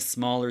it, and the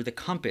smaller the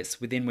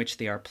compass within which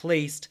they are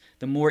placed,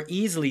 the more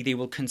easily they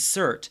will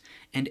concert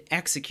and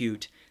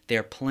execute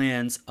their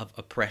plans of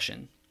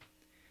oppression.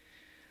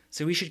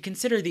 So we should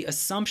consider the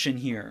assumption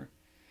here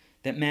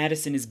that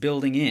Madison is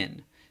building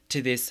in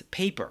to this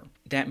paper,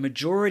 that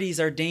majorities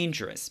are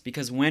dangerous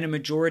because when a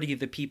majority of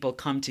the people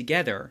come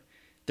together,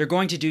 they're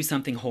going to do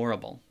something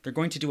horrible. They're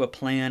going to do a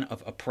plan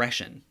of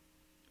oppression,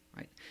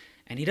 right?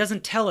 And he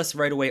doesn't tell us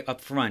right away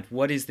up front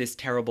what is this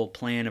terrible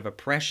plan of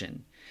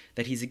oppression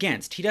that he's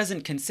against. He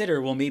doesn't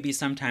consider, well, maybe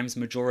sometimes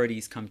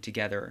majorities come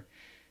together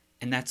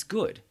and that's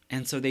good.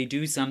 And so they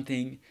do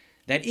something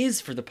that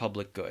is for the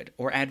public good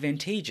or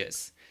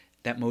advantageous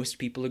that most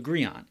people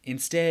agree on.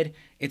 Instead,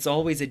 it's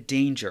always a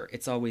danger.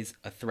 It's always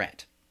a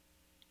threat.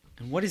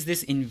 And what is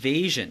this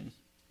invasion?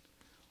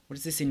 What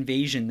is this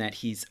invasion that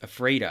he's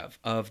afraid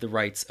of the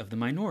rights of the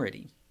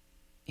minority?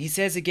 He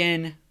says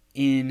again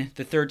in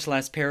the third to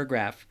last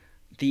paragraph,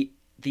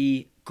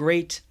 the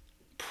great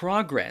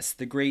progress,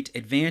 the great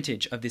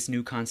advantage of this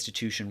new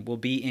constitution will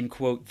be in,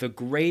 quote, "the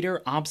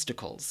greater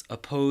obstacles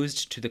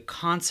opposed to the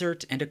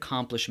concert and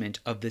accomplishment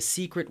of the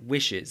secret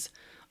wishes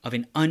of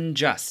an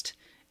unjust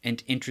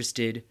and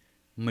interested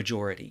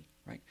majority."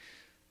 right?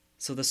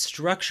 So the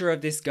structure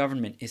of this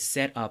government is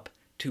set up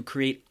to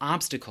create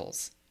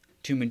obstacles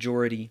to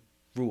majority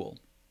rule.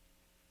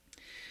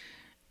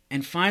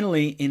 And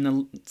finally, in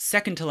the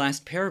second to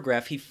last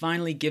paragraph, he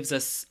finally gives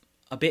us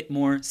a bit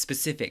more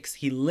specifics.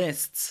 He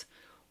lists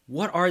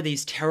what are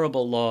these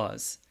terrible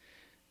laws,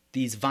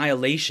 these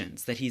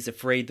violations that he's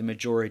afraid the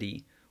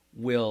majority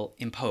will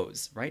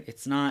impose, right?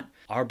 It's not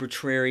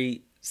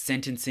arbitrary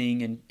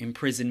sentencing and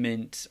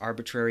imprisonment,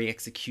 arbitrary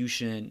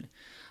execution.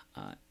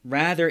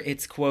 Rather,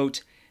 it's,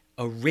 quote,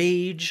 a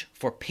rage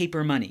for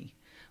paper money,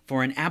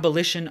 for an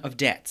abolition of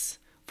debts,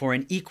 for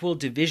an equal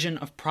division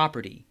of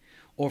property,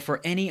 or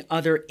for any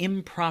other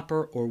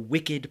improper or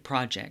wicked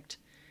project,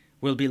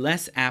 will be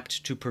less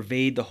apt to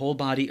pervade the whole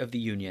body of the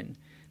Union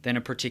than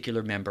a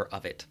particular member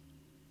of it.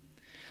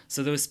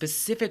 So those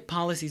specific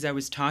policies I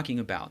was talking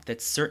about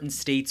that certain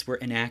states were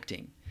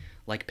enacting,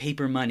 like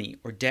paper money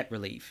or debt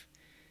relief,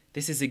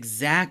 this is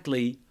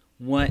exactly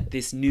what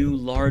this new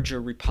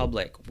larger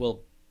republic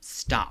will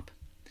stop.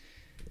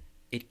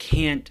 It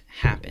can't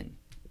happen.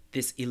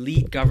 This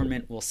elite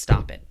government will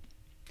stop it.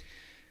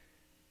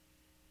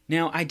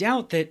 Now, I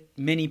doubt that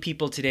many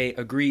people today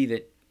agree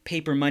that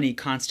paper money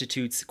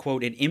constitutes,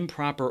 quote, an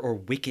improper or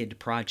wicked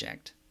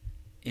project,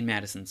 in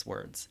Madison's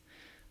words.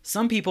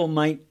 Some people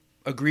might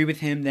agree with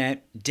him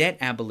that debt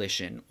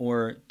abolition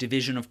or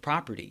division of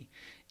property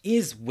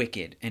is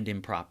wicked and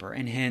improper,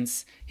 and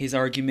hence his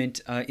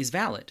argument is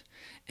valid.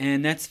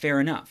 And that's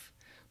fair enough.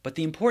 But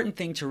the important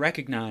thing to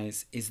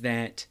recognize is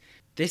that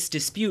this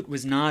dispute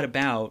was not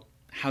about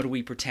how do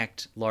we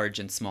protect large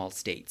and small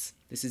states.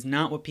 This is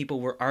not what people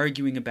were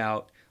arguing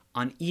about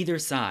on either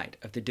side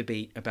of the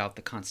debate about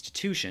the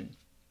Constitution.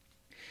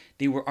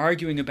 They were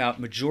arguing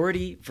about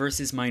majority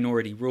versus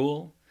minority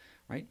rule,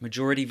 right?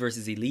 Majority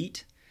versus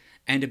elite,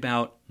 and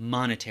about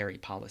monetary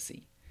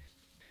policy.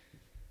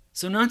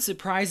 So not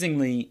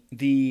surprisingly,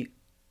 the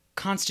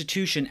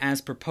Constitution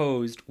as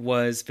proposed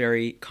was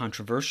very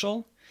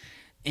controversial,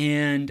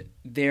 and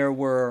there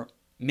were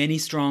many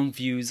strong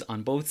views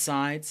on both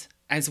sides,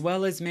 as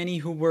well as many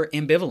who were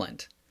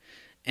ambivalent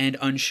and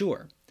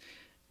unsure.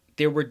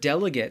 There were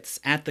delegates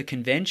at the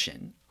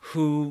convention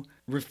who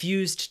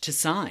refused to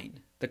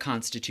sign the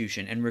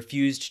Constitution and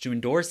refused to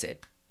endorse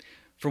it.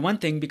 For one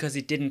thing, because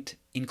it didn't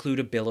include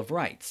a Bill of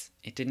Rights.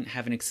 It didn't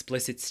have an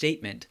explicit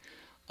statement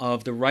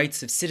of the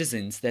rights of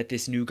citizens that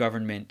this new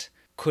government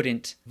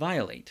couldn't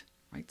violate.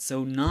 Right?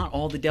 So not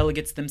all the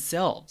delegates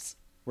themselves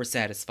were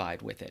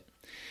satisfied with it.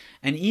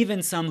 And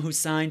even some who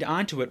signed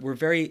onto it were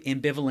very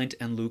ambivalent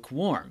and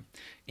lukewarm,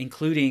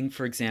 including,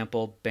 for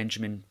example,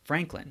 Benjamin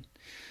Franklin.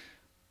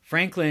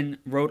 Franklin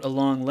wrote a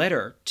long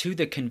letter to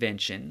the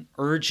convention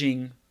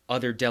urging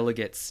other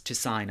delegates to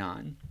sign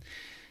on.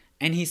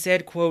 And he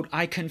said, quote,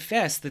 I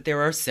confess that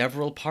there are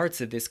several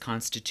parts of this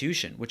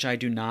Constitution which I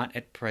do not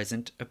at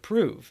present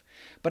approve,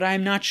 but I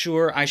am not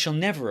sure I shall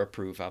never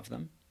approve of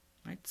them.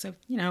 Right? So,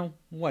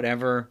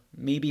 whatever,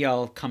 maybe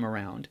I'll come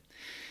around.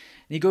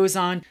 And he goes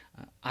on,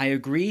 I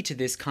agree to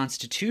this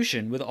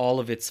Constitution with all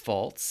of its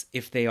faults,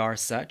 if they are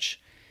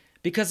such,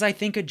 because I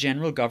think a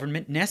general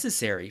government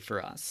necessary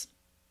for us.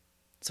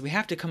 So we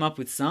have to come up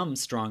with some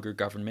stronger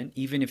government,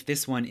 even if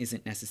this one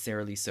isn't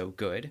necessarily so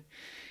good.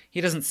 He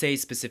doesn't say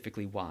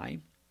specifically why.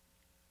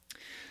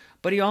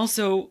 But he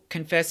also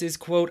confesses,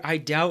 quote, I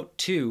doubt,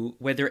 too,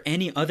 whether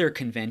any other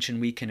convention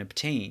we can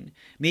obtain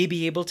may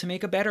be able to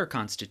make a better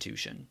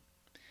constitution.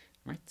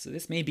 Right? So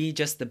this may be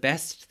just the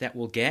best that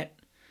we'll get,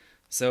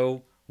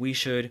 so we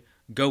should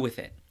go with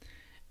it.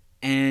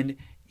 And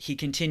he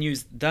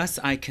continues, thus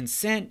I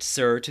consent,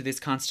 sir, to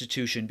this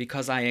constitution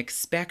because I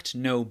expect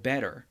no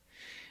better.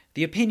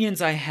 The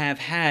opinions I have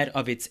had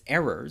of its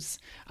errors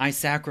I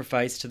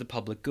sacrifice to the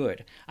public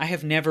good. I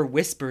have never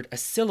whispered a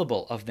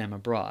syllable of them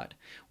abroad.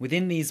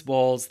 Within these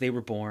walls they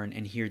were born,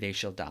 and here they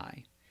shall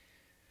die.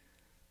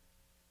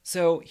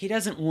 So he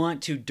doesn't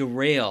want to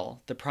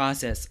derail the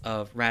process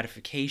of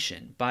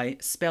ratification by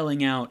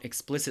spelling out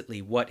explicitly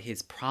what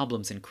his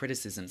problems and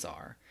criticisms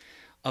are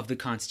of the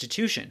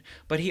Constitution,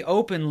 but he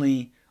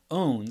openly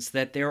owns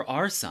that there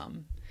are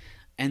some,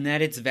 and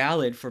that it's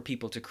valid for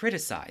people to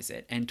criticize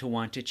it and to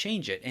want to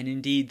change it. And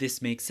indeed,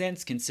 this makes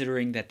sense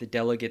considering that the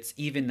delegates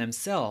even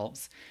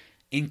themselves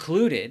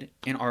included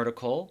an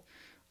Article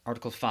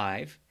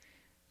 5,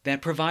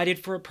 that provided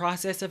for a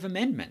process of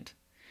amendment.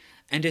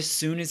 And as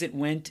soon as it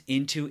went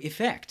into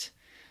effect,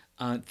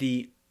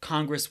 the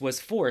Congress was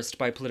forced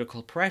by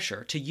political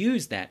pressure to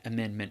use that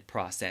amendment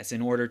process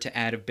in order to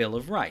add a Bill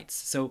of Rights.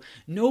 So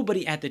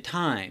nobody at the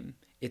time,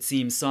 it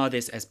seems, saw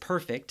this as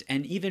perfect,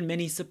 and even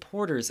many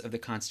supporters of the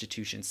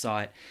Constitution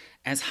saw it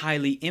as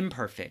highly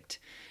imperfect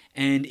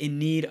and in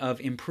need of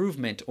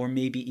improvement or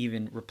maybe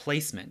even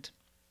replacement.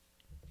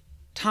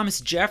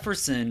 Thomas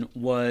Jefferson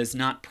was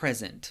not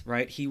present,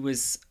 right? He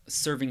was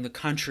serving the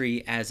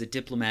country as a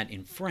diplomat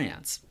in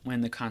France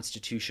when the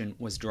Constitution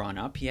was drawn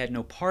up. He had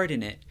no part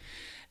in it.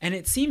 And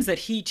it seems that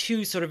he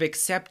too sort of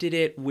accepted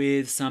it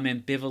with some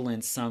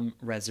ambivalence, some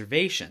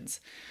reservations.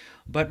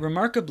 But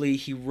remarkably,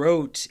 he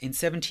wrote, in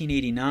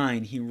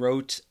 1789, he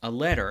wrote a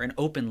letter, an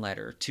open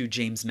letter, to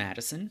James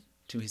Madison,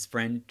 to his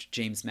friend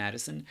James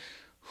Madison,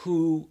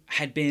 who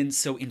had been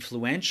so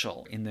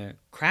influential in the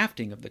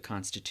crafting of the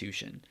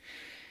Constitution.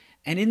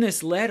 And in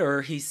this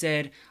letter, he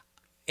said,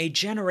 a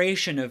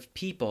generation of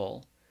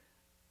people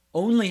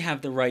only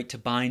have the right to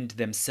bind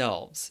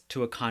themselves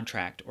to a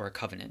contract or a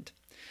covenant,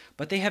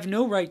 but they have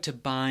no right to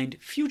bind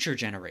future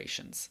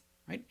generations.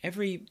 Right?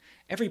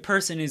 Every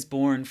person is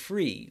born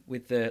free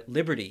with the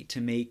liberty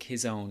to make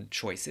his own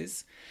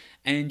choices,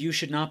 and you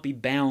should not be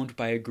bound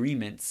by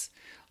agreements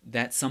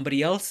that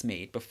somebody else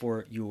made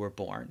before you were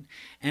born.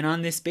 And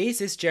on this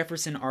basis,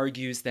 Jefferson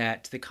argues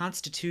that the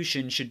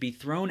Constitution should be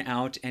thrown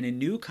out and a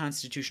new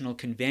constitutional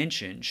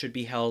convention should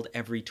be held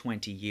every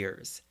 20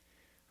 years.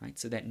 Right?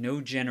 So that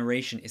no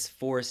generation is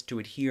forced to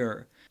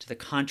adhere to the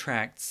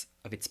contracts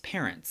of its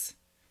parents.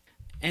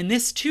 And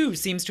this, too,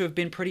 seems to have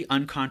been pretty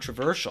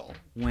uncontroversial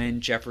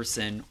when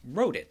Jefferson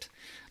wrote it.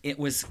 It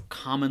was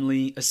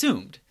commonly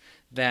assumed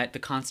that the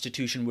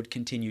Constitution would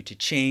continue to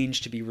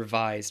change, to be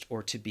revised,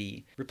 or to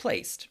be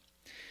replaced.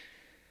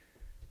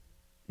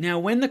 Now,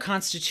 when the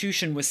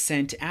Constitution was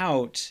sent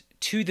out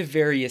to the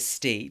various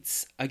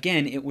states,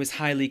 again, it was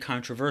highly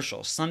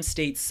controversial. Some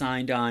states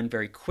signed on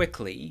very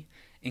quickly,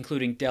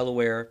 including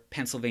Delaware,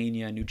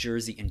 Pennsylvania, New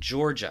Jersey, and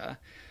Georgia,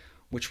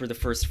 which were the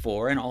first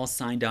four, and all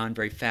signed on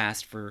very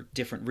fast for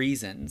different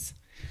reasons.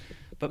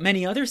 But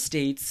many other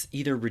states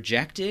either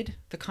rejected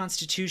the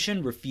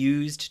Constitution,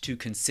 refused to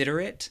consider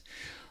it,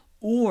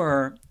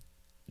 or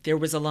there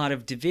was a lot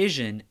of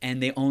division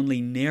and they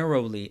only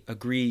narrowly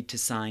agreed to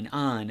sign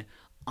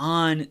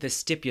on the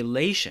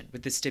stipulation,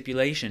 with the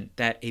stipulation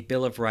that a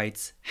Bill of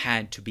Rights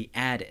had to be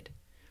added.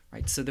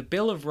 Right? So the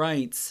Bill of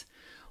Rights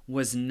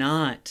was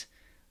not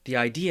the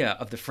idea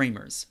of the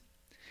framers.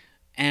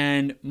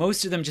 And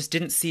most of them just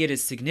didn't see it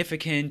as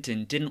significant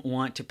and didn't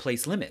want to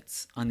place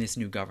limits on this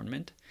new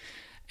government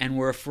and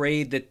were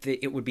afraid that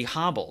it would be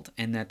hobbled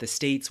and that the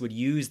states would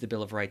use the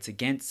Bill of Rights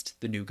against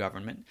the new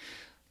government.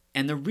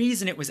 And the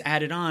reason it was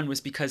added on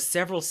was because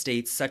several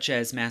states, such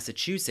as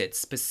Massachusetts,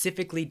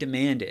 specifically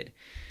demanded,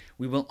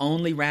 we will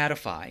only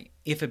ratify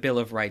if a Bill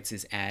of Rights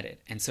is added.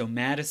 And so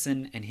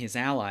Madison and his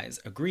allies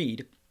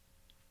agreed,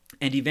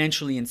 and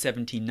eventually in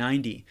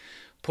 1790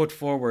 put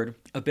forward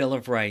a Bill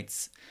of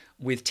Rights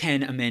with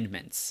 10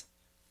 amendments.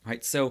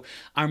 Right? So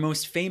our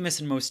most famous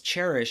and most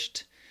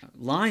cherished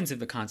lines of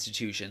the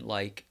Constitution,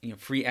 like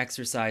free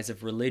exercise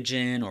of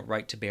religion or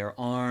right to bear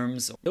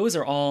arms, those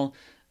are all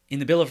in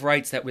the Bill of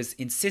Rights that was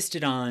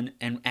insisted on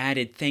and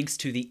added thanks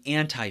to the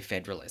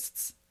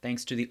anti-federalists,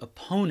 thanks to the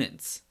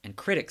opponents and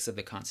critics of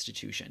the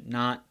Constitution,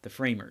 not the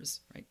framers.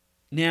 Right?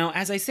 Now,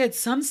 as I said,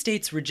 some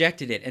states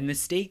rejected it, and the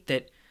state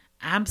that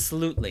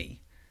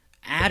absolutely,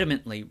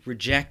 adamantly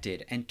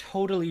rejected and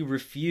totally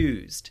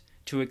refused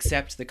to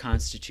accept the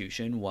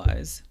Constitution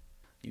was,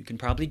 you can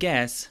probably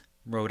guess,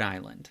 Rhode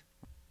Island.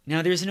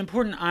 Now, there's an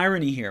important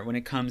irony here when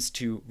it comes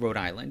to Rhode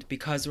Island,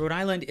 because Rhode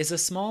Island is a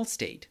small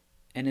state,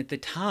 and at the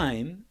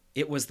time,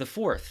 it was the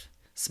fourth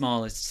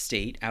smallest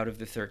state out of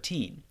the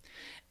 13.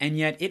 And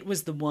yet, it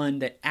was the one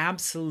that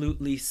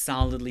absolutely,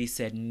 solidly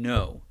said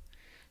no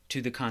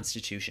to the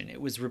Constitution.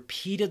 It was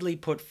repeatedly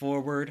put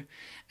forward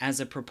as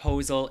a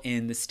proposal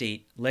in the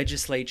state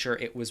legislature.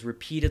 It was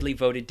repeatedly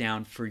voted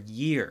down for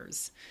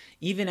years,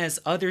 even as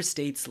other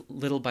states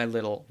little by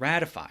little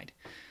ratified.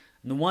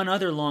 And the one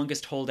other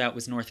longest holdout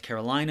was North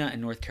Carolina,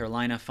 and North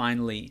Carolina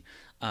finally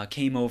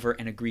came over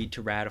and agreed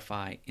to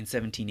ratify in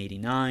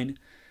 1789.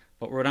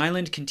 But Rhode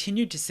Island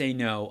continued to say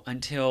no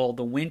until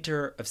the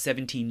winter of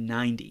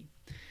 1790.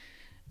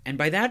 And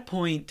by that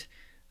point,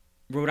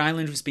 Rhode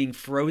Island was being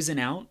frozen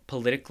out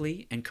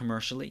politically and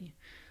commercially.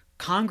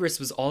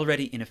 Congress was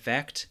already in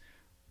effect.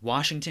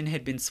 Washington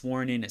had been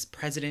sworn in as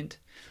president.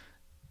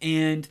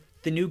 And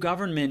the new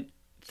government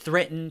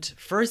threatened,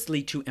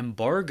 firstly, to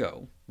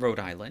embargo Rhode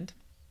Island.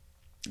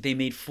 They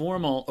made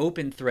formal,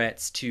 open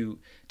threats to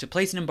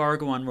place an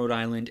embargo on Rhode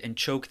Island and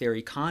choke their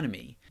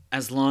economy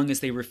as long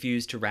as they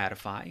refused to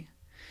ratify.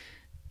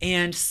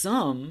 And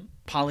some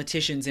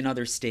politicians in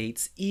other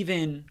states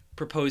even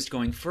proposed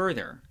going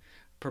further,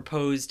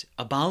 proposed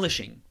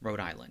abolishing Rhode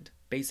Island,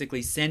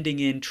 basically sending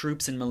in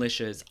troops and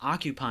militias,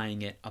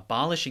 occupying it,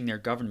 abolishing their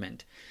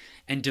government,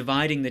 and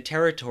dividing the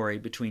territory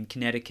between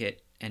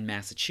Connecticut and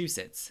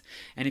Massachusetts.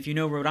 And if you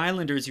know Rhode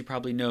Islanders, you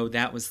probably know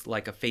that was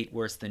like a fate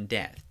worse than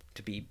death,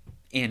 to be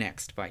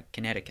annexed by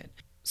Connecticut.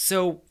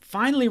 So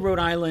finally, Rhode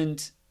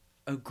Island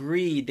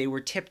agreed, they were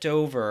tipped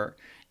over,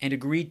 and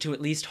agreed to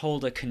at least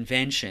hold a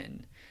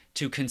convention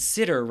to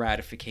consider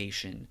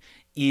ratification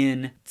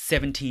in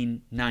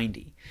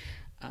 1790.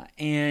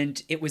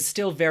 And it was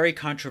still very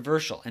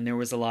controversial, and there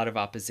was a lot of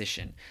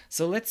opposition.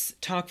 So let's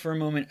talk for a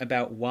moment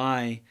about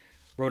why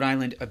Rhode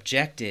Island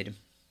objected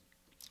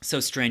so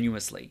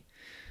strenuously.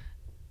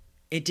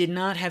 It did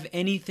not have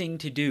anything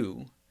to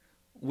do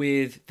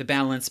with the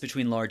balance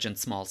between large and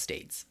small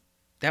states.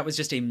 That was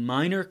just a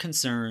minor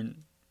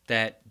concern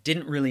that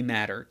didn't really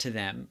matter to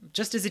them,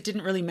 just as it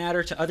didn't really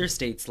matter to other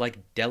states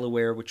like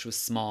Delaware, which was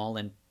small,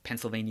 and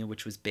Pennsylvania,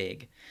 which was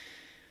big.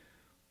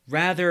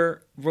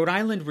 Rather, Rhode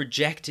Island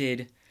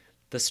rejected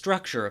the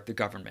structure of the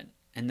government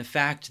and the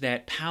fact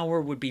that power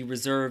would be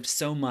reserved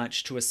so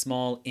much to a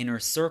small inner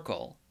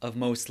circle of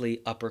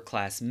mostly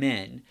upper-class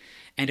men,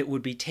 and it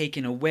would be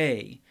taken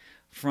away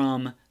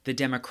from the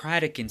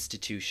democratic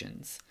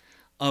institutions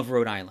of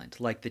Rhode Island,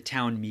 like the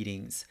town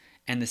meetings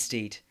and the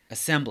state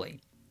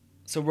assembly.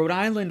 So Rhode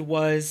Island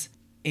was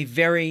a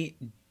very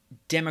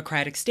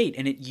democratic state,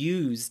 and it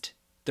used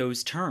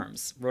those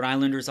terms. Rhode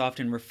Islanders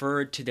often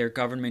referred to their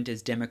government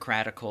as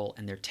democratical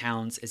and their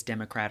towns as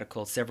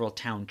democratical. Several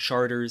town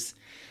charters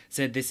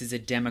said this is a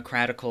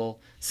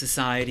democratical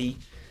society.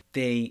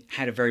 They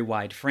had a very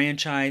wide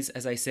franchise,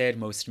 as I said.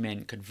 Most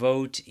men could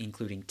vote,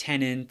 including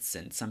tenants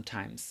and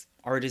sometimes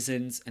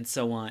artisans and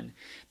so on.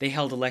 They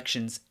held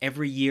elections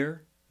every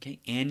year,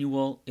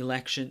 annual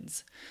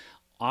elections.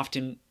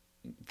 Often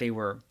they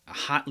were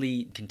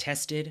hotly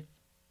contested.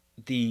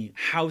 The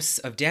House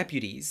of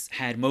Deputies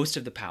had most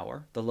of the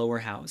power, the lower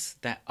house.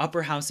 That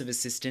upper House of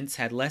Assistants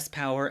had less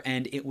power,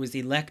 and it was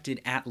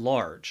elected at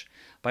large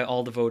by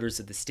all the voters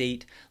of the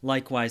state.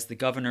 Likewise, the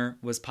governor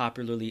was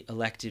popularly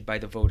elected by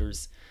the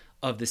voters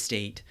of the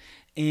state,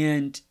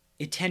 and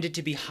it tended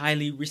to be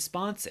highly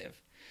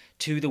responsive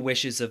to the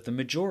wishes of the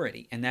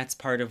majority, and that's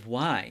part of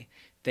why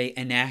they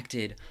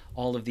enacted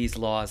all of these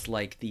laws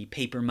like the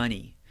paper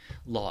money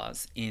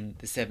laws in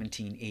the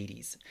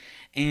 1780s.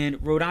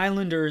 And Rhode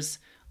Islanders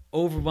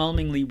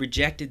overwhelmingly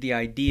rejected the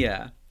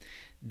idea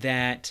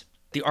that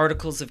the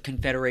Articles of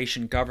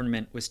Confederation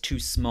government was too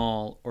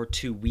small or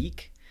too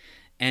weak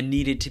and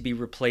needed to be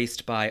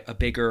replaced by a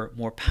bigger,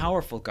 more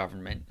powerful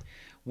government,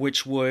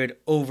 which would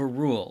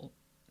overrule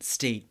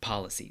state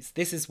policies.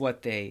 This is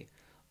what they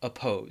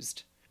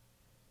opposed.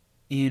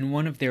 In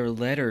one of their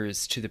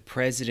letters to the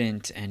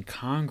President and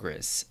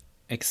Congress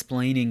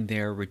explaining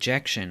their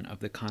rejection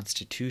of the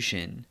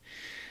Constitution,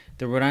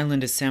 the Rhode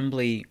Island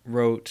Assembly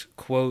wrote,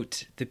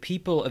 quote, "The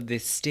people of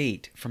this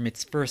state, from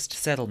its first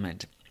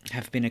settlement,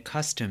 have been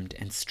accustomed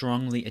and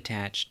strongly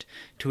attached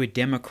to a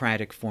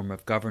democratic form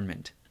of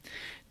government.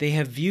 They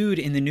have viewed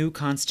in the new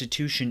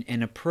Constitution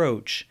an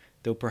approach,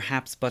 though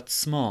perhaps but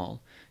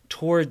small,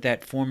 toward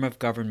that form of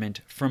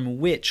government from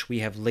which we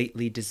have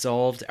lately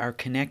dissolved our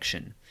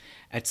connection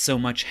at so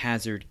much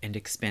hazard and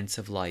expense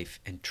of life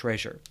and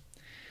treasure."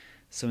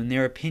 So in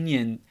their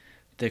opinion,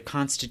 the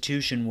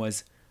Constitution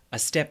was a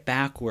step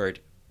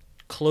backward,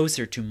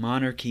 closer to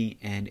monarchy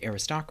and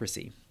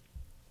aristocracy.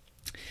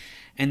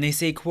 And they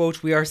say,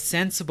 quote, "We are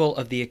sensible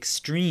of the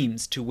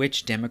extremes to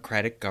which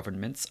democratic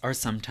governments are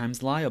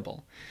sometimes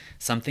liable,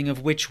 something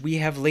of which we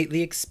have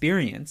lately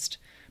experienced,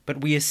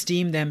 but we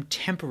esteem them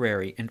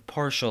temporary and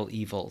partial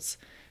evils,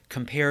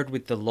 compared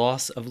with the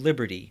loss of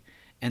liberty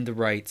and the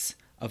rights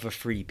of a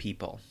free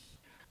people."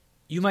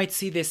 You might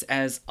see this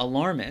as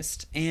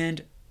alarmist,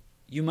 and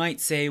you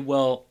might say,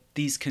 well,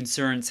 these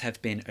concerns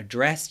have been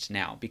addressed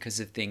now because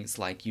of things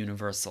like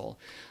universal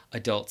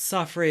adult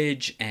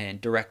suffrage and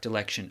direct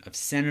election of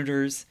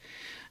senators,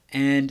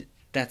 and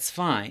that's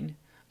fine.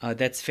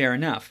 That's fair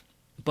enough.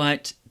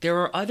 But there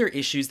are other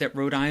issues that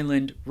Rhode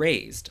Island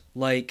raised,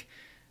 like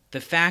the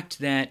fact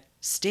that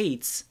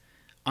states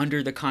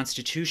under the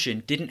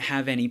Constitution didn't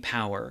have any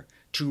power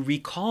to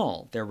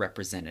recall their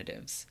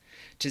representatives,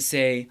 to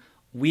say,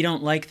 we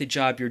don't like the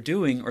job you're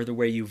doing or the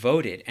way you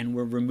voted, and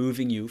we're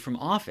removing you from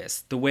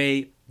office, the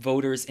way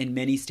voters in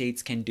many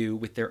states can do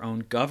with their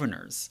own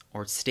governors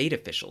or state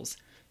officials.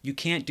 You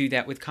can't do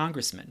that with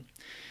congressmen.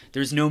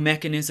 There's no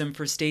mechanism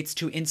for states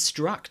to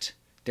instruct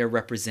their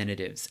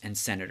representatives and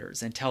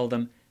senators and tell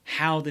them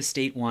how the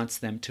state wants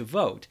them to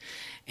vote.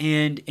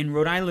 And in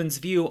Rhode Island's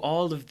view,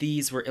 all of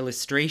these were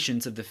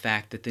illustrations of the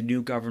fact that the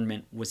new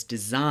government was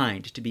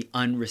designed to be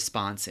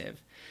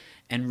unresponsive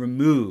and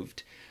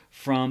removed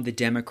from the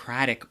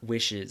democratic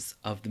wishes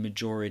of the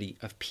majority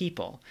of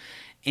people.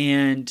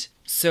 And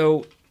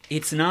so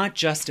it's not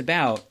just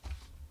about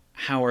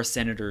how are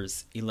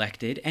senators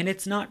elected, and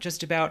it's not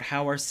just about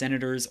how are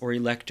senators or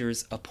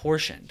electors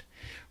apportioned,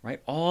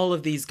 right? All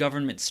of these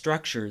government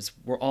structures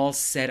were all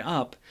set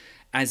up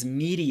as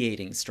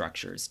mediating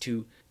structures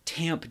to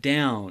tamp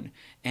down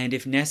and,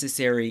 if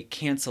necessary,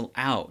 cancel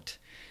out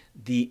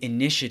the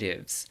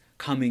initiatives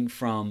coming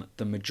from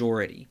the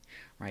majority.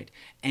 Right?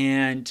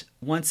 And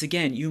once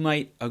again, you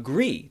might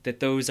agree that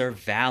those are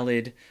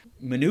valid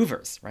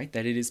maneuvers, right?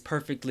 That it is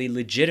perfectly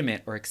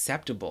legitimate or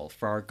acceptable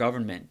for our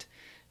government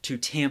to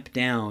tamp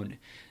down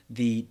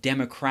the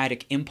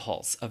democratic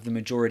impulse of the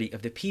majority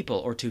of the people,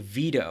 or to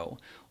veto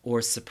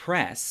or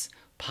suppress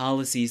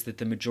policies that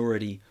the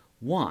majority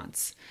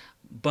wants.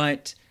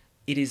 But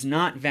it is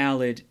not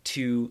valid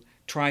to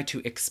try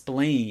to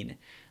explain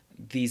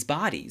these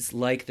bodies,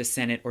 like the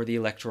Senate or the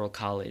Electoral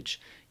College,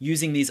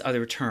 using these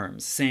other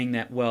terms, saying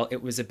that, well,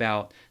 it was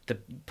about the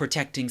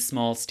protecting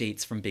small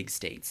states from big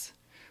states,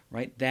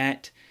 right?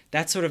 That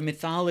sort of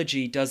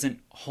mythology doesn't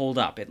hold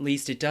up. At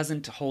least it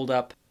doesn't hold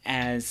up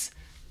as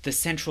the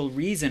central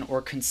reason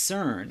or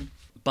concern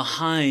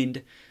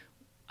behind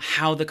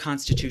how the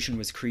Constitution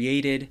was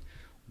created,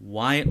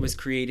 why it was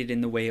created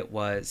in the way it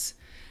was,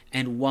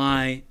 and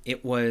why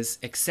it was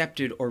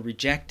accepted or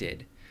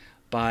rejected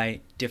by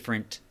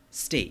different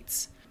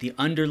states. the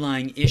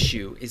underlying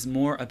issue is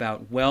more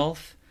about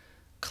wealth,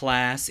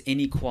 class,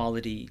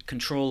 inequality,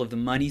 control of the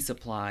money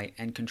supply,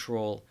 and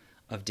control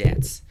of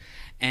debts.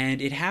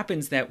 And it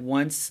happens that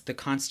once the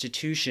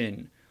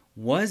Constitution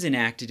was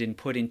enacted and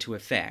put into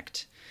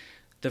effect,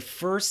 the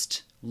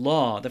first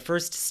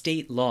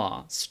state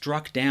law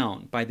struck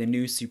down by the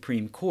new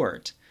Supreme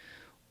Court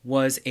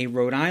was a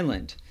Rhode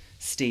Island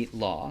state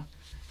law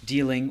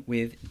dealing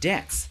with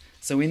debts.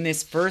 So in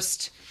this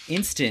first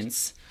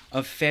instance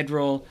of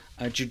federal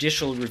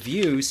judicial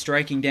review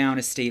striking down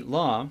a state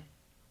law,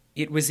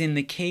 it was in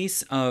the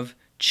case of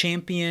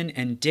Champion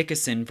and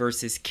Dickinson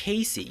versus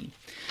Casey,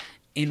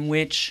 in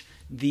which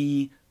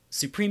the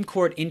Supreme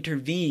Court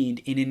intervened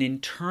in an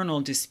internal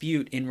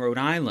dispute in Rhode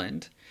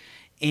Island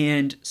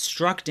and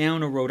struck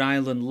down a Rhode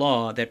Island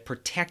law that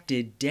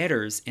protected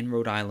debtors in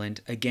Rhode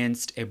Island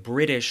against a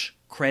British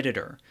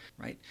creditor,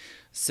 right?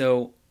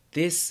 So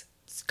this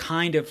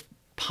kind of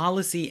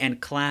policy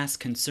and class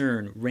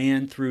concern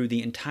ran through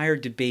the entire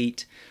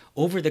debate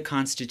over the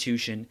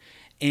Constitution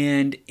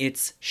and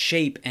its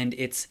shape and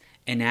its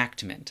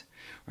enactment,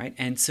 right?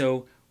 And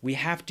so we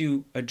have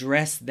to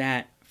address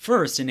that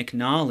first and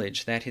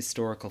acknowledge that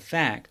historical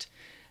fact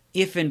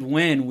if and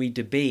when we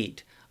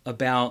debate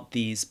about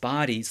these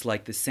bodies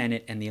like the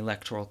Senate and the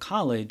Electoral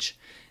College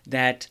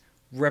that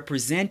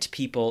represent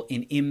people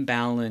in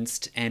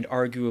imbalanced and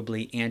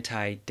arguably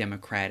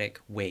anti-democratic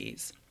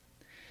ways.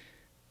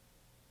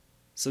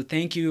 So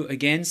thank you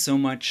again so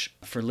much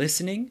for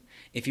listening.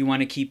 If you want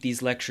to keep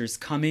these lectures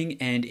coming,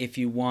 and if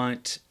you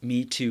want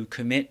me to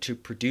commit to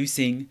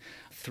producing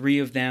 3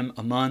 of them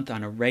a month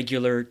on a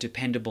regular,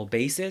 dependable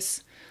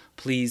basis,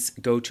 please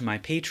go to my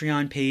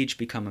Patreon page,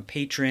 become a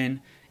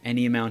patron,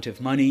 any amount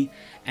of money,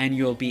 and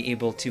you'll be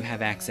able to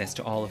have access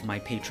to all of my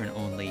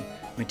patron-only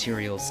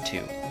materials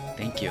too.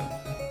 Thank you.